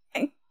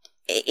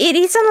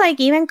like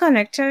even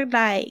connected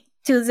like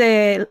to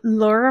the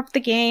lore of the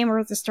game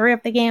or the story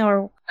of the game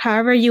or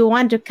however you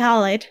want to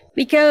call it,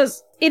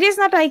 because it is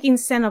not like in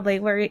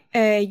Xenoblade where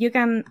you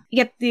can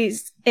get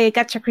these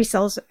gacha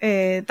crystals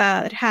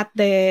that have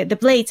the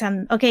blades,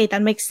 and okay,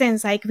 that makes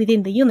sense like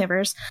within the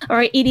universe.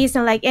 Or it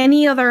isn't like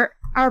any other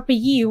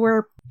RPG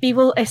where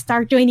people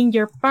start joining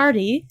your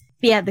party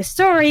via the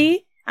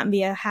story and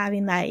via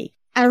having like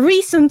a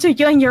reason to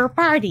join your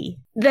party.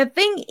 The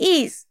thing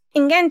is,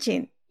 in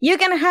Genshin, you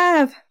can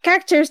have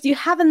characters you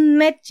haven't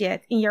met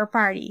yet in your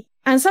party.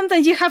 And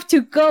sometimes you have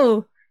to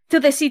go to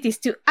the cities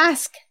to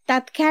ask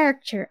that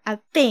character a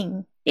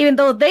thing, even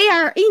though they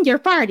are in your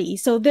party.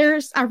 So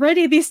there's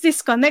already this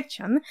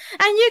disconnection. And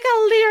you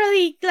can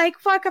literally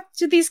like walk up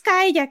to this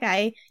Kaeya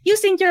guy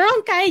using your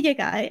own Kaeya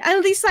guy.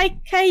 And this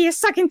like Kaeya is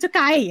talking to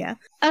Kaeya.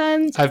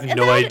 I have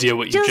no idea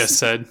what you just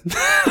said.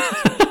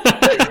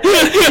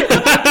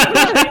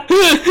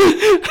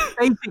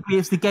 Basically,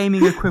 it's the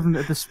gaming equivalent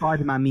of the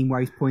Spider-Man meme where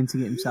he's pointing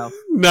at himself.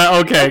 No,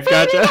 okay,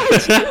 gotcha.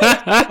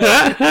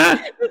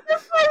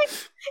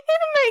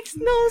 It makes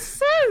no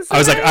sense.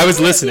 I was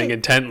listening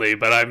intently,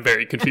 but I'm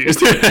very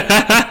confused.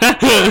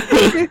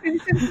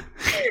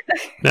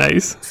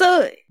 Nice.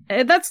 So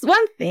that's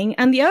one thing,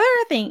 and the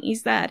other thing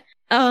is that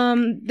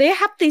they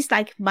have this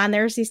like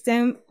banner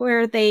system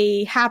where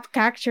they have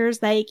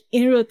characters like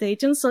in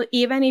rotation. So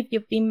even if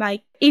you've been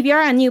like, if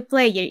you're a new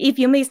player, if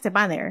you miss the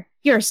banner,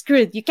 you're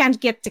screwed. You can't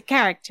get the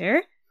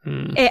character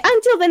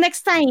until the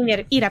next time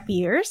it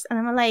appears. And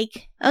I'm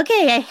like,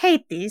 okay, I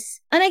hate this.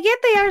 And I get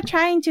they are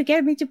trying to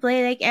get me to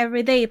play like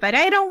every day, but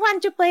I don't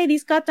want to play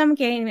this goddamn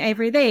game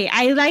every day.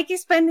 I like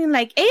spending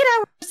like 8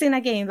 hours in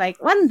a game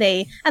like one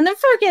day and then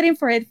forgetting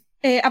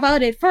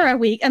about it for a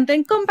week and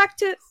then come back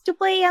to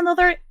play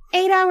another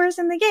 8 hours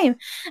in the game.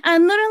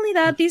 And not only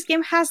that, this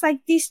game has like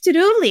this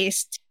to-do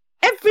list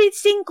every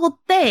single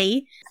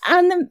day,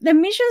 and the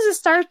missions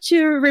start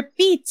to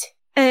repeat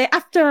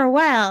after a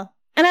while.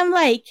 And I'm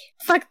like,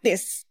 fuck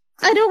this.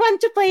 I don't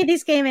want to play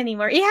this game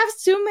anymore. It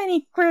has too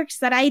many quirks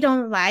that I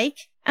don't like,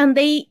 and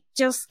they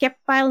just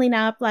kept piling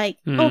up like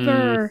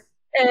over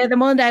the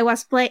month I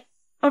was playing.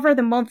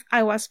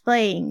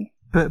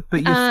 But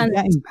you're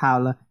forgetting,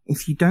 Paula,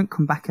 if you don't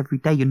come back every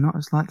day, you're not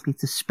as likely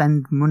to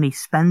spend money.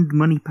 Spend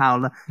money,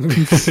 Paula.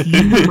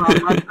 Consume our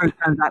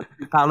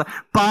microtransactions, Paula.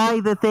 Buy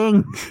the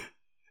thing.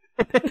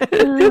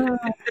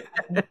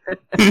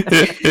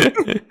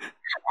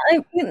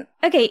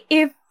 Okay,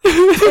 if they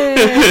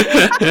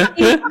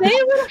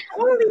would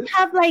only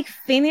have like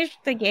finished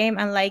the game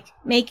and like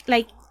make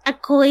like a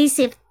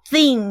cohesive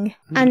thing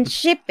and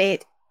ship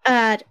it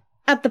at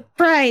the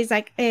price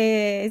like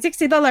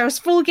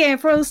 $60 full game,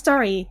 full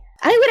story,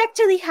 I would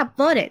actually have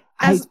bought it.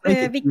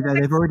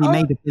 They've already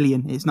made $1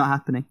 billion. It's not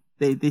happening.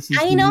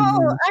 I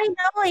know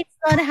it's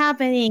not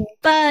happening,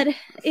 but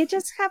it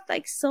just have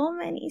like so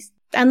many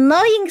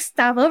annoying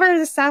stuff over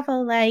the stuff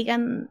of like,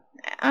 and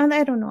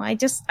I don't know. I'm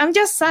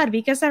just sad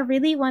because I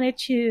really wanted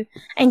to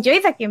enjoy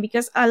that game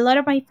because a lot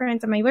of my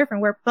friends and my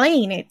boyfriend were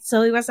playing it.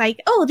 So it was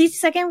like, oh, this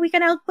is a game we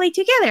can all play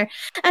together.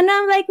 And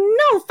I'm like,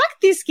 no,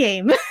 fuck this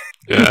game.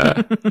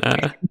 Yeah.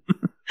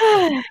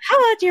 How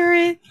about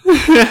you?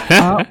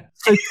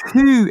 So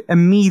two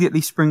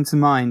immediately spring to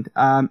mind.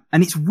 And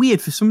it's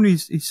weird for someone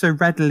who's so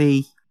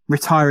readily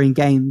retiring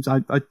games. I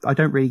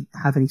don't really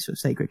have any sort of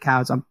sacred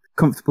cows. I'm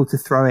comfortable to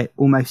throw it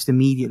almost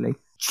immediately.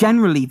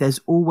 Generally, there's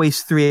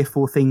always 3 or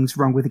 4 things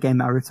wrong with the game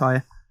that I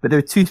retire. But there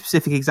are 2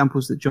 specific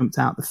examples that jumped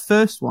out. The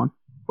first one,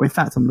 or in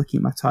fact, I'm looking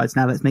at my tires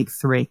now. Let's make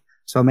 3.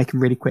 So I'll make them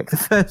really quick. The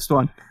first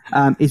one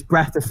is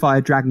Breath of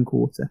Fire Dragon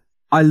Quarter.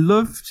 I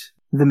loved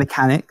the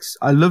mechanics.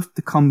 I loved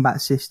the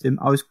combat system.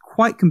 I was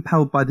quite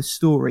compelled by the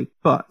story,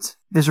 but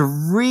there's a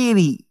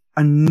really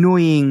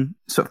annoying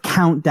sort of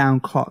countdown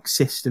clock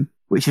system,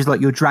 which is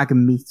like your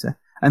dragon meter.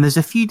 And there's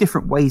a few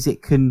different ways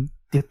it can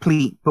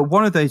deplete, but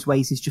one of those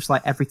ways is just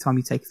like every time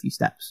you take a few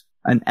steps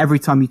and every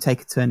time you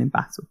take a turn in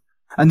battle.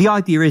 And the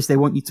idea is they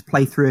want you to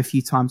play through a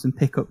few times and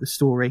pick up the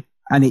story.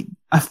 And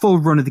a full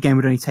run of the game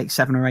would only take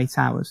 7 or 8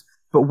 hours.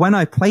 But when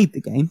I played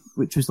the game,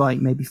 which was like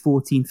maybe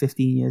 14,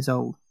 15 years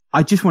old,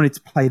 I just wanted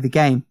to play the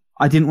game.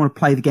 I didn't want to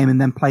play the game and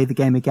then play the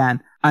game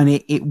again.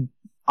 And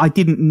I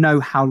didn't know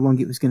how long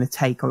it was going to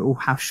take or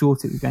how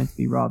short it was going to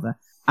be rather.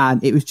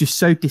 And it was just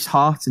so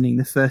disheartening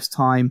the first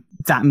time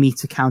that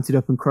meter counted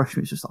up and crushed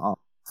me. It's just like, oh,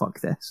 fuck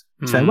this.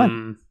 So I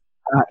went.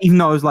 Even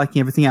though I was liking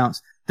everything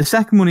else. The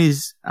second one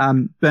is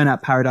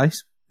Burnout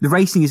Paradise. The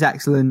racing is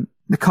excellent.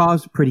 The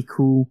cars are pretty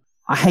cool.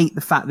 I hate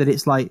the fact that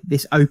it's like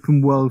this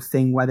open world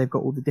thing where they've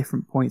got all the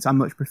different points. I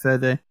much prefer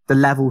the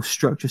level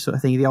structure sort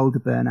of thing, the older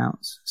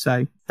Burnouts.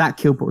 So that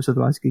killed what was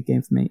otherwise a good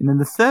game for me. And then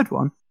the third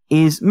one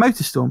is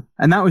Motorstorm.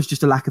 And that was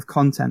just a lack of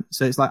content.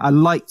 So it's like I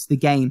liked the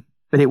game,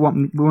 but it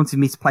wanted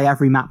me to play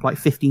every map like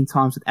 15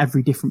 times with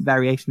every different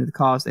variation of the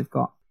cars they've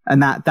got.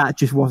 And that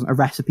just wasn't a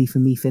recipe for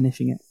me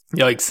finishing it.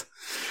 Yikes.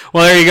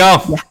 Well, there you go.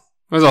 Yeah.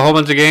 There's a whole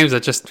bunch of games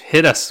that just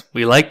hit us.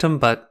 We liked them,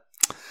 but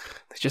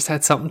they just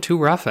had something too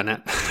rough in it.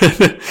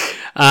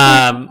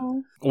 Why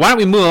don't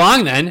we move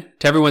along then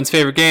to everyone's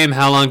favorite game,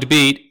 How Long to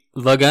Beat,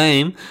 the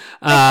game.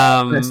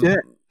 Let's do it.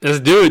 Let's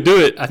do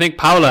it. I think,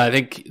 Paula,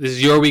 this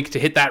is your week to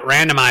hit that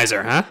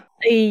randomizer, huh?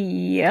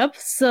 Yep,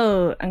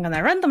 so I'm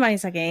gonna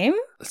randomize a game.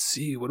 Let's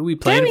see, what are we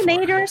playing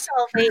Terminator for?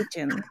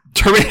 Salvation.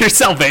 Terminator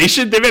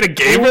Salvation? They made a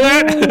game for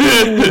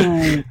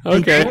that?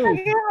 Okay.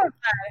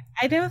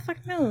 I don't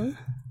fucking know.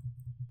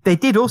 They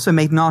did also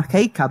make an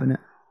arcade cabinet,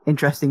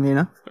 interestingly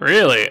enough.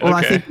 Really? Well,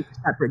 Okay. I think it's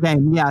a separate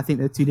game. Yeah, I think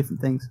they're two different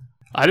things.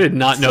 I did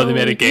not know they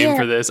made a game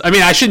for this. I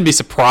mean, I shouldn't be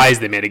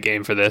surprised they made a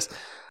game for this.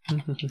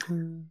 I'm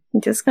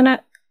just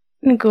gonna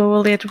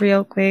Google it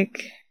real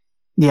quick.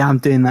 Yeah, I'm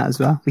doing that as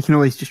well. We can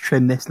always just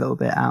trim this little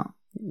bit out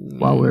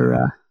while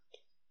we're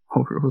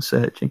all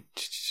searching.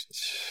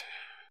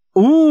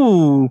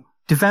 Ooh,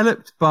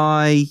 developed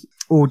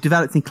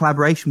in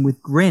collaboration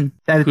with Grin.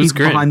 They're the Who's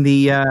people Grin? behind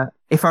the,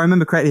 if I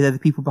remember correctly, they're the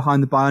people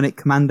behind the Bionic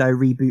Commando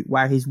reboot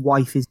where his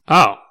wife is...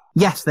 Oh.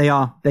 Yes, they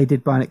are. They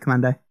did Bionic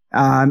Commando.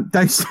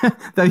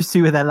 Those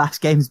two were their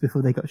last games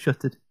before they got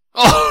shuttered.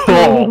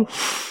 Oh.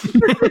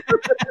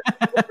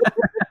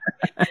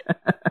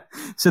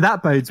 So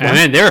that bodes well. And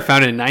then they were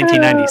founded in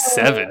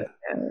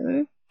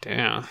 1997.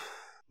 Damn.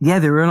 Yeah,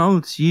 they were an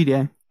old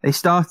studio. They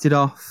started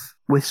off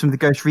with some of the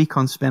Ghost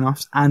Recon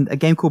spin-offs and a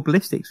game called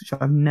Ballistics, which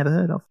I've never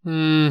heard of.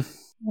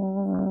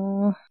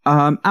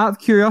 Out of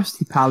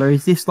curiosity, Paula,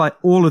 is this like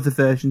all of the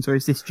versions or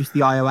is this just the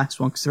iOS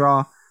one? Because there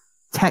are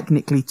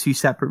technically two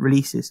separate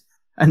releases.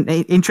 And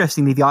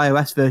interestingly, the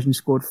iOS version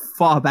scored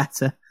far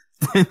better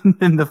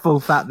than the full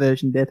fat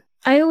version did.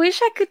 I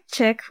wish I could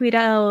check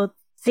without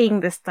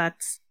seeing the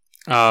stats.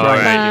 Oh,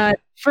 right. But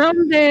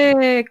from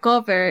the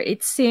cover,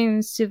 it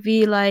seems to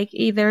be like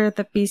either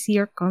the PC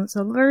or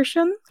console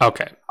version.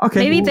 Okay.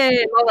 Maybe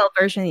the mobile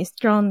version is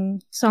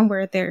drawn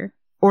somewhere there.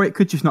 Or it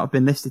could just not have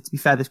been listed. To be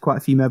fair, there's quite a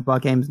few mobile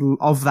games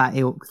of that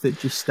ilk that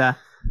just, for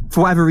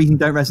whatever reason,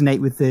 don't resonate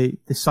with the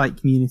site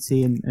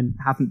community and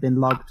haven't been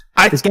logged.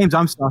 There's games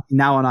I'm starting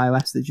now on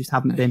iOS that just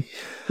haven't been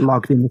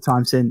logged in the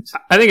time since.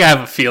 I think I have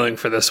a feeling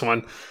for this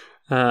one.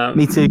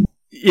 Me too.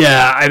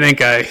 Yeah, I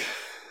think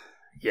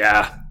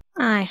yeah.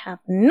 I have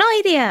no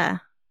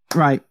idea.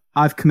 Right,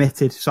 I've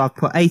committed. So I've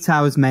put 8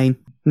 hours main,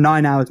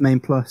 9 hours main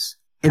plus,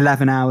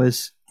 11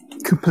 hours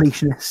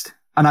completionist.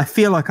 And I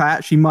feel like I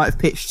actually might have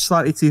pitched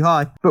slightly too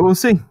high, but we'll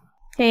see.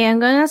 Okay, I'm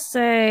gonna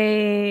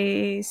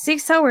say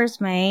 6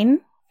 hours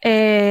main,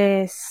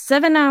 7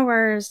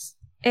 hours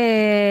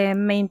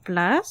main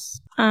plus,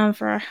 and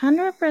for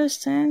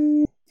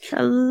 100%,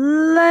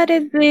 let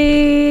it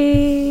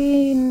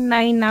be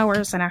 9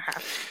 hours and a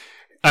half.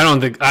 I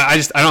don't think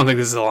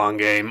this is a long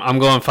game. I'm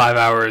going 5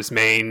 hours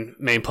main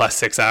plus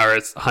 6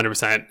 hours,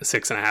 100%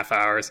 6.5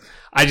 hours.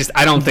 I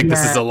don't think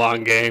this is a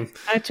long game.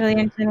 Actually,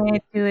 I'm gonna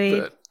do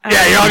it.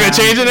 Yeah, you're all gonna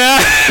change it now.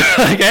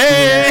 Like,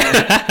 hey,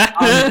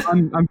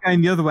 I'm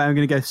going the other way. I'm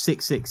going to go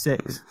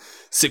 666.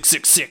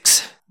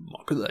 666.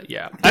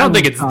 Yeah, I don't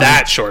think it's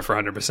that short for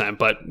 100%,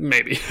 but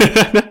maybe.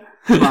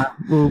 Right,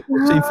 we'll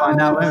soon find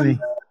out, won't we?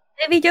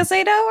 Maybe just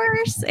 8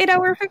 hours, 8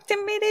 hour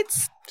 15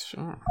 minutes.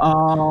 Sure.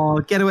 Oh,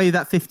 get away with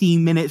that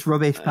 15 minutes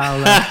rubbish,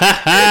 Paolo.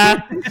 All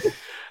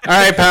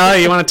right, Paolo,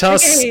 you want to tell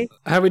us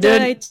how we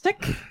did? I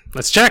check?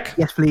 Let's check.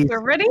 Yes, please.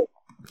 We're ready?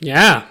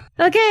 Yeah.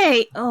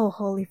 Okay. Oh,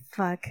 holy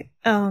fuck.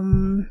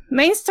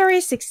 Main story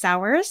 6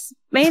 hours.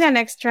 Main and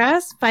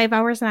extras 5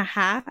 hours and a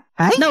half.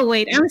 Hey? No,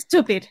 wait, I'm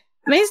stupid.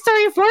 Main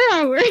story 4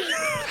 hours.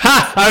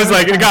 Ha! I was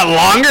like, it got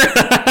longer.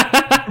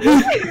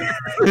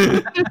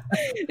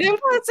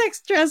 Plus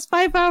extras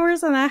 5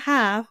 hours and a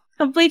half.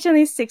 Completion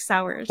is 6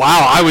 hours.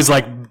 Wow, I was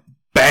like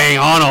bang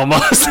on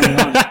almost.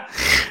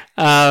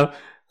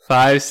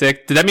 5, 6.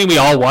 Did that mean we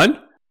all won?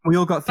 We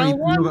all got 3.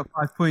 We all got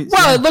 5 points.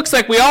 Well, it looks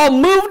like we all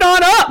moved on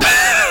up.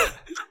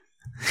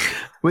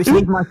 Which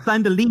means my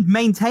slender lead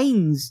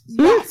maintains.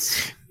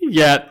 Yes.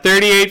 Yeah,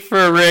 38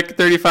 for Rick,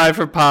 35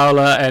 for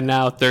Paula, and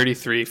now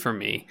 33 for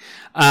me.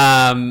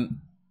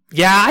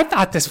 Yeah, I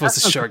thought this was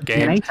a short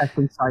game. I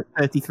think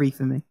 33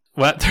 for me.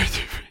 What?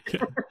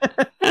 33?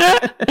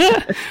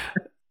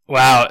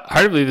 Wow,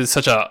 hard to believe there's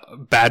such a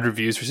bad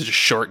reviews for such a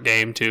short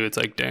game too. It's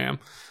like, damn,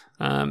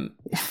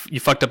 you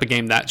fucked up a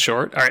game that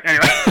short. All right,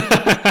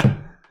 anyway.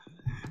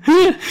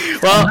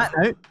 Well,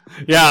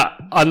 yeah.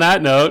 On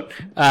that note,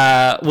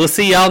 we'll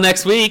see y'all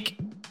next week.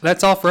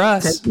 That's all for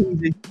us. Take it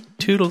easy.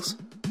 Toodles.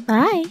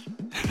 Bye.